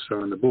and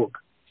also in the book.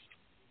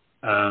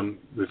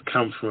 We've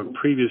come from a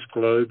previous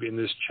globe in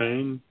this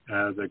chain,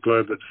 the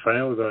globe that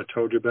failed that I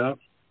told you about,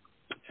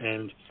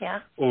 and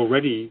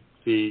already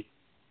the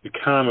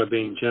karma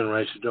being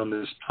generated on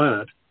this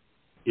planet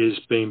is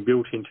being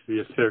built into the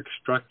etheric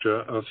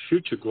structure of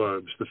future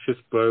globes, the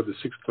 5th globe, the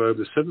 6th globe,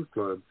 the 7th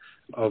globe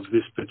of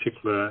this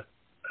particular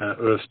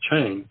Earth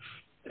chain.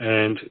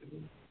 And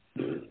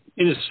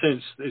in a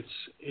sense, it's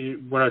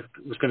what I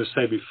was going to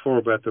say before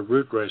about the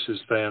root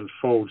races, they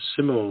unfold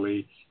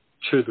similarly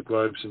to the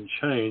globes and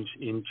chains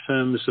in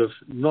terms of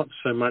not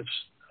so much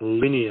a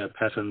linear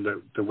pattern that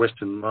the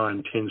Western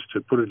mind tends to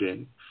put it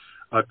in.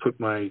 I put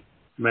my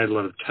made a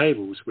lot of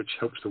tables, which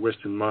helps the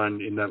Western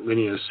mind in that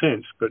linear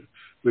sense, but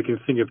we can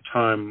think of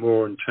time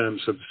more in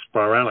terms of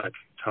spiralic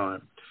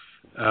time,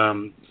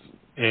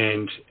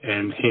 and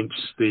hence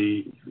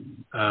the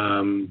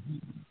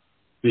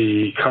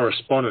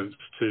correspondence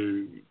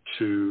to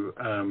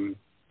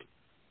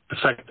the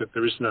fact that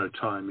there is no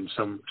time in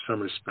some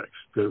respects.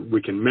 That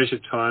we can measure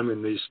time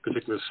in these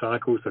particular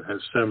cycles that have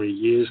so many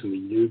years, and the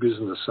yugas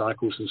and the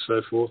cycles and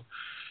so forth.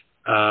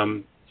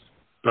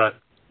 But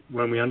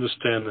when we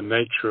understand the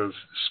nature of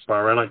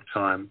spiralic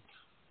time,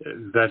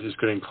 that is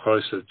getting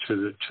closer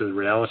to the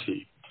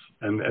reality,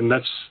 and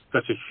that's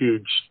a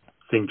huge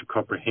thing to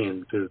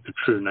comprehend, the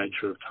true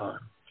nature of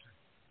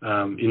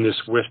time. In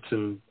this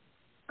Western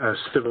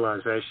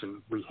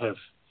civilization, we have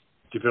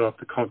developed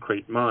the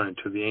concrete mind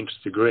to the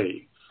nth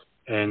degree,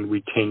 and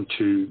we tend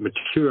to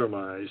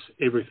materialize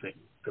everything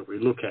that we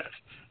look at,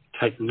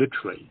 take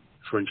literally.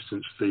 For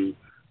instance, the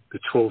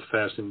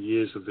 12,000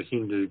 years of the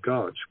Hindu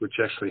gods, which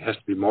actually has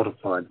to be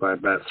multiplied by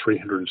about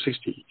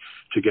 360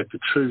 to get the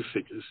true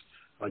figures.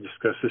 I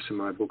discuss this in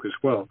my book as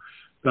well.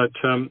 But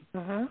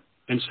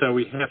and so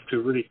we have to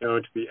really go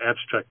into the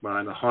abstract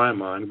mind, the higher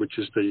mind, which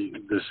is the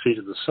seat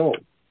of the soul,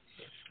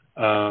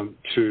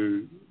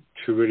 to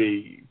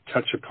really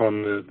touch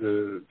upon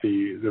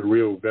the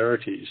real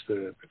verities,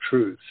 the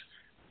truths.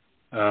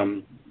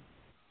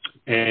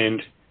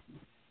 And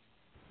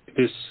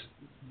this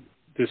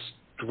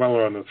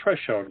dweller on the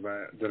threshold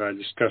that I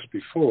discussed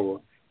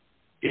before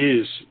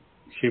is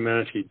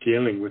humanity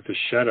dealing with the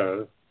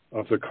shadow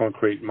of the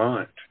concrete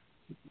mind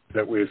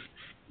that we've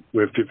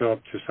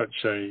developed to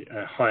such a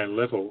high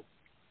level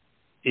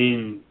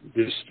in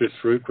this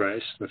fifth root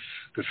race. The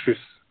fifth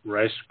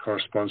race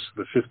corresponds to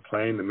the fifth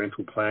plane, the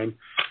mental plane.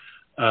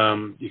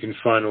 You can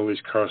find all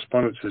these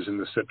correspondences in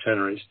the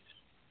septenaries.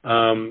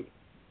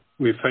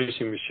 We're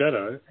facing the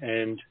shadow,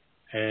 and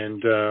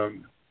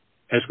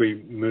as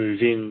we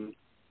move in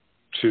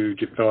to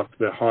develop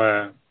the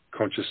higher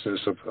consciousness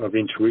of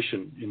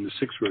intuition in the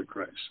sixth root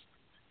race.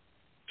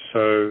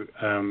 So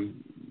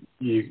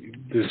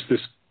there's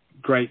this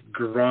great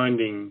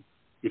grinding,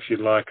 if you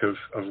like,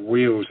 of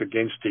wheels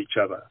against each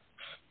other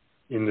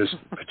in this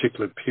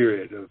particular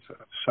period of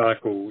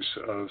cycles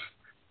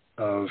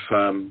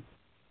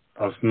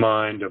of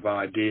mind, of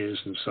ideas,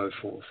 and so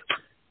forth.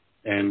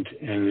 And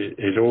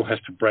it all has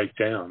to break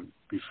down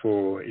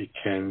before it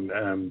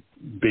can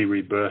be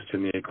rebirthed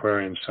in the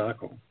Aquarian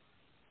cycle.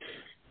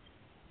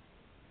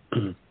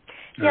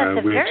 Yeah, it's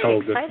a very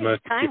told exciting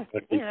that time,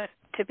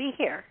 to be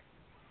here.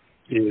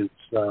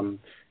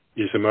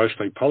 Is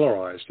emotionally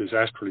polarized, is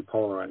astrally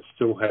polarized,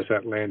 still has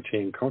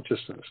Atlantean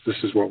consciousness. This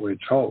is what we're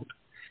told.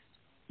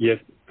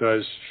 Yet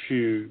those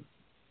few,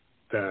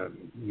 the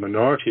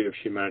minority of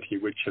humanity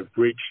which have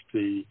reached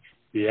the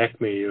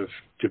acme of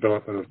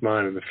development of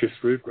mind in the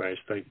fifth root race,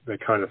 they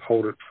kind of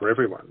hold it for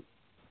everyone,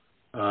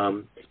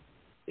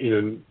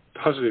 in a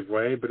positive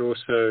way, but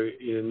also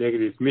in a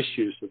negative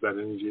misuse of that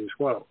energy as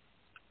well.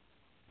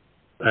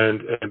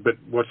 But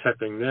what's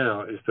happening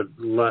now is that,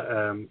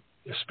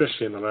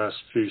 especially in the last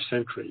few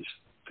centuries,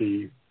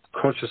 the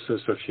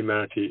consciousness of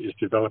humanity is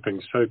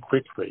developing so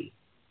quickly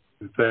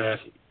that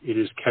it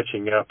is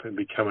catching up and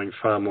becoming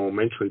far more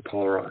mentally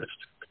polarized.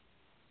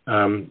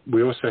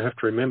 We also have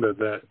to remember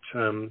that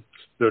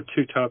there are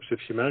two types of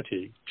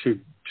humanity, two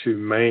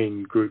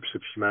main groups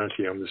of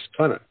humanity on this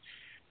planet.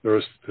 There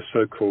is the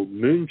so-called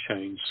moon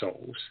chain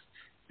souls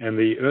and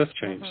the earth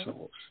chain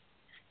souls.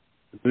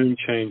 The moon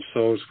chain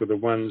souls were the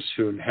ones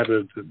who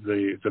inhabited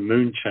the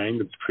moon chain,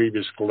 the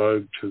previous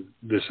globe to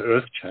this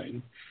earth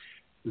chain,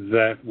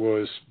 that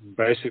was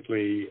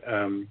basically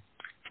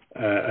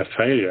a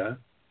failure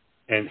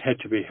and had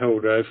to be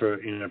held over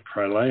in a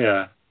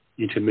pralaya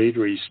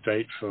intermediary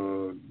state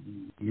for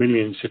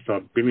millions, if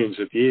not billions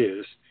of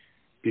years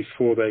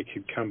before they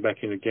could come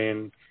back in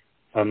again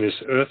on this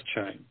earth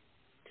chain.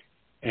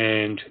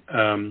 And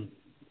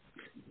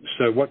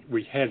so what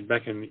we had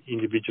back in the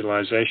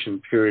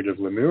individualization period of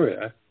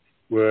Lemuria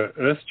were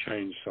earth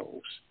chain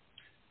souls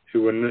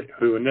who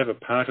were never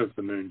part of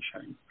the moon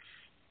chain,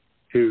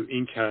 who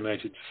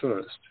incarnated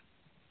first.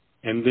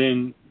 And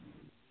then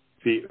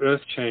the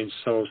earth chain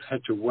souls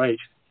had to wait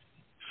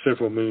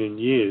several million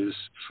years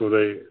for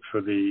the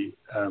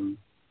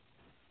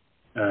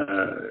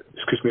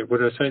excuse me, what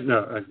did I say? No,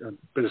 I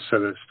better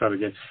start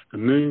again. The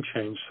moon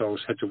chain souls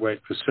had to wait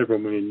for several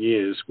million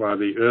years while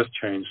the earth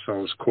chain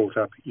souls caught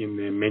up in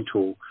their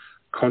mental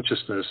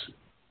consciousness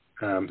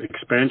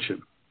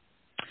expansion.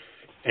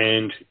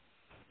 And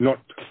not,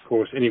 of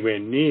course, anywhere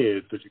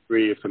near the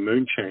degree of the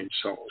moon chain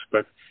souls,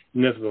 but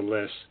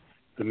nevertheless,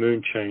 the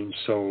moon chain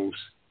souls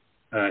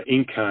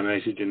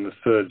incarnated in the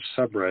third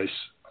subrace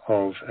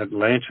of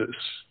Atlantis.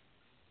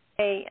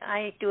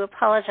 I do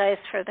apologize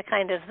for the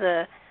kind of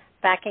the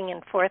backing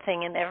and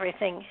forthing and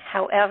everything.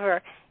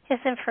 However, his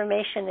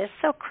information is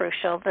so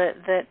crucial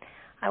that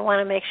I want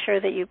to make sure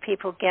that you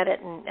people get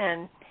it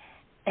and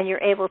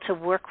you're able to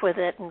work with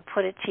it and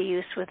put it to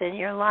use within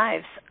your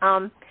lives.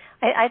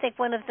 I think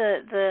one of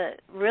the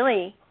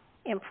really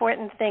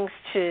important things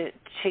to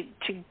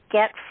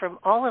get from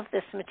all of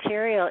this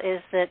material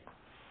is that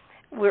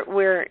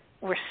we're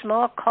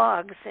small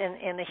cogs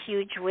in a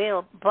huge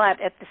wheel, but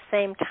at the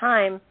same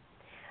time,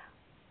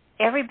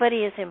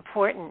 everybody is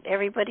important.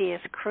 Everybody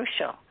is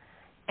crucial,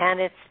 and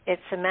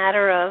it's a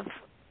matter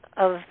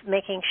of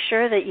making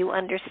sure that you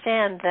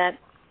understand that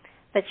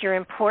you're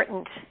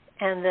important,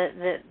 and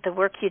the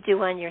work you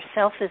do on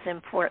yourself is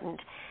important,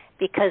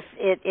 because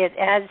it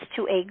adds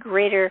to a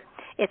greater.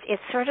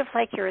 It's sort of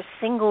like you're a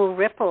single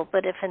ripple,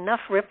 but if enough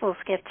ripples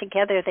get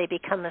together, they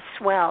become a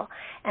swell,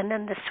 and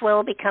then the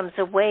swell becomes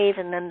a wave,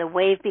 and then the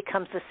wave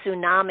becomes a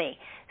tsunami.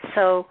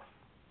 So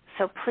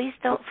please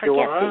don't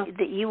forget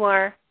that you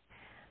are.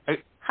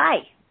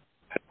 Hi.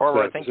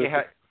 Barbara, I think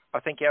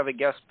you have a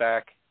guest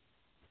back.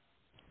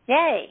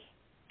 Yay.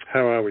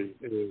 How are we?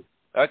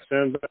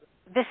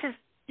 This is.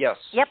 Yes.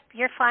 Yep,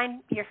 you're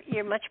fine.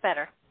 You're much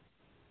better.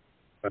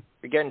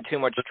 You're getting too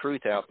much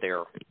truth out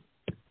there.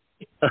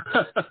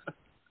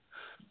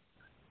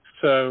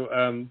 So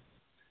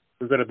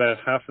we've got about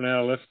half an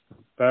hour left,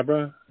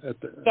 Barbara, at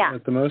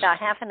the most. About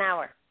half an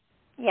hour.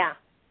 Yeah.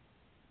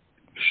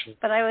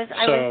 But I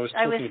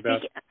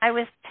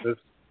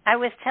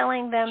was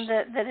telling them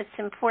that it's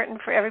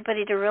important for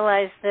everybody to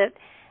realize that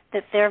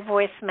their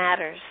voice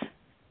matters,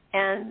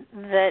 and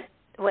that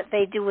what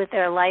they do with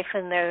their life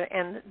and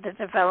the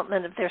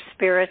development of their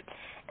spirit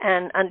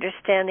and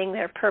understanding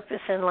their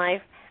purpose in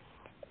life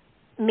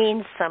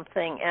means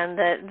something, and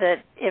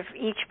that if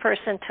each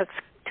person took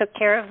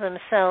care of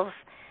themselves,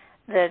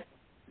 that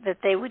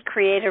they would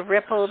create a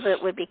ripple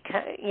that would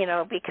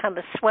become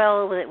a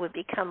swell, that would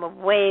become a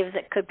wave,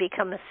 that could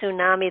become a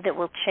tsunami that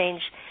will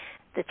change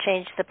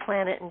the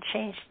planet and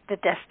change the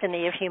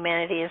destiny of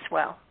humanity as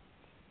well.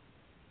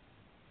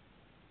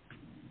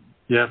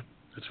 Yeah,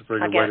 that's a very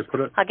good way to put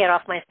it. I'll get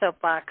off my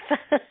soapbox.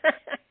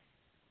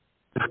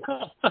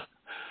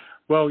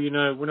 Well, when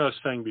I was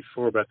saying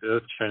before about the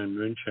earth chain and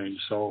moon chain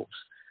souls,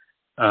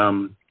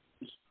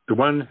 the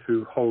one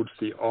who holds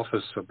the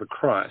office of the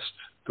Christ,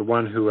 the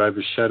one who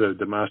overshadowed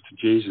the Master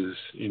Jesus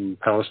in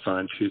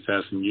Palestine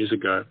 2,000 years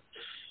ago,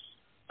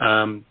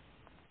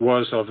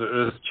 was of the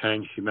earth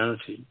chain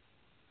humanity.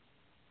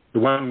 The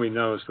one we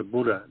know as the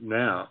Buddha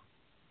now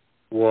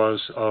was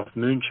of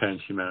moon chain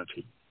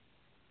humanity.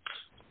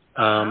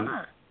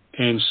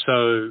 And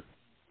so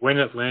when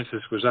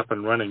Atlantis was up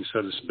and running,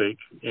 so to speak,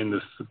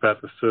 in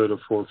about the third or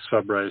fourth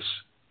subrace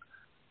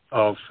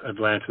of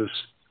Atlantis,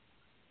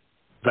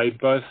 they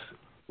both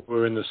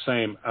were in the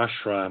same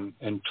ashram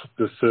and took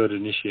the third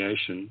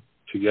initiation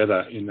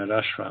together in that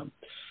ashram.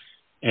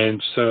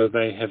 And so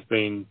they have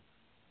been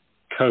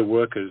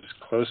co-workers,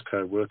 close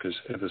co-workers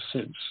ever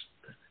since.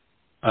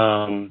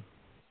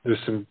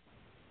 There's some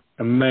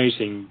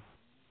amazing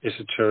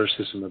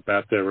esotericism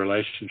about their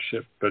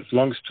relationship, but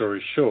long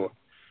story short,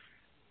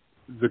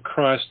 the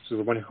Christ,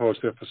 the one who holds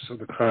the office of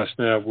the Christ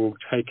now, will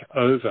take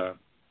over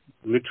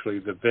literally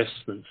the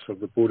vestments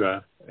of the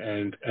Buddha,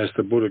 and as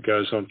the Buddha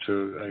goes on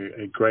to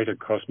a greater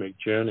cosmic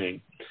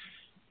journey,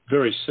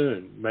 very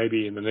soon,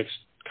 maybe in the next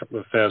couple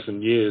of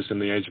thousand years in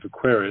the age of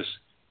Aquarius,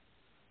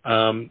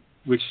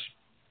 which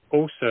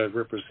also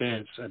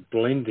represents a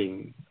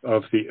blending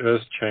of the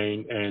earth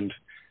chain and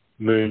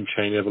moon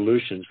chain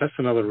evolutions. That's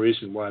another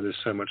reason why there's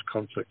so much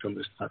conflict on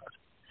this planet,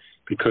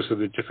 because of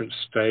the different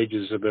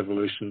stages of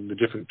evolution, the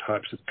different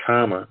types of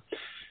karma.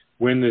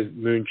 When the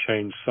moon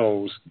chain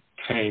souls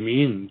came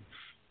in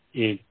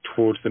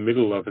towards the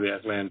middle of the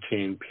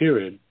Atlantean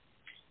period,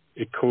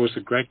 it caused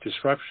a great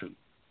disruption.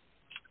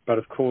 But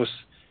of course,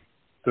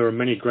 there are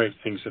many great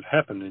things that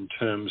happened in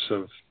terms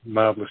of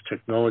marvelous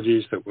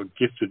technologies that were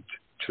gifted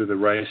to the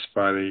race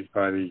by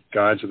the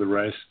guides of the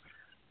race,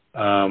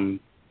 and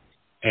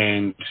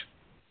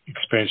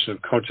expansion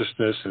of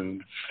consciousness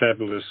and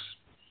fabulous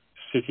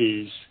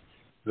cities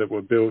that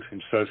were built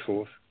and so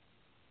forth.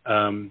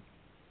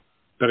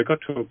 But it got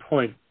to a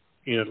point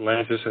in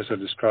Atlantis, as I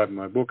described in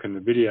my book and the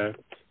video,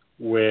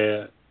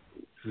 where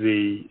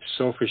the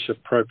selfish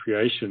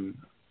appropriation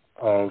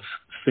of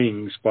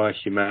things by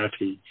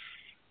humanity,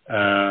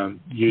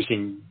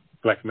 using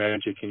black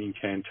magic and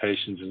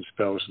incantations and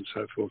spells and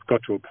so forth,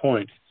 got to a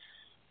point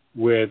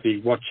where the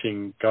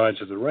watching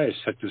guides of the race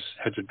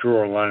had to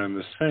draw a line in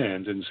the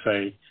sand and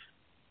say,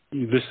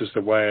 this is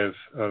the way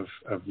of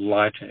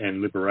light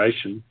and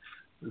liberation.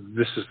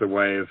 This is the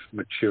way of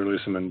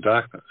materialism and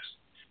darkness.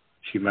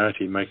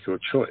 Humanity, make your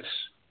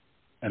choice.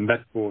 And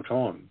that brought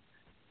on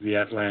the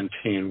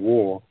Atlantean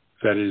War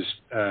that is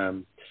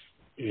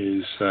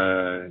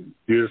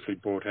beautifully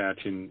brought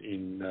out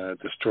in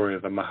the story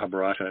of the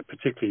Mahabharata,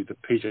 particularly the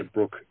Peter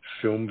Brook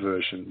film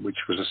version, which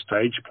was a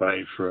stage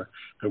play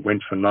that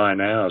went for 9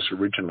 hours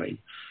originally,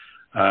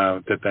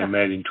 that they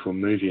made into a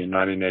movie in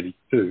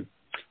 1982,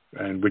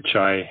 and which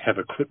I have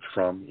a clip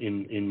from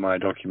in my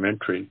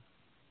documentary.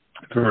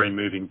 A very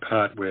moving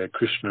part where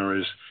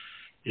Krishna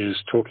is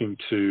talking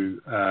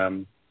to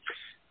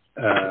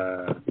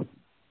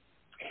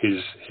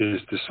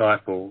his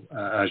disciple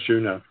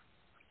Arjuna,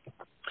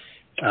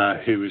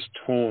 who is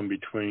torn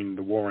between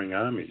the warring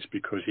armies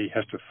because he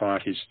has to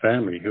fight his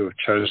family who have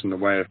chosen the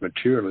way of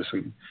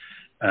materialism,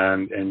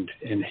 and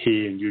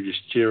he and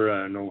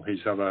Yudhishthira and all his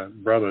other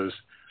brothers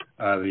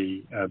are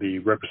the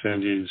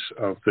representatives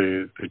of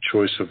the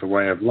choice of the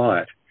way of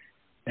light,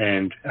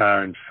 and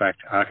are in fact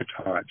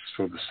archetypes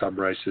for the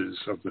sub-races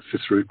of the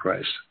fifth root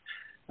race,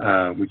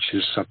 which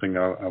is something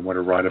I want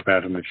to write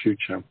about in the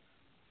future.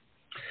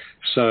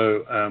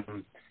 So,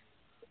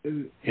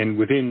 and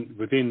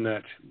within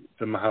that,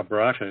 the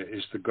Mahabharata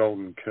is the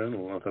golden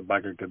kernel of the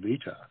Bhagavad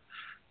Gita,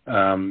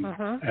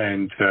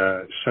 and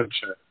such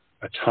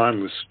a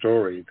timeless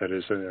story that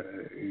is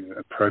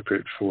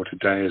appropriate for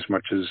today as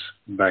much as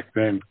back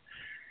then.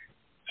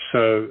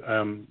 So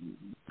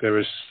there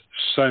is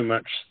so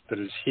much that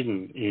is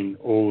hidden in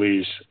all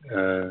these,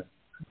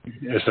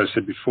 as I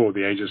said before,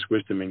 the ageless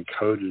wisdom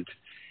encoded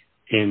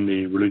in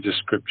the religious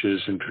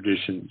scriptures and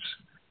traditions,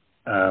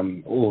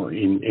 or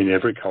in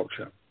every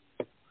culture.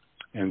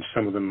 And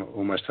some of them are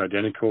almost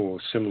identical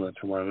or similar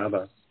to one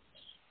another.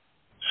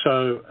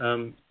 So,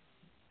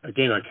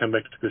 again, I come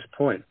back to this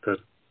point that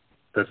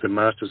the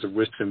Masters of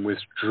Wisdom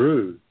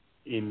withdrew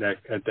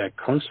at that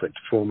conflict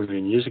 4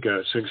 million years ago.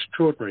 It's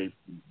extraordinary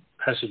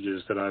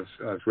passages that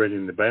I've read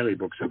in the Bailey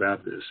books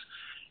about this,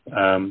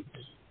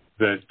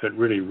 that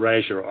really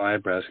raise your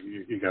eyebrows.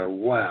 You go,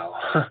 wow,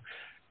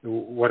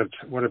 what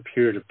a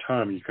period of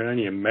time. You can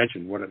only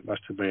imagine what it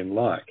must have been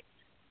like,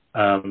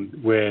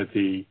 where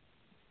the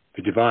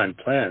divine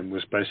plan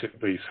was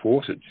basically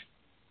thwarted,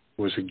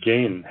 was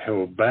again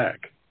held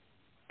back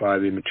by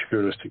the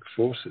materialistic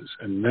forces.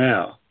 And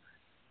now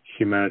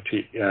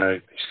humanity,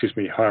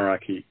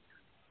 hierarchy,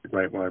 the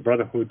Great White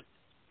Brotherhood,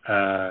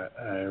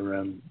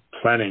 are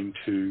planning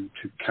to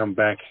come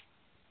back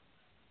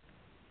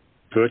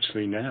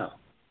virtually now.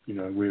 You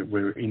know,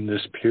 we're in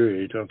this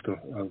period of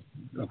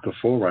the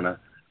Forerunner.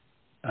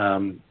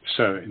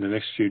 So in the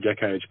next few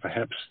decades,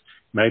 perhaps,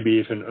 maybe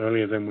even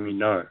earlier than we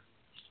know.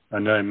 I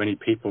know many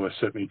people are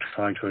certainly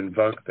trying to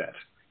invoke that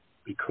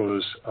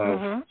because of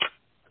the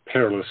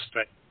perilous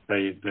state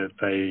that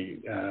they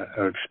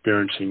are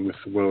experiencing with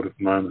the world at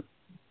the moment.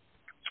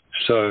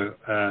 So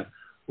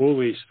all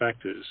these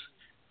factors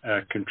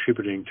are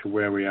contributing to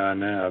where we are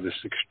now, this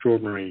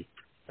extraordinary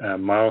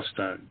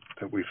milestone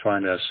that we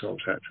find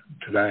ourselves at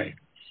today.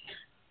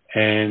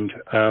 And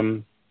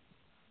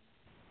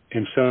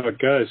so it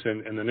goes.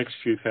 And in the next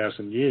few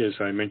thousand years,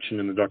 I mentioned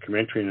in the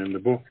documentary and in the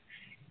book,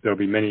 there'll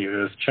be many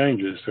earth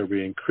changes. There'll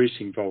be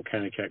increasing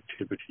volcanic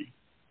activity.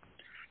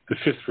 The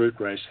fifth root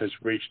race has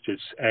reached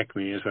its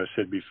acme, as I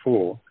said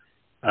before,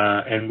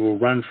 and will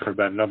run for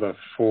about another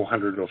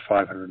 400 or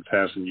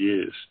 500,000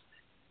 years.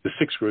 The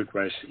sixth root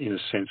race, in a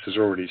sense, has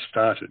already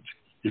started,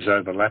 is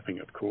overlapping,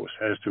 of course,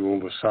 as do all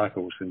the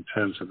cycles in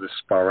terms of the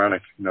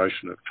spiralic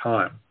notion of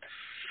time.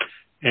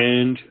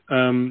 And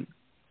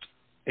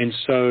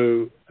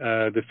so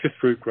the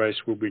fifth root race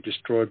will be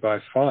destroyed by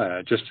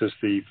fire, just as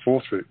the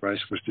fourth root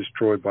race was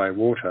destroyed by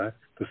water.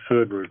 The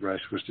third root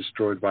race was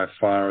destroyed by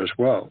fire as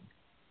well.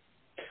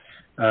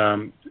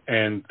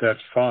 And that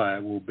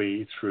fire will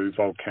be through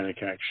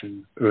volcanic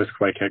action,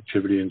 earthquake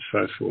activity, and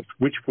so forth,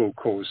 which will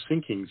cause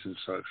sinkings and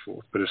so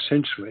forth. But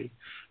essentially,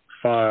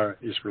 fire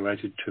is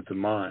related to the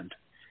mind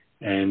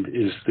and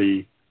is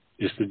the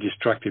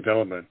destructive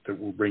element that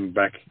will bring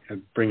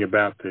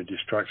about the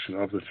destruction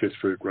of the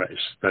fifth root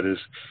race, that is,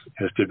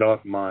 has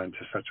developed mind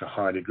to such a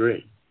high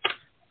degree.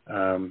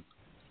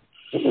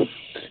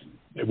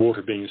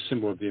 Water being a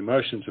symbol of the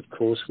emotions, of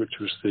course, which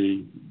was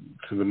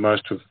for the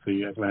most of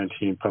the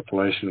Atlantean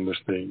population, was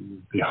the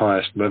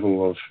highest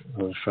level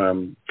of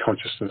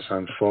consciousness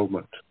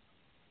unfoldment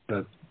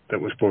that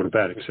was brought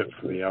about, except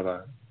for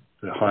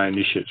the high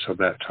initiates of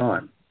that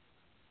time.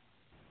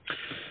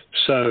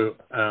 So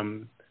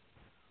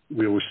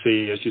we will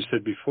see, as you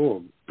said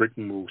before,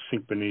 Britain will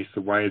sink beneath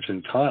the waves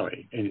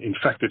entirely. In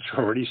fact, it's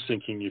already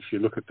sinking. If you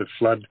look at the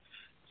flood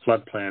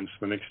plans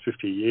for the next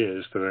 50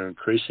 years that are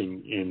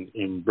increasing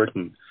in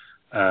Britain,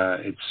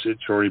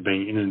 it's already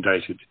being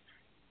inundated,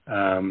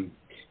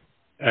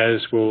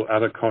 as will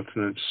other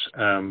continents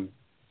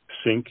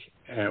sink,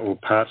 or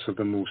parts of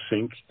them will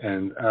sink,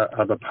 and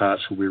other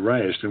parts will be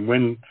raised. And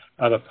when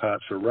other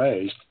parts are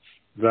raised,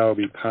 they'll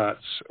be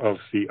parts of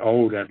the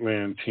old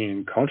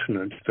Atlantean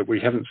continent that we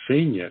haven't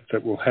seen yet,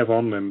 that will have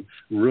on them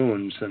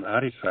ruins and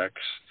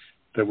artifacts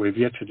that we've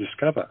yet to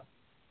discover.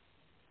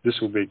 This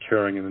will be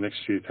occurring in the next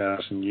few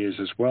thousand years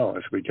as well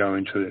as we go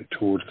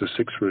towards the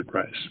sixth root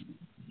race.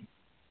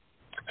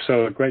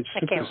 So a great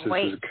synthesis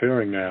is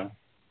occurring now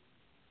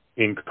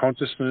in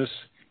consciousness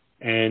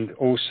and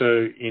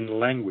also in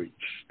language.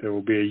 There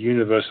will be a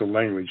universal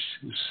language,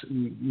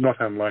 not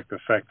unlike the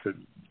fact that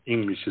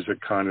English is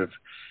a kind of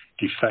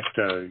de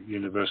facto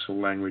universal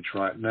language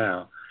right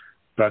now.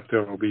 But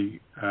there will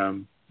be,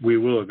 we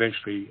will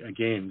eventually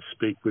again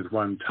speak with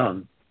one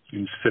tongue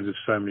instead of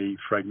so many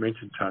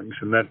fragmented tongues,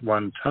 and that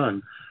one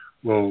tongue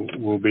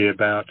will be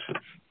about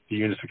the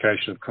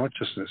unification of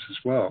consciousness as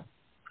well.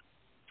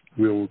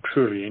 We will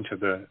truly enter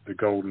the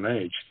golden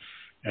age,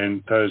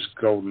 and those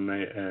golden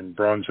and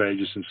bronze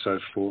ages and so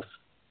forth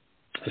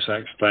as I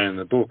explain in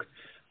the book,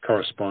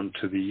 correspond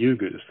to the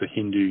yugas, the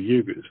Hindu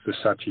yugas. The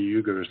Satya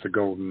Yuga is the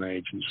golden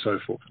age, and so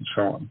forth and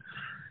so on.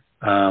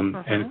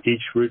 And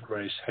each root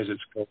race has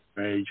its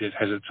golden age, it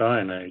has its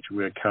iron age.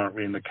 We're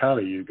currently in the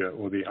Kali Yuga,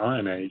 or the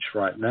iron age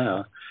right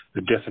now,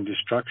 the death and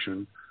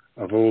destruction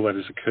of all that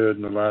has occurred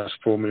in the last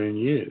 4 million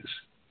years.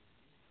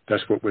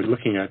 That's what we're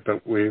looking at,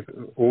 but we're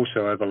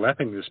also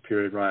overlapping this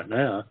period right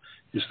now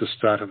is the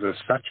start of the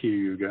Satya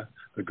Yuga,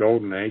 the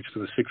golden age for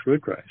the sixth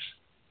root race,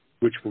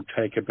 which will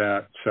take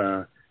about,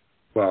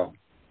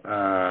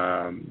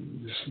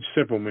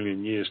 several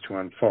million years to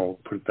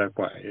unfold, put it that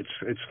way.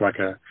 It's like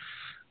a,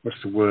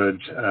 what's the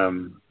word,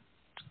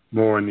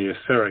 more in the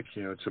etheric,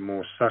 it's a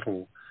more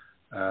subtle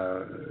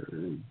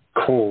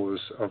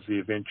cause of the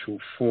eventual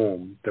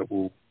form that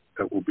will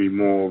be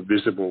more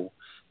visible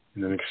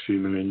in the next few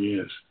million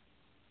years.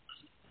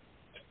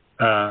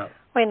 I'm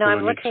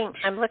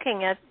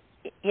looking at,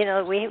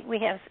 we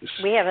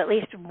have at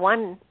least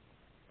one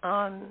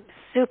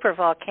super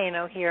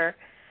volcano here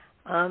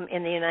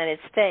in the United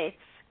States,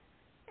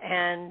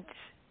 and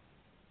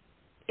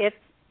it's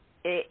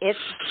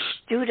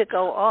due to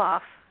go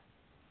off,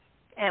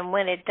 and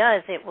when it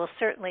does, it will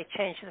certainly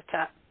change the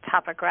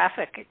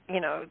topographic.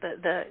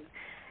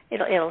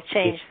 It'll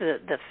change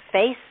the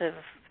face of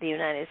the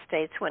United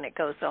States when it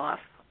goes off.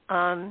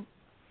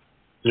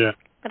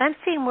 But I'm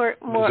seeing more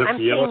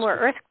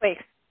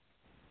earthquakes.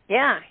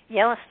 Yeah,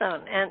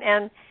 Yellowstone,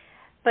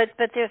 but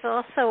there's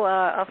also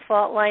a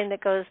fault line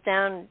that goes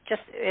down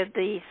just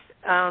the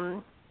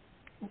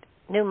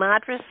New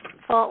Madras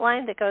fault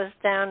line that goes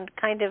down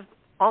kind of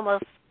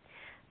almost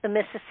the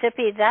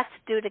Mississippi. That's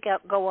due to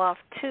go off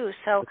too.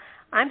 So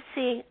I'm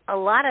seeing a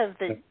lot of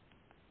the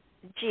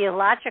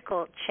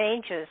geological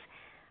changes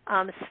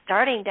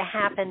starting to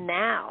happen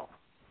now.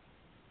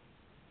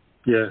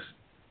 Yes,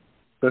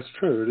 that's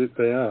true.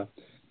 They are.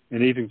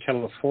 And even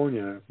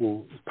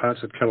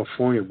parts of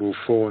California will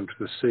fall into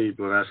the sea,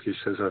 Blavatsky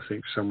says, I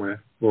think,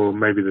 somewhere, or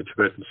maybe the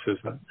Tibetan says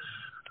that.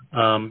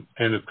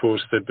 And, of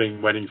course, they've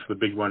been waiting for the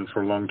big one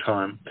for a long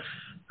time.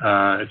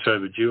 It's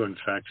overdue, in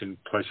fact, in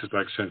places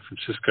like San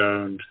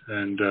Francisco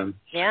and in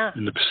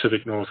the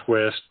Pacific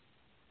Northwest,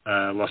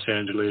 Los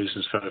Angeles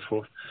and so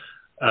forth.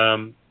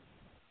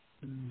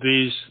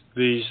 These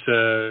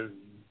are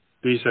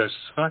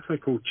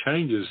cyclical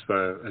changes,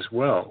 though, as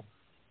well,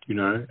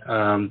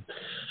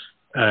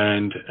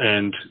 and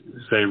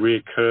they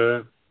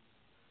reoccur,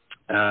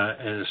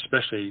 and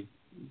especially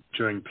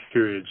during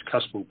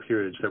cuspal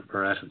periods that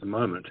we're at the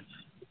moment.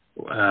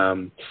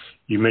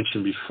 You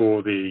mentioned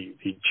before the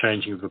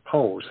changing of the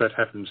poles. That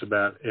happens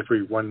about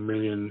every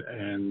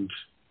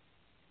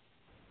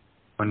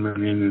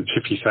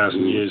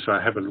 1,050,000 years. I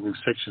have a little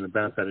section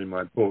about that in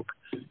my book.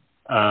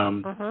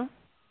 And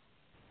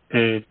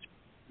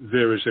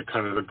there is a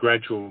kind of a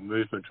gradual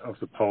movement of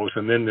the poles,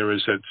 and then there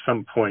is at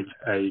some point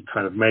a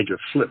kind of major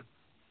flip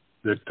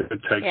that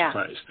takes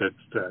place that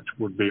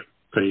would be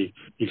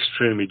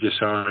extremely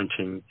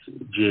disorienting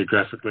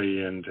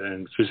geographically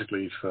and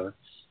physically for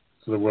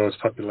the world's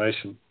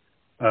population.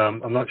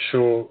 I'm not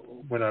sure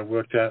when I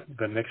worked out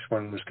the next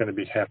one was going to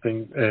be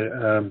happening.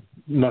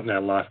 Not in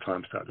our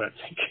lifetimes, I don't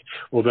think.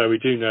 Although we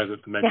do know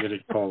that the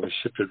magnetic pole is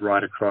shifted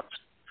right across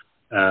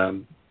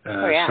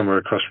somewhere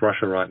across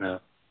Russia right now.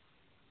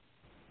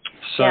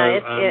 So,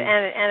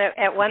 and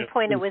at one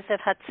point it was at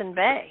Hudson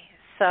Bay.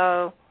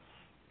 So,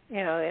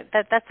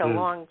 that's a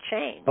long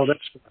change. Oh, that's.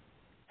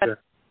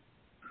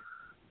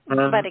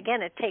 But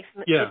again, it takes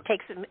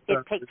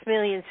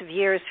millions of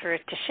years for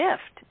it to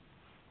shift.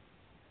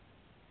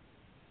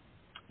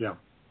 Yeah.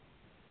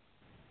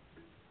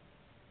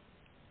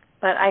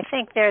 But I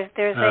think there's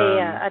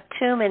a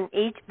tomb in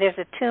there's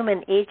a tomb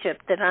in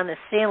Egypt that on the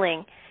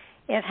ceiling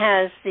it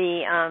has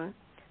the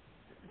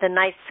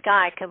night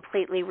sky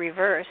completely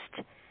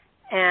reversed,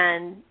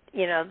 and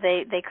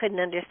they couldn't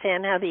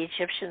understand how the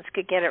Egyptians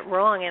could get it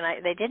wrong,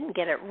 and they didn't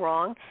get it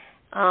wrong.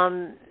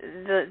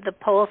 The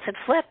poles had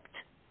flipped,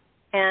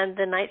 and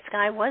the night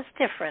sky was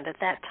different at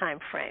that time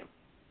frame,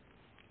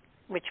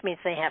 which means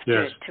they have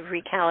to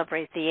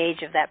recalibrate the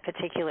age of that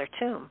particular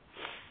tomb.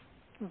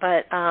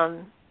 But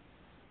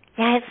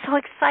it's so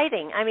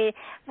exciting. I mean,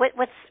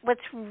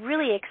 what's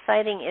really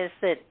exciting is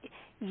that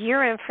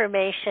your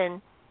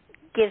information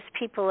gives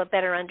people a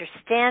better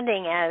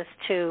understanding as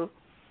to,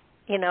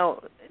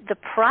 the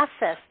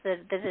process that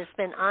has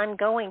been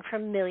ongoing for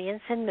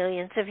millions and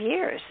millions of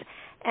years.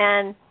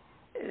 And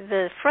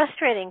the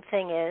frustrating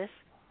thing is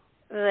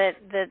that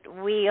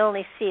we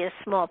only see a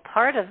small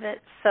part of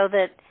it, so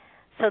that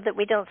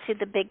we don't see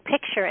the big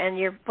picture. And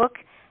your book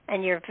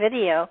and your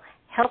video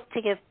help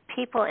to give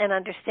people an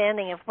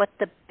understanding of what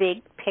the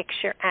big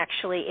picture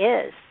actually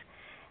is.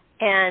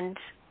 And,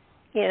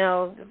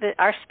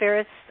 our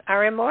spirits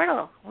are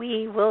immortal.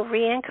 We will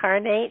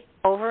reincarnate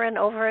over and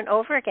over and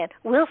over again.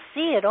 We'll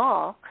see it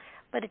all,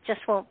 but it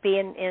just won't be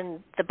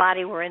in the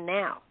body we're in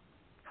now,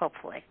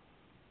 hopefully.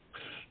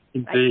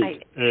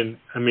 Indeed. And,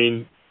 I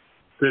mean,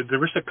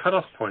 there is a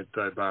cutoff point,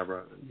 though,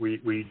 Barbara.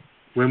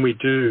 When we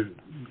do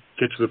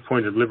get to the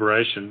point of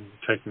liberation,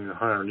 taking the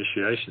higher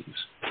initiations,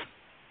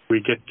 we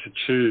get to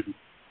choose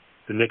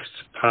the next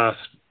path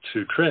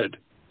to tread,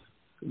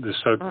 the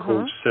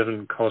so-called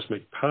seven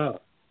cosmic paths.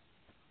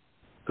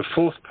 The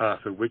fourth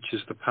path of which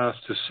is the path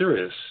to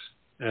Sirius,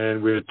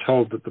 and we're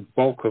told that the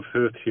bulk of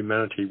Earth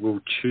humanity will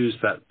choose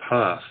that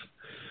path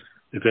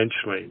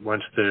eventually,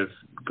 once they've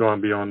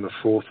gone beyond the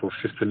fourth or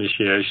fifth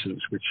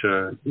initiations, which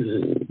are,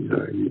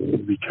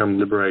 you become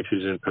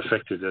liberated and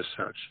perfected as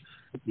such.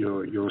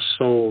 Your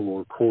soul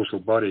or causal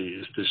body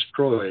is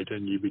destroyed,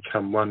 and you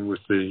become one with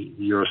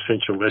your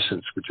essential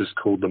essence, which is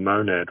called the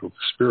monad or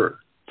the spirit.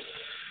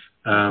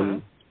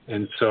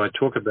 And so I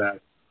talk about,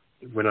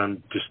 when I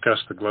discuss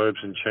the globes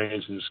and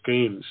chains and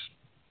schemes,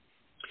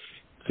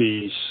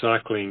 the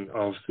cycling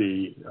of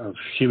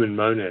human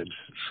monads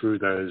through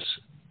those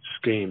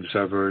schemes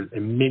over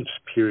immense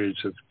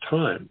periods of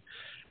time,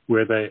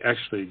 where they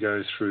actually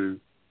go through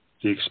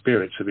the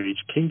experience of each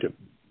kingdom,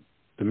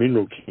 the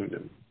mineral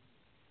kingdom.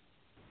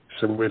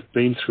 So we've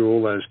been through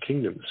all those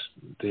kingdoms,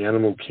 the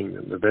animal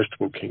kingdom, the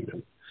vegetable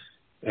kingdom,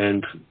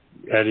 and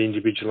at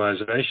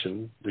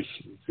individualization, the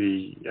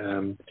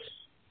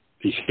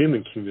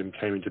human kingdom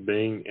came into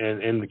being,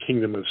 and the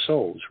kingdom of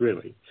souls,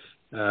 really,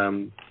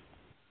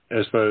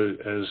 as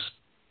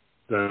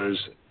those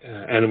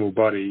animal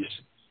bodies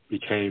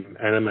became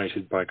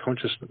animated by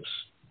consciousness.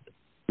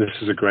 This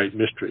is a great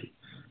mystery,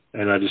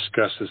 and I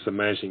discuss this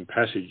amazing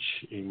passage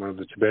in one of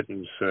the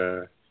Tibetans'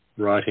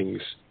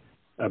 writings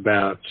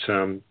about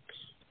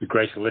the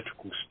great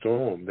electrical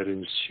storm that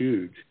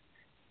ensued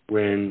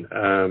when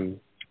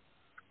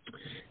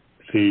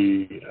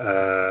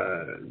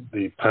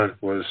the planet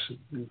was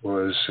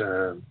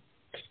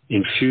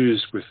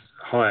infused with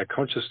higher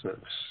consciousness,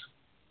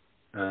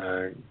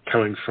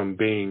 coming from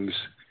beings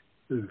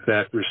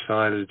that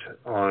resided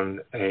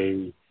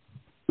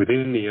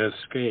within the Earth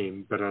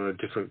scheme, but on a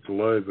different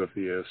globe of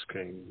the Earth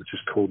scheme, which is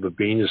called the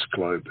Venus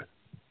globe.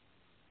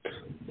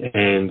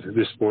 And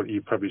this,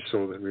 you probably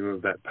saw that.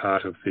 Remember that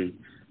part of the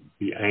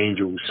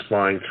angels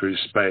flying through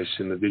space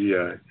in the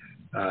video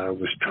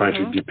was trying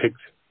to depict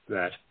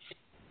that.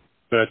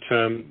 But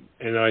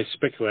and I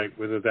speculate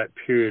whether that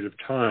period of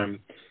time,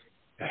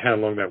 how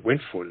long that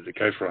went for. Did it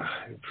go for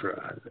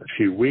a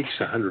few weeks,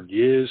 100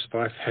 years,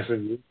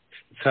 5,000 years?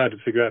 It's hard to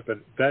figure out, but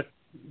that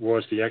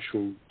was the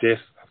actual death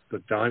of the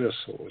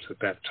dinosaurs at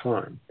that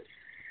time,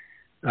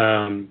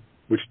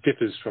 which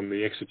differs from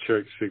the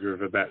exoteric figure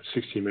of about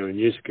 60 million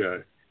years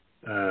ago.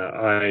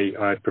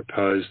 I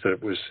propose that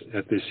it was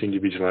at this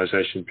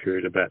individualization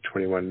period about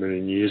 21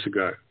 million years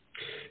ago,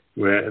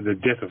 where the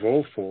death of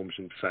all forms,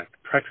 in fact,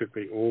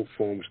 practically all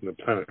forms on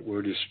the planet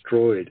were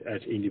destroyed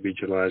at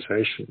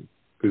individualization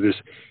with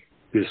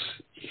this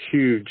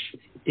huge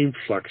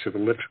influx of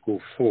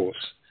electrical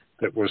force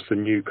that was the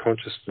new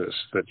consciousness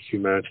that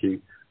humanity,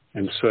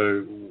 and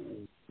so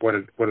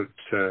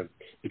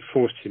it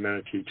forced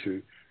humanity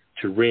to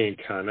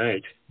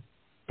reincarnate,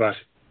 but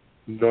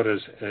not as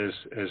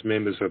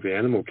members of the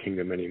animal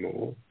kingdom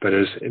anymore, but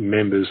as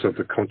members of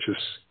the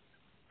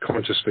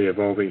consciously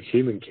evolving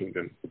human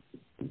kingdom.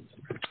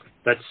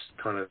 That's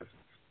kind of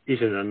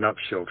it in a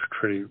nutshell,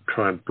 to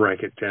try and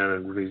break it down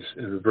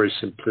in a very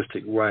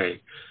simplistic way.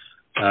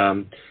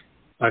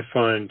 I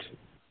find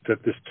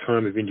that this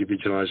time of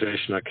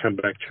individualization, I come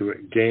back to it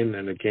again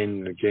and again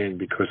and again,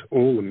 because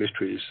all the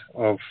mysteries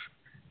of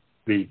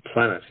the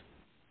planet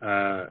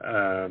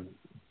are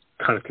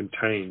kind of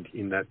contained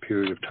in that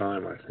period of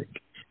time, I think,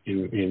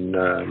 in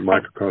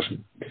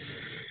microcosm.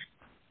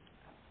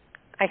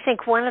 I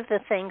think one of the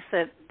things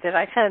that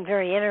I found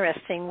very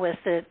interesting was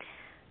that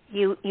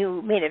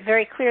you made it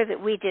very clear that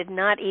we did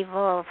not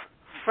evolve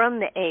from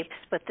the apes,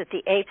 but that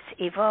the apes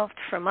evolved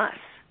from us.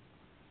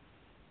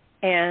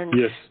 And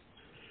yes,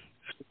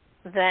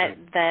 that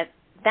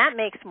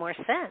makes more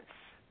sense,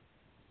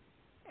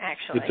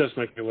 actually. It does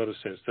make a lot of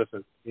sense, doesn't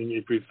it? And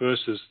it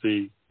reverses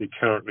the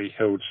currently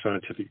held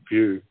scientific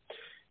view.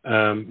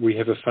 We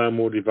have a far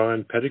more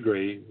divine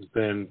pedigree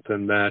than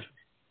that.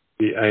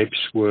 The apes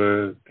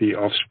were the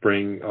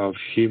offspring of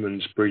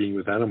humans breeding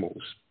with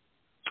animals.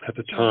 At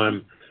the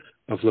time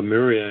of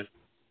Lemuria,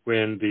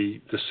 when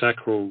the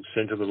sacral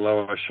center, the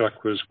lower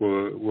chakras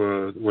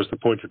was the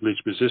point of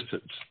least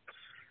resistance.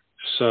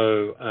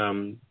 So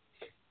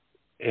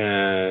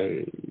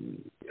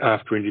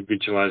after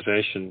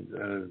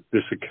individualization,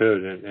 this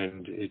occurred,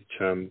 and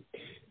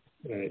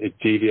it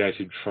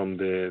deviated from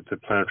the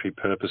planetary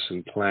purpose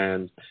and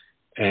plan.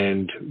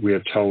 And we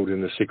are told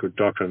in the Secret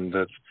Doctrine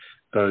that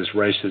those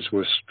races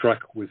were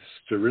struck with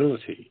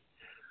sterility,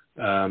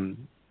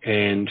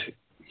 and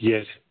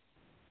yet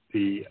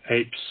the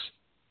apes,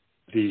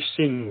 the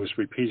sin was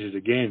repeated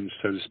again,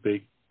 so to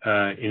speak,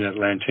 in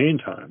Atlantean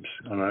times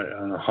on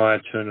a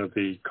higher turn of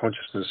the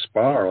consciousness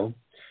spiral,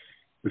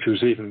 which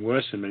was even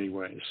worse in many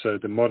ways. So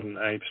the modern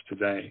apes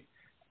today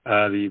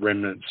are the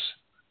remnants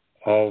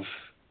of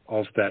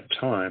that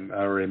time,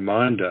 are a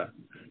reminder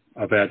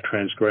of our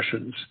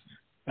transgressions,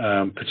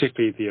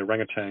 particularly the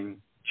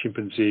orangutan,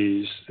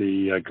 chimpanzees,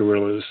 the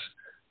gorillas,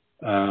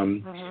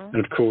 and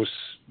of course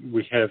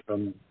we have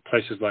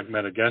places like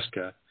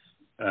Madagascar,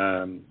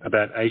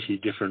 about 80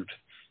 different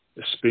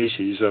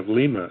species of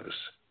lemurs.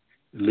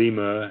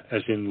 Lemur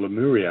as in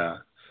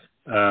Lemuria,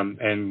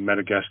 and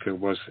Madagascar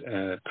was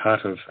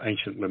part of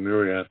ancient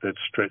Lemuria that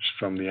stretched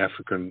from the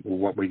African, or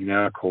what we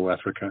now call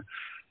Africa,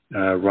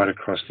 right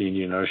across the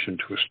Indian Ocean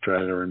to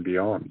Australia and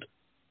beyond.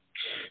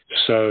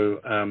 So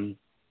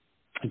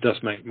it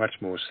does make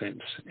much more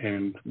sense.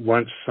 And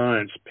once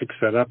science picks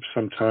that up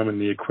sometime in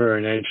the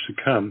Aquarian age to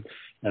come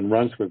and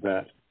runs with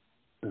that,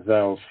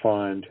 they'll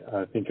find,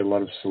 I think, a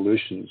lot of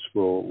solutions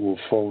will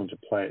fall into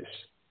place.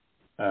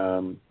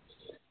 And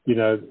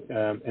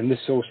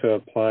this also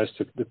applies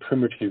to the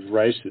primitive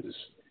races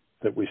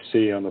that we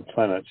see on the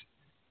planet.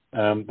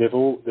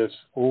 There's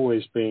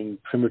always been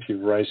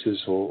primitive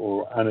races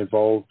or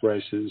unevolved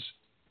races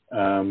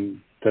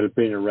that have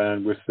been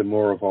around with the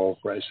more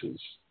evolved races.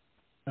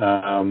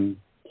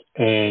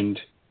 And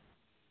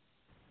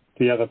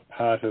the other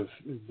part of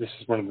this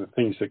is one of the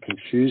things that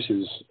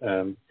confuses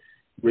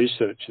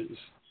researchers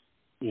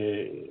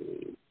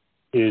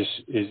is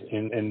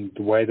in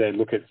the way they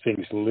look at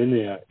things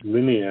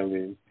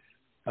linearly,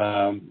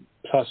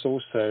 plus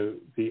also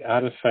the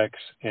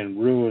artifacts and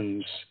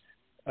ruins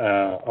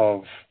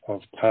of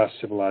past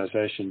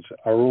civilizations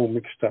are all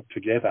mixed up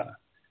together.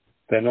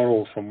 They're not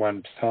all from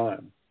one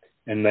time,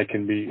 and they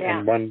can be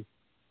in one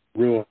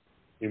ruin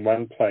in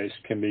one place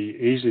can be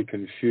easily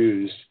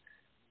confused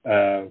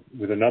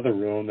with another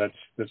ruin that's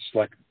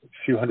like a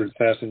few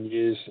 100,000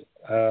 years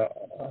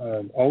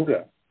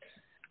older.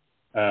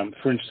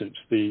 For instance,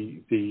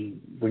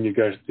 when you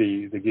go to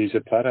the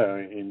Giza Plateau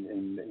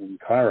in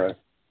Cairo,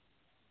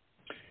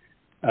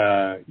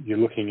 you're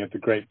looking at the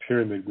Great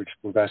Pyramid, which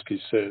Blavatsky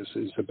says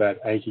is about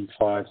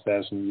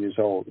 85,000 years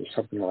old, or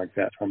something like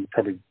that. I'm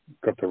probably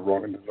got the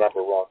number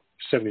wrong,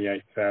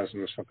 78,000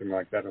 or something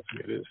like that, I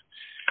think it is.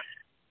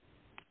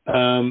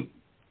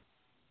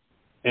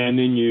 And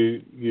then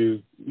you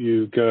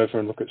go over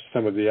and look at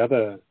some of the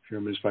other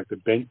pyramids, like the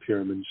Bent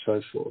Pyramid and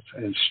so forth,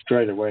 and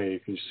straight away you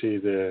can see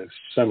they're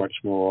so much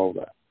more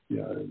older,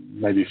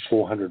 maybe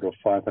 400 or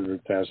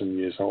 500,000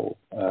 years old,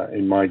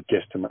 in my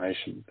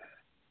guesstimation.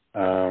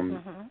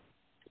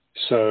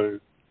 So,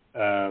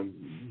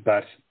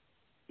 but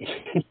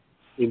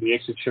in the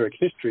exoteric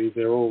history,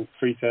 they're all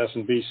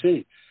 3000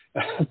 BC.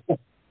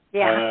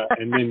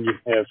 And then you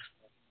have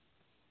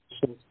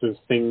sorts of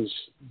things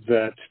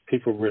that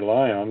people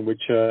rely on,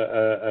 which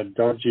are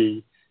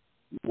dodgy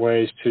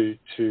ways to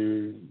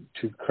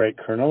create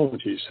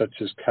chronology,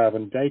 such as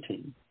carbon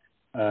dating.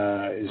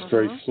 Is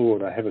very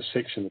flawed. I have a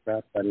section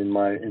about that in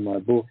my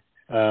book.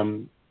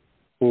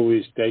 All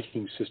these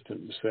dating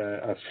systems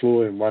are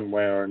flawed in one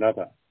way or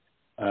another,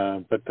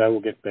 but they will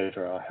get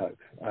better, I hope.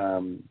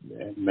 And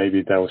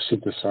maybe they'll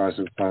synthesize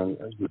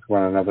with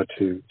one another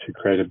to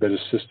create a better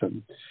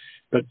system.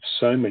 But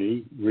so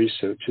many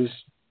researchers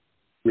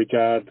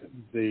regard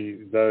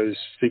those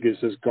figures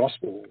as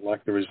gospel,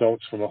 like the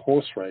results from a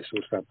horse race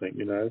or something,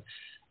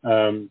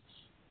 and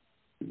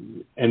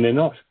they're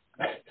not.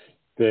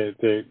 They're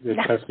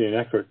totally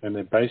inaccurate, and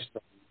they're based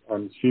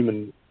on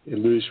human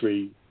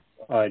illusory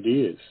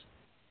ideas.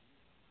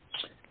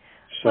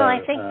 So, well, I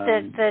think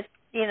that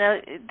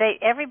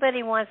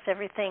everybody wants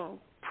everything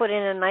put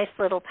in a nice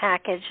little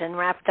package and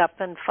wrapped up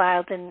and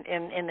filed in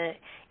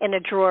a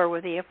drawer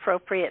with the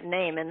appropriate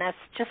name, and that's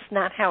just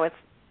not how it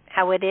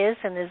is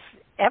and is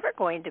ever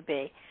going to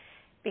be,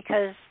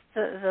 because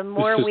the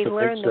more we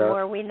learn, the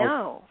more we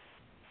know.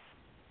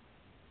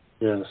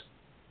 Yes.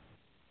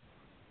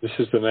 This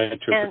is the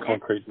nature of the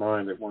concrete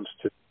mind. It wants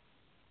to,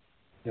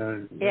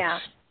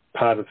 it's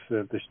part of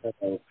the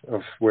shadow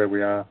of where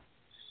we are.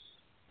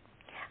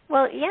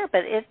 Well, yeah,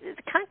 but the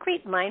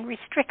concrete mind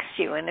restricts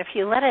you, and if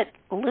you let it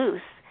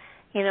loose,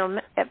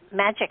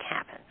 magic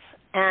happens,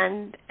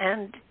 and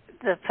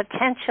the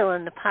potential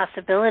and the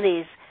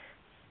possibilities,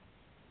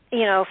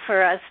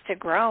 for us to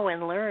grow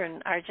and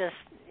learn are just,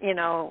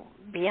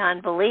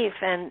 beyond belief,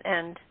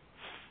 and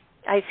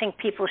I think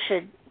people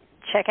should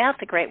check out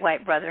the Great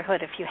White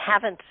Brotherhood. If you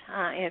haven't,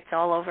 it's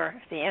all over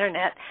the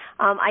internet.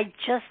 I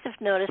just have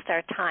noticed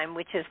our time,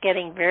 which is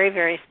getting very,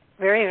 very,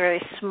 very,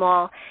 very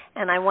small,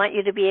 and I want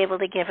you to be able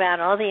to give out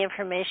all the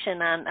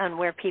information on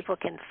where people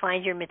can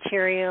find your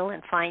material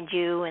and find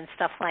you and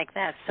stuff like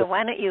that. So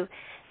why don't you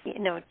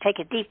take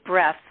a deep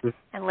breath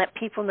and let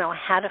people know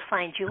how to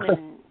find you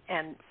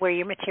and where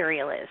your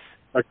material is.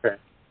 Okay.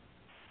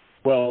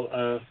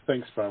 Well,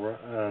 thanks, Barbara.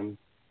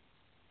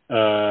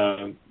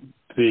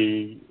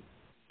 The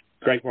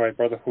Great White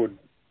Brotherhood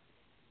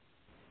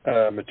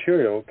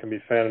material can be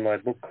found in my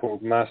book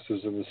called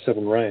Masters of the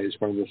Seven Rays,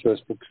 one of the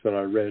first books that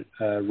I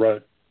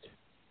wrote,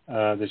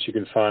 that you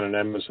can find on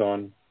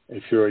Amazon.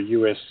 If you're a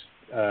US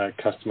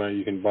customer,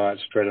 you can buy it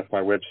straight off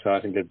my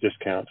website and get a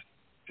discount,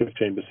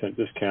 15%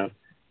 discount.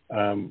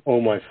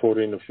 All my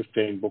 14 or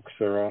 15 books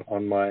are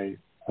on my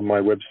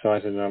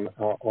website and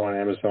on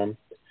Amazon.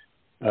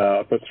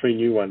 I've got 3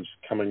 new ones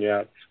coming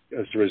out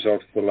as a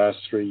result of the last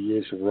 3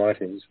 years of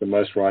writings, the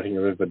most writing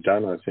I've ever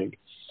done, I think.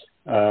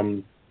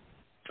 And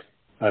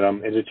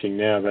I'm editing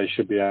now. They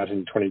should be out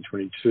in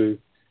 2022.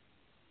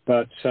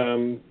 But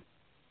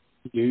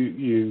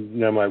You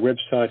know my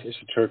website,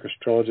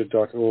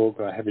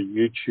 esotericastrologer.org. I have a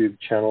YouTube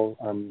channel.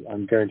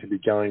 I'm going to be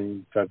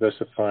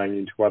diversifying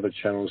into other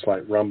channels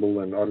like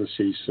Rumble and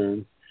Odyssey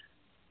soon.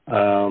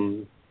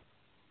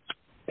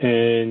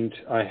 And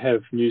I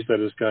have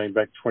newsletters going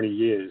back 20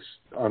 years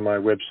on my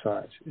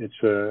website.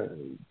 It's a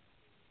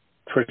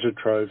treasure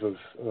trove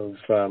of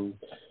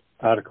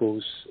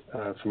articles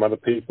from other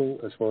people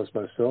as well as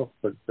myself,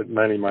 but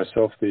mainly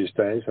myself these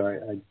days.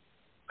 I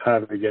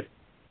hardly get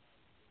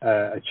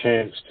a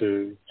chance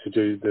to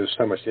do. There's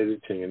so much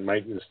editing and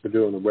maintenance to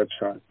do on the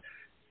website.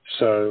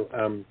 So,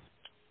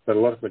 but a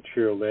lot of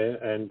material there,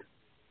 and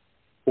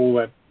all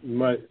that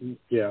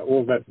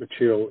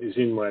material is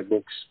in my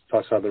books,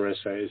 plus other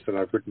essays that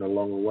I've written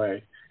along the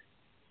way.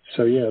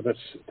 So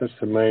that's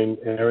the main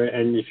area.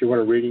 And if you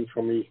want a reading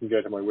from me, you can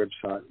go to my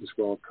website as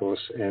well, of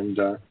course. And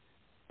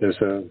there's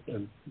a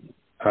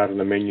part of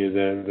the menu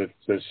there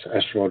that's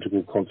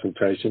astrological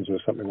consultations or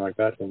something like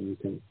that, and you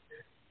can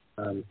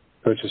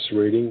purchase a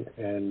reading,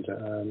 and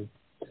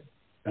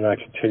I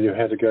can tell you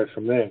how to go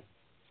from there.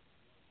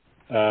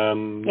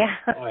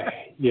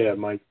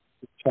 My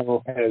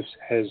channel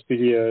has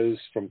videos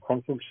from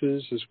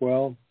conferences as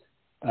well.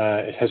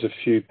 It has a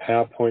few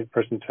PowerPoint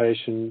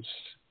presentations.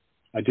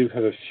 I do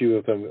have a few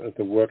of them at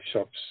the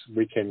workshops,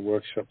 weekend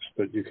workshops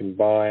that you can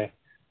buy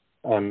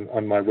on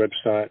my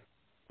website,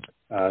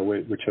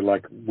 which are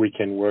like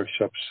weekend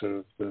workshops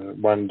of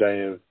 1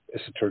 day of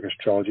esoteric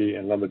astrology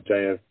and another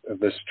day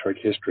of esoteric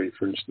history,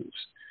 for instance.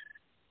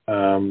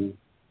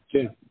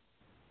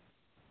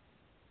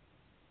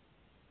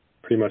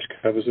 Pretty much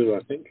covers it, I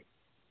think.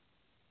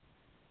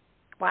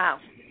 Wow.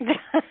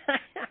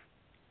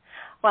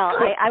 Well,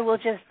 I will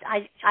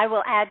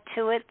add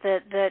to it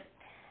that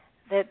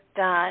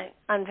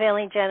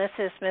Unveiling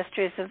Genesis,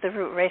 Mysteries of the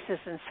Root Races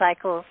and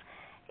Cycles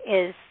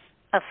is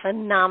a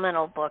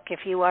phenomenal book.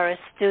 If you are a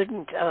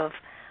student of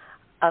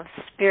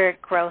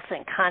spirit growth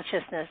and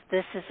consciousness,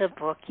 this is a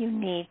book you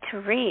need to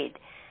read.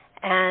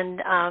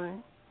 And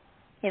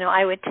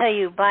I would tell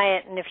you buy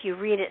it, and if you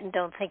read it and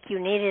don't think you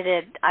needed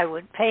it, I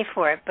would pay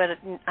for it, but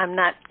I'm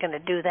not going to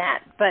do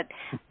that. But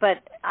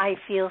I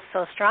feel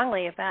so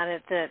strongly about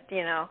it that,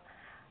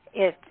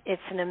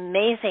 it's an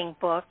amazing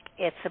book.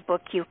 It's a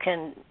book you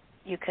can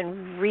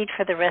read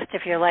for the rest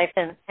of your life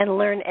and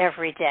learn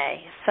every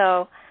day.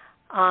 So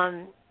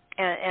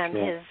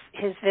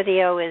his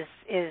video is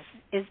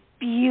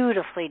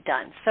beautifully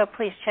done. So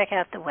please check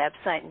out the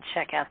website and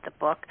check out the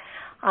book.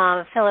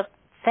 Philip,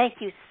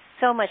 thank you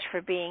so much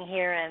for being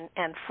here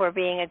and for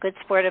being a good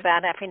sport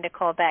about having to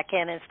call back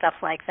in and stuff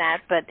like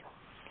that. But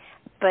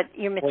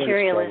your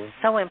material is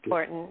so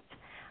important.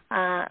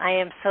 I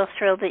am so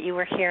thrilled that you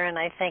were here, and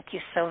I thank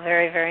you so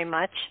very, very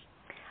much.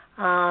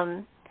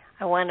 I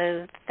want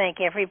to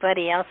thank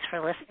everybody else for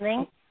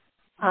listening.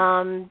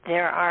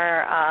 There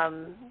are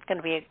going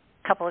to be a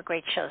couple of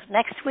great shows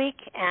next week,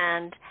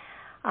 and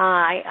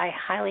I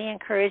highly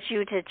encourage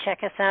you to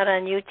check us out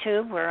on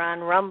YouTube. We're on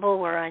Rumble,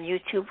 we're on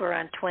YouTube, we're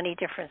on 20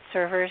 different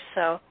servers,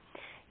 so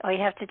all you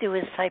have to do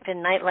is type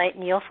in Nightlight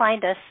and you'll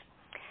find us.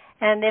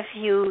 And if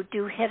you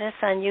do hit us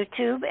on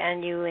YouTube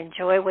and you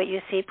enjoy what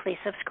you see, please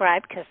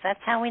subscribe, because that's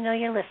how we know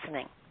you're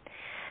listening.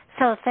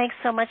 So thanks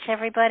so much,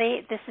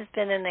 everybody. This has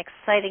been an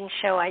exciting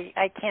show.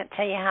 I can't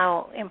tell you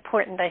how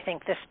important I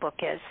think this book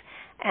is.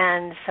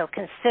 And so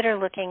consider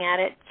looking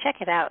at it.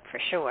 Check it out for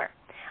sure.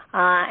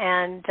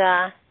 And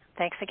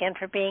thanks again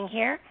for being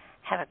here.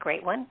 Have a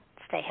great one.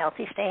 Stay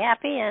healthy, stay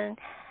happy, and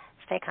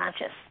stay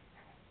conscious.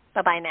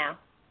 Bye-bye now.